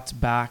shots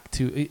back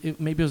to,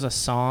 maybe it was a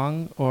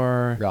song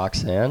or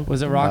Roxanne.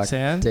 Was it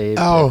Roxanne? Dave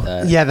did Oh,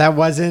 that. yeah, that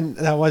wasn't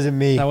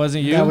me. That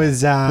wasn't you? That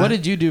was, what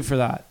did you do for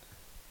that?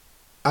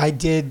 I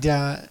did,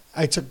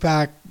 I took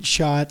back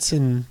shots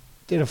and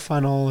did a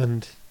funnel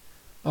and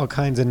all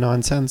kinds of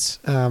nonsense.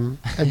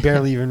 I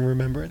barely even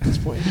remember at this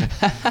point.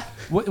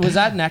 Was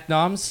that neck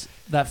noms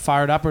that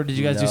fired up, or did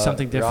you guys do No,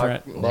 something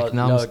different? Nick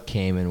Noms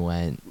came and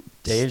went.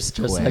 Dave's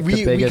just quick. like We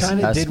the biggest kind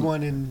of mess. did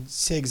one in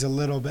SIGs a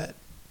little bit.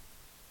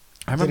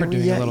 I remember Didn't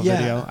we? doing a little Yeah.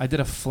 video. I did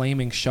a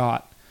flaming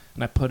shot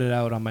and I put it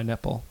out on my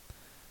nipple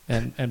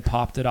and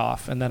popped it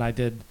off. And then I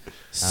did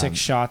 6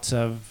 shots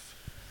of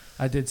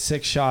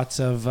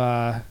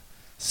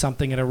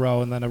something in a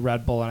row and then a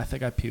Red Bull, and I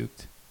think I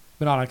puked.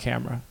 But not on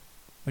camera,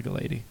 like a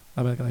lady.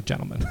 I'm like a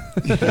gentleman.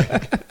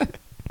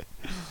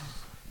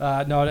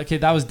 No, okay,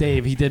 that was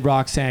Dave. He did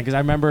Roxanne because I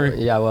remember.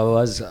 Yeah, what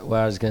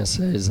I was gonna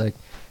say is like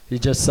he's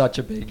just such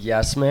a big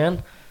yes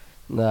man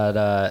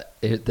that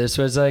this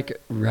was like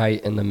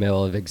right in the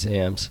middle of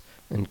exams,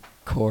 and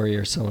Corey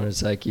or someone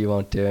was like, "You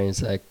won't do it." And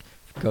he's like,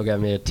 "Go get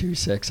me a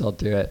 2.6, I'll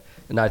do it."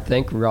 And I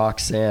think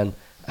Roxanne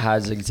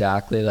has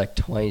exactly like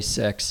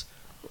 26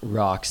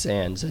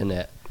 Roxannes in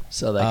it.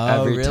 So like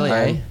every really,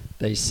 time eh?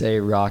 they say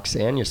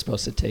Roxanne, you're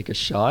supposed to take a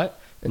shot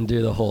and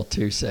do the whole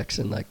 2.6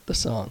 in like the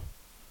song.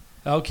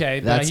 Okay,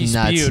 That's he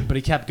nuts. spewed, but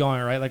he kept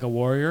going, right, like a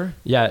warrior.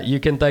 Yeah,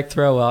 you can like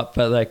throw up,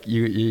 but like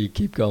you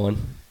keep going.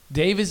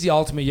 Dave is the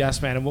ultimate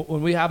yes man, and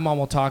when we have him on,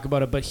 we'll talk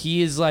about it. But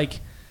he is like.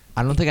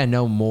 I don't think I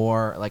know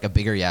more like a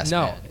bigger yes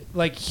No, man.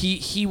 like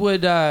he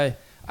would.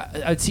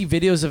 I'd see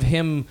videos of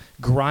him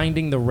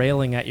grinding the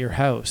railing at your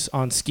house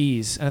on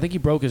skis, and I think he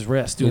broke his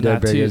wrist He doing did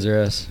that break too. his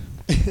wrist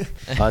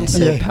on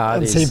St. Yeah, on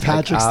Patty's. St.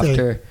 Patrick's like Day.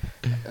 after,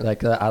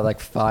 like at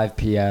like 5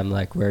 p.m.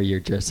 like where you're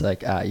just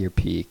like at your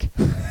peak.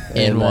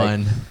 In like,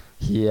 one.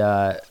 He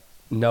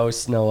no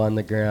snow on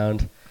the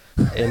ground,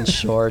 in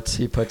shorts.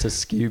 He puts his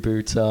ski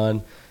boots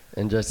on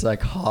and just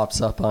like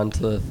hops up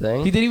onto the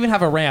thing. He didn't even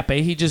have a ramp,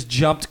 eh? He just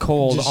jumped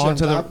cold Just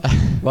onto jumped the. up.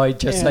 Well, he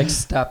just Yeah. like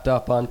stepped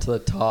up onto the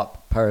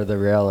top part of the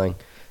railing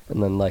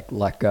and then like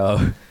let go.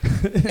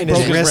 And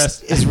Broke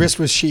his his wrist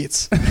was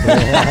sheets.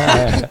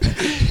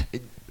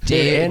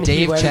 And he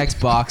Dave went- checks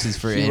boxes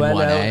for He in went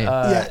one, out, eh?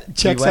 Yeah, he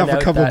checks went off a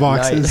out couple that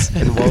boxes.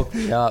 night and woke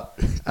me up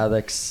at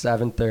like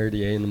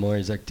 7:30 in the morning.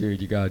 He's like, "Dude,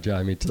 you gotta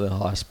drive me to the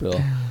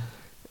hospital."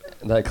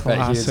 Like but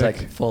he was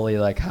Classic. like fully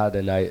like had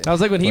a night. That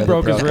was like when he with a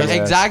broke his broken wrist.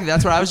 wrist. Exactly.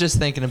 That's what I was just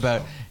thinking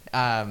about.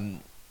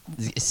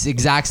 It's the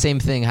exact same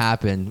thing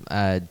happened.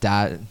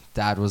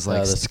 Dad was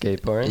like, the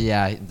skateboarding.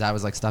 yeah, Dad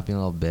was like, stop being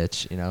a little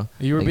bitch, you know.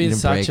 You were Like, being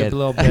didn't such break a it.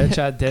 little bitch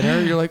at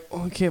dinner. You're like,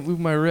 oh, I can't move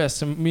my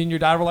wrist. And me and your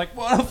dad were like,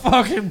 what a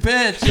fucking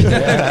bitch.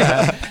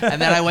 And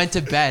then I went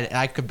to bed and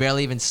I could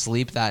barely even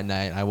sleep that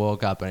night. I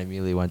woke up and I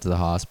immediately went to the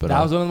hospital.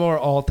 That was one of the more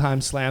all-time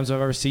slams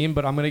I've ever seen.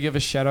 But I'm gonna give a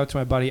shout out to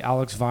my buddy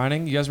Alex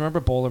Vining. You guys remember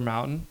Bowler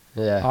Mountain?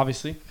 Yeah,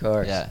 Obviously, of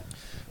course. yeah.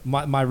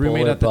 my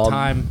roommate Bowler at the bum.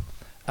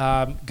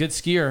 time, good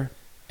skier,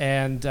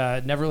 and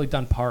never really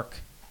done park.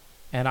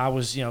 And I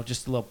was,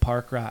 just a little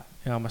park rat,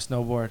 on my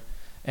snowboard.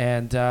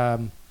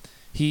 And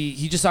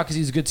he just thought because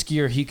he's a good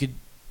skier, he could,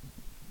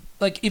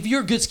 like, if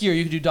you're a good skier,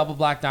 you could do double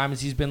black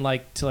diamonds. He's been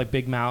like to like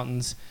big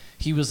mountains.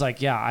 He was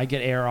like, yeah, I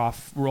get air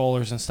off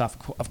rollers and stuff.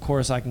 Of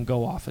course, I can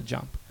go off a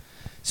jump.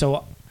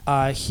 So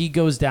he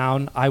goes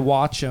down. I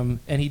watch him,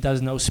 and he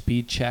does no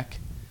speed check.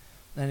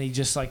 And he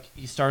just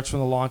he starts from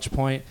the launch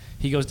point.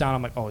 He goes down.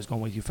 I'm like, oh, he's going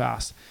way too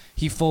fast.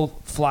 He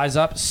flies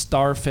up,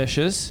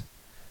 starfishes,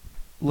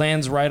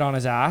 lands right on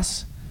his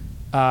ass,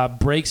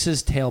 breaks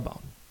his tailbone.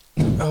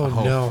 Oh,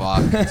 no.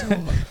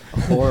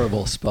 Fuck.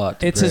 Horrible spot.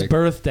 To It's his break.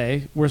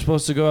 birthday. We're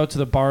supposed to go out to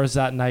the bars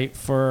that night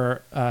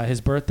for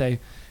his birthday.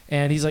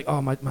 And he's like,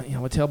 oh, my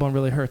tailbone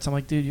really hurts. I'm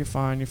like, dude, you're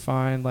fine.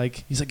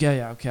 Like, he's like,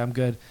 yeah, okay, I'm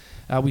good.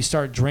 We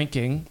start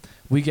drinking.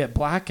 We get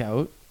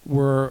blackout.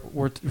 We're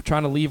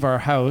trying to leave our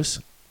house.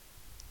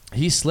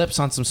 He slips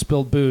on some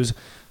spilled booze,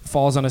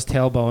 falls on his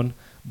tailbone,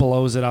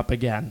 blows it up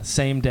again.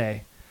 Same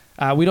day.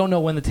 We don't know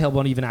when the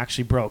tailbone even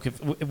actually broke,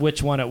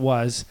 which one it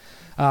was.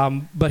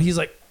 But he's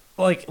like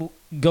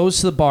goes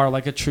to the bar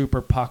like a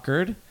trooper,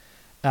 puckered.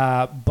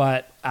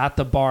 But at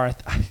the bar,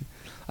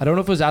 I don't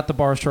know if it was at the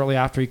bar shortly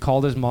after, he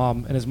called his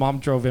mom, and his mom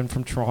drove in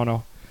from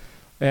Toronto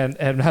and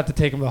had to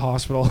take him to the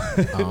hospital.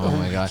 Oh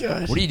my god.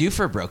 gosh. What do you do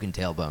for a broken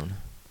tailbone?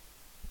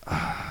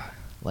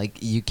 Like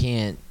you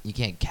can't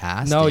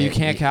cast. No, it. you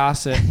can't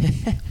cast it.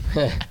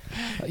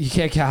 You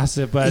can't cast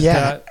it, but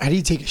Yeah. How do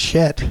you take a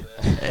shit?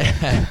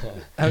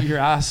 out your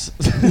ass.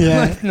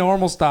 Yeah. Like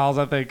normal styles,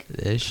 I think.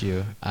 The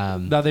issue.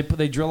 No,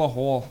 they drill a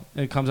hole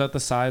and it comes out the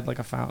side like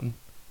a fountain.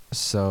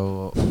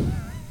 So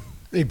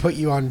They put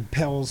you on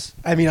pills.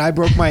 I mean, I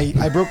broke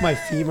my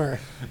femur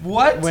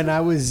What? when I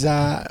was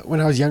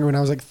younger. When I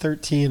was like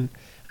 13,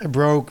 I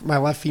broke my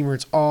left femur.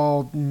 It's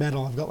all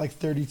metal. I've got like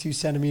 32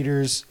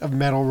 centimeters of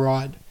metal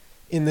rod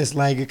in this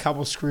leg, a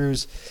couple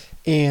screws,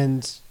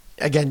 and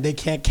again, they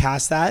can't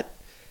cast that.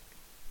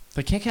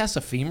 They can't cast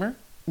a femur?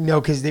 No,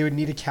 because they would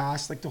need to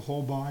cast like the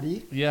whole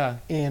body. Yeah.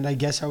 And I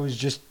guess I was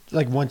just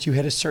like, once you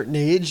hit a certain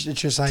age,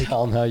 it's just like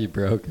Tell him how you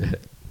broke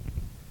it.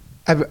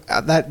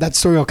 that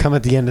story will come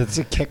at the end. It's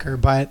a kicker,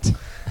 but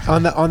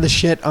on the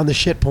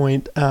shit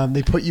point,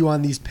 they put you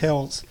on these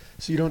pills,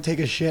 so you don't take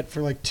a shit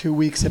for like 2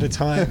 weeks at a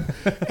time,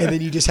 and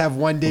then you just have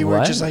one day where it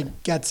What? just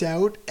like gets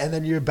out, and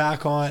then you're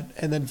back on,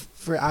 and then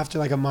for after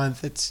like a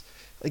month, it's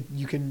like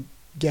you can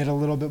get a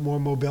little bit more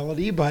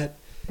mobility, but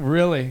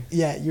Really?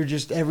 yeah,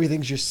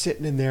 everything's just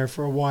sitting in there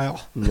for a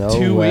while. No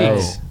 2 way.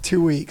 weeks.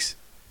 2 weeks.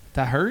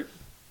 That hurt?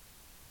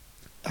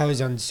 I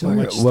was on so What,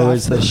 much what stuff.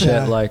 was the shit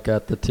Yeah. like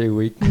at the 2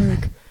 week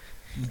mark?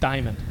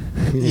 Diamond.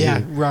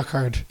 Yeah, rock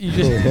hard. You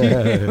just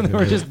there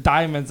were just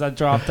diamonds that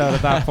dropped out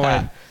at that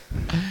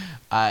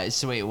point.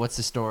 So wait, what's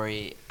the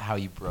story? How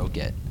you broke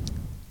it?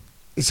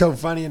 So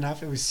funny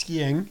enough, it was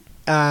skiing.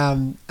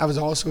 I was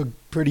also a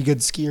pretty good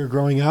skier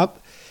growing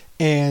up,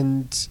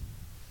 and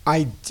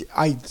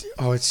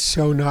oh, it's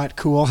so not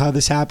cool how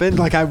this happened.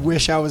 Like, I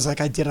wish I was like,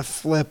 I did a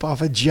flip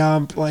off a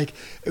jump. Like,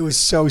 it was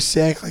so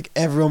sick. Like,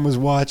 everyone was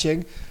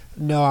watching.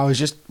 No, I was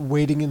just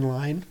waiting in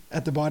line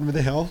at the bottom of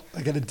the hill,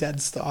 like at a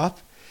dead stop.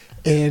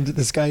 And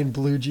this guy in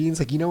blue jeans,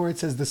 like, you know where it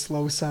says the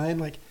slow sign?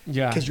 Like,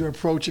 Yeah. because you're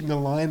approaching the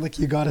line, like,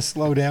 you got to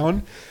slow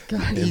down. Guy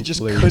He in just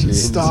blue couldn't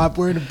jeans. stop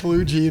wearing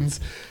blue jeans.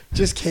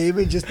 Just came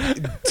and just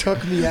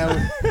took me out.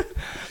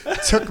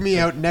 Took me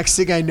out. Next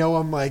thing I know,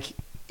 I'm like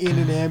in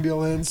an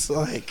ambulance,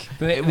 like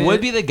It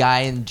would be the guy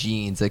in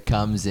jeans that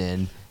comes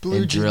in blue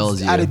and drills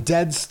jeans you. at a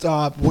dead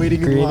stop,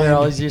 waiting in Greener line.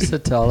 always used to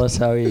tell us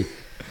how he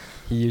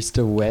used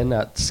to win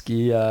at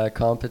ski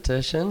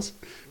competitions,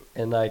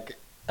 and like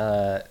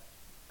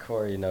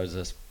Corey knows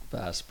this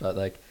best, but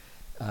like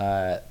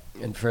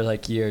and for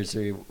like years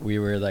we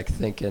were like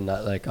thinking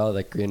that like, oh,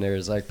 like Greener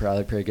is like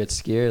probably a pretty good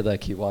skier,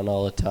 like he won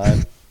all the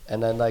time.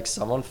 And then like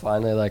someone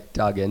finally like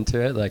dug into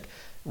it, like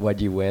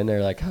what'd you win or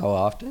like how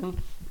often?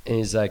 And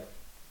he's like,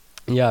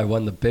 yeah, I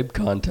won the bib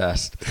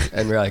contest.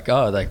 And we're like,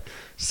 oh, like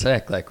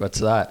sick, like what's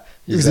that?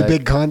 It was He's a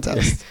big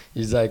contest.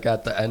 He's like,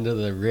 at the end of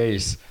the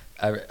race,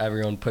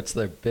 everyone puts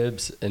their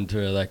bibs into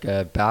like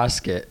a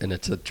basket and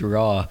it's a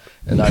draw,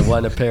 and I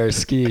won a pair of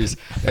skis.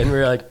 And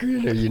we're like,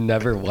 Greener, you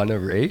never won a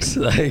race?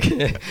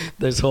 Like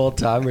this whole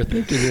time we're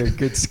thinking you're a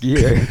good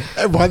skier.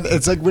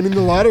 It's like winning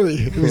the lottery.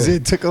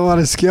 It took a lot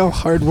of skill,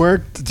 hard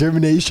work,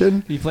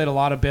 determination. You played a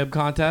lot of bib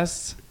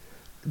contests.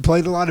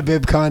 Played a lot of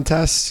bib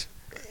contests.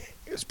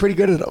 It was pretty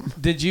good at them.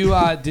 Did you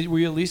were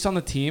you at least on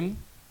the team,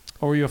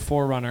 or were you a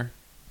forerunner?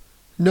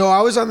 No,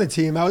 I was on the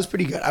team. I was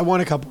pretty good. I won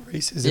a couple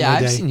races. Yeah, in my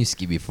I've day. seen you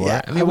ski before.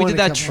 Yeah, I I mean, we won did a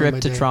that couple on trip my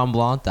to day.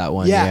 Tremblant that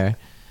one Yeah. year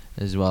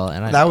as well.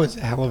 And That was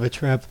a hell of a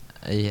trip.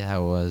 yeah,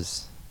 it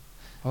was.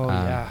 Oh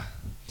yeah.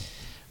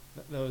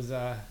 Those.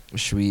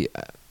 Should we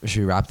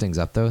wrap things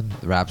up though?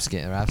 The Raps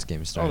game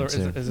is starting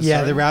soon. Is it Yeah,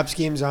 starting? the Raps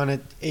game's on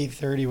at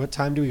 8:30. What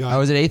time do we got?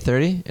 Oh, is it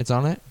 8:30? It's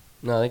on it.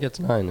 No, I think it's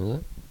 9, is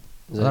it?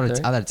 Is I it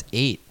thought it's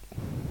 8.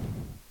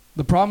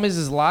 The problem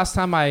is last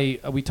time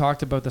we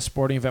talked about the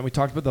sporting event, we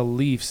talked about the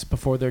Leafs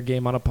before their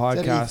game on a It's at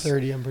podcast,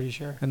 8:30. I'm pretty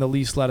sure. and the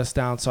Leafs let us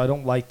down. So I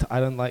don't like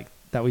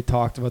that we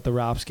talked about the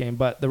Raps game,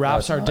 but the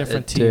Raps No, are a it's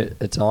different not. team.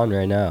 It's on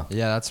right now.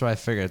 Yeah, that's what I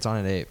figured. It's on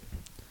at 8.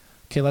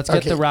 Okay, let's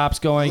get the Raps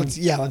going.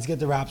 Let's get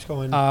the Raps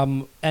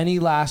going. Any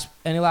last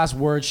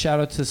words? Shout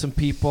out to some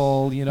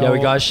people. You know, Yeah, we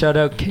got to shout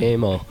out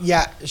Camo.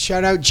 Yeah,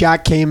 shout out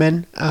Jack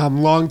Kamen,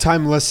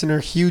 longtime listener,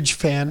 huge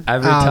fan.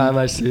 Every time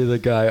I see the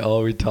guy,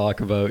 all we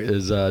talk about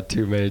is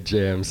Too Many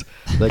Jams.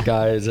 The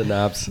guy is an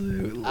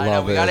absolute lover. I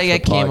know, we gotta of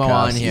get the Camo podcast.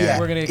 on here. Yeah,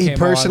 We're gonna get he Camo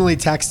personally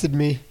texted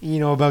me,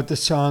 about the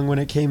song when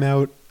it came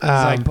out. He's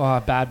like,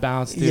 bad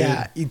bounce, dude.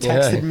 Yeah, he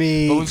texted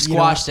me. But we've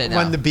squashed it now.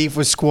 when the beef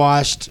was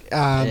squashed.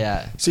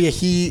 Yeah. So yeah,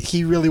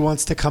 he really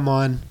wants to come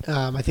on.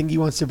 I think he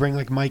wants to bring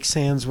like Mike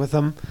Sands with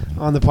him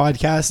on the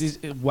podcast. These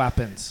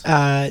weapons.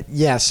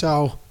 Yeah.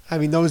 So I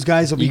mean, those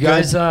guys will be You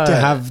guys, good to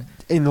have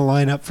in the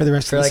lineup for the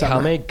rest For of the like summer. how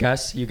many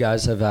guests you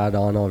guys have had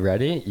on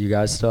already? You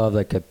guys still have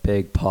like a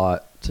big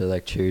pot to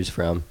like choose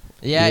from.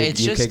 Yeah, you, it's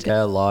you just could get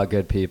a lot of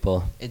good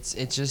people. it's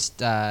just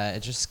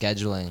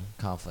scheduling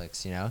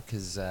conflicts,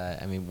 because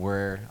I mean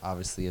we're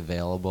obviously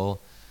available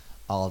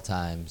all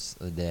times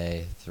of the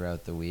day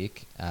throughout the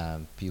week.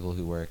 People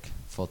who work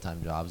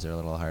full-time jobs are a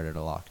little harder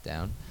to lock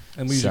down.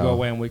 And we usually So- go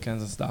away on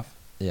weekends and stuff.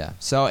 Yeah,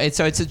 so it's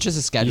just a You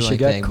scheduling should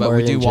get thing, but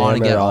Corey we do and want to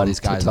Jammer get all on these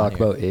guys to talk on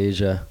here. about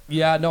Asia.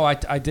 Yeah, no, I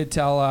did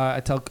tell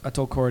I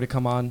told Corey to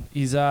come on.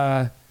 He's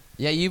Yeah,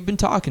 you've been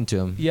talking to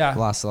him. Yeah. the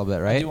last little bit,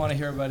 I right? do want to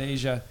hear about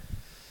Asia.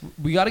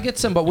 We got to get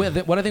some, but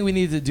what I think we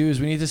need to do is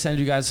we need to send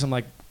you guys some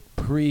like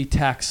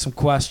pre-text, some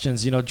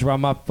questions.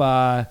 Drum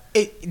up.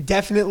 It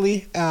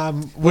definitely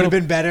would have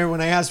been better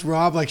when I asked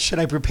Rob, like, should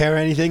I prepare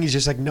anything? He's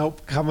just like,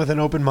 nope, come with an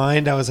open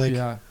mind. I was like,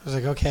 Yeah.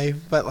 okay,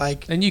 but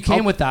like, And you came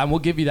I'll- with that, and we'll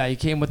give you that. You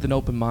came with an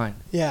open mind.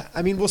 yeah.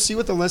 I mean, we'll see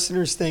what the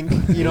listeners think.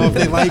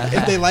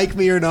 If they like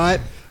me or not.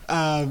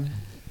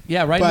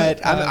 Yeah, right.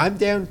 But I'm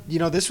down.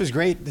 This was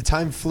great. The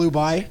time flew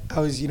by. I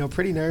was,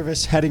 pretty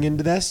nervous heading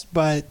into this,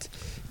 but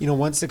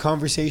once the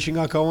conversation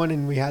got going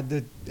and we had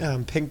the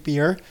pink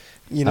beer,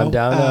 I'm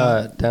down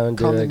to do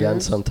calm it the again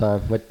nerves.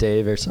 sometime with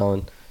Dave or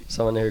someone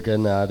who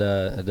can add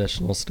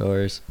additional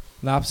stories.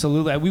 No,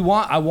 absolutely.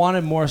 I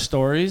wanted more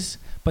stories,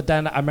 but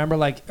then I remember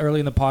like early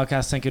in the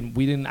podcast thinking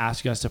we didn't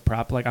ask you guys to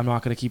prep. Like I'm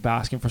not going to keep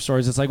asking for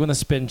stories. It's like when the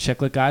Spit and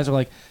Chiclet guys are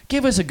like,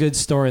 give us a good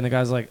story, and the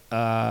guy's like,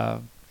 Yeah,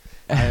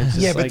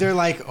 but they're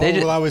like, They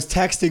did- I was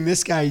texting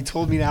this guy. He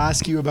told me to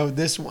ask you about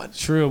this one.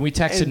 true. And we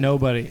texted And-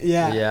 nobody.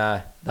 Yeah.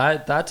 Yeah,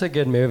 that's a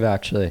good move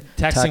actually.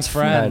 Texting Text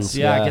friends.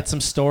 Yeah, get some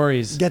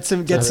stories. Get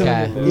some.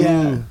 Okay.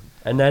 Yeah.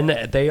 And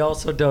then they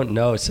also don't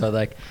know, so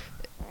like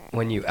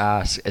when you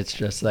ask, it's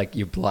just like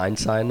you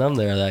blindside them.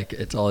 They're like,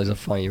 it's always a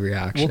funny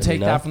reaction. We'll take you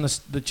know? that from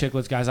the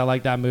Chiclets guys. I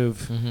like that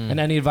move. And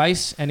any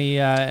advice? Any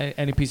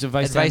piece of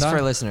advice? to Advice end for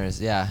on? listeners,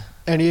 yeah.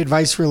 Any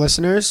advice for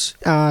listeners?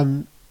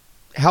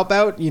 Help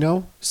out.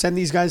 Send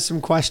these guys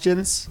some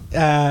questions.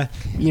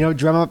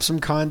 Drum up some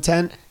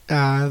content.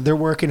 They're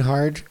working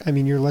hard. I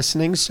mean, you're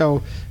listening,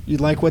 so you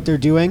like what they're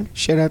doing.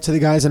 Shout out to the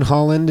guys in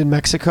Holland and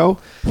Mexico.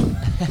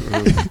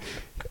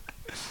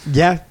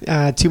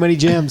 Yeah, too many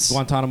jams.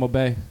 Guantanamo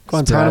Bay.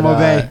 Guantanamo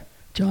Bay.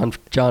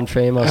 John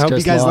Famous. I hope you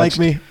just guys launched.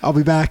 like me. I'll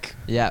be back.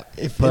 Yeah.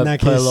 If Put, in that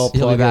put a case. little He'll be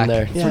plug back. in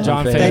there. Yeah. for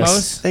John Famous.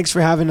 Famous. Thanks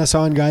for having us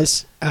on,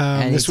 guys.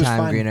 This was Anytime,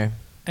 fun. Greener.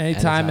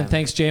 Anytime, and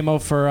thanks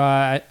JMO for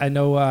I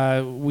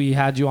know we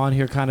had you on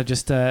here kind of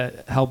just to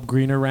help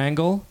Greener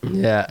wrangle,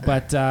 Yeah.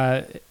 but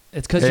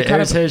it's because you It kind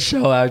was of, his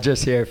show. I was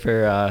just here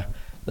for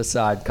the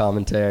side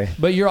commentary.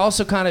 but you're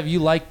also kind of you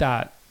like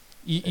that.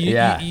 You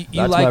That's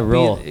like my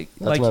role. being,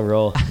 That's like my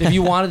role. if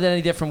you wanted it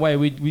any different way,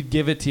 we'd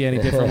give it to you any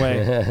different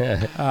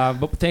way.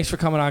 But thanks for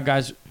coming on,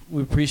 guys.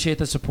 We appreciate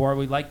the support.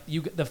 We like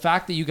you. The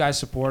fact that you guys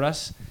support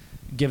us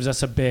gives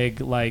us a big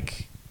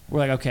like. We're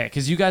like okay,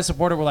 because you guys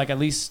support it. We're like at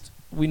least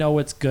we know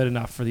it's good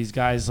enough for these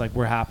guys. Like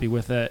we're happy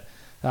with it.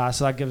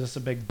 So that gives us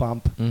a big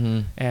bump.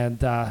 Mm-hmm. And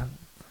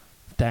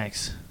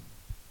thanks.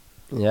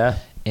 Yeah.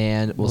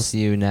 And we'll see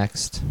you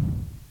next.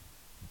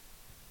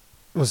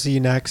 We'll see you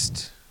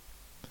next.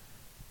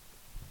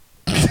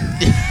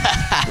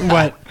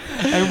 What?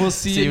 And we'll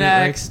see, See you you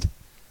next.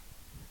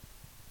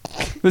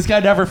 This guy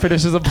never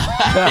finishes a pod.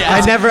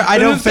 I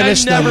don't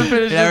finish them. Never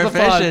finishes Never the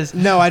pod. finishes.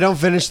 No, I don't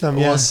finish them.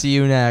 Yeah. We'll see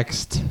you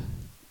next.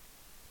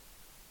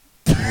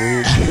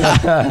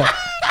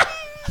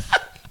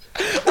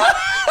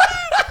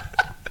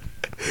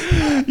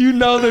 You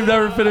know they've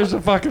never finished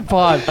a fucking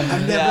pod.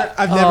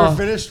 I've never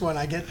finished one.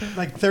 I get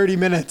like 30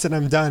 minutes and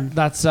I'm done.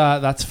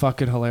 That's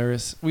fucking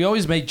hilarious. We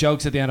always make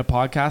jokes at the end of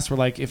podcasts. We're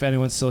like, if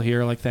anyone's still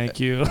here, like, thank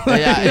you.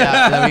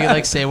 yeah. Then we can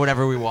like say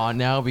whatever we want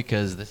now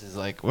because this is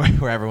like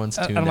where everyone's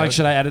tuned. And I'm like, out.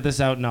 should I edit this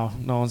out? No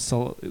one's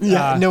still.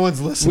 Yeah, no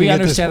one's listening. We at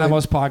this understand that point.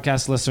 most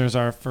podcast listeners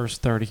are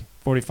first 30,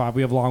 45.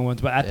 We have long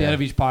ones, but at the end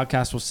of each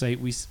podcast, we'll say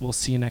we'll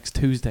see you next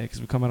Tuesday because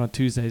we come out on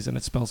Tuesdays and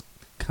it spells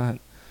cunt.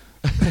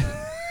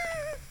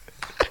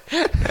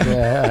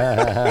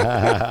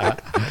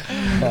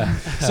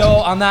 So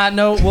on that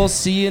note, we'll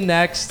see you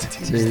next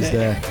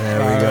Tuesday. There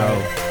we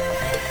go.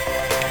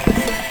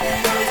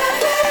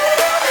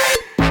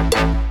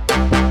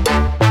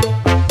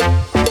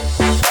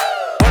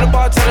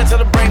 Bartender till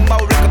the bring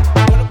more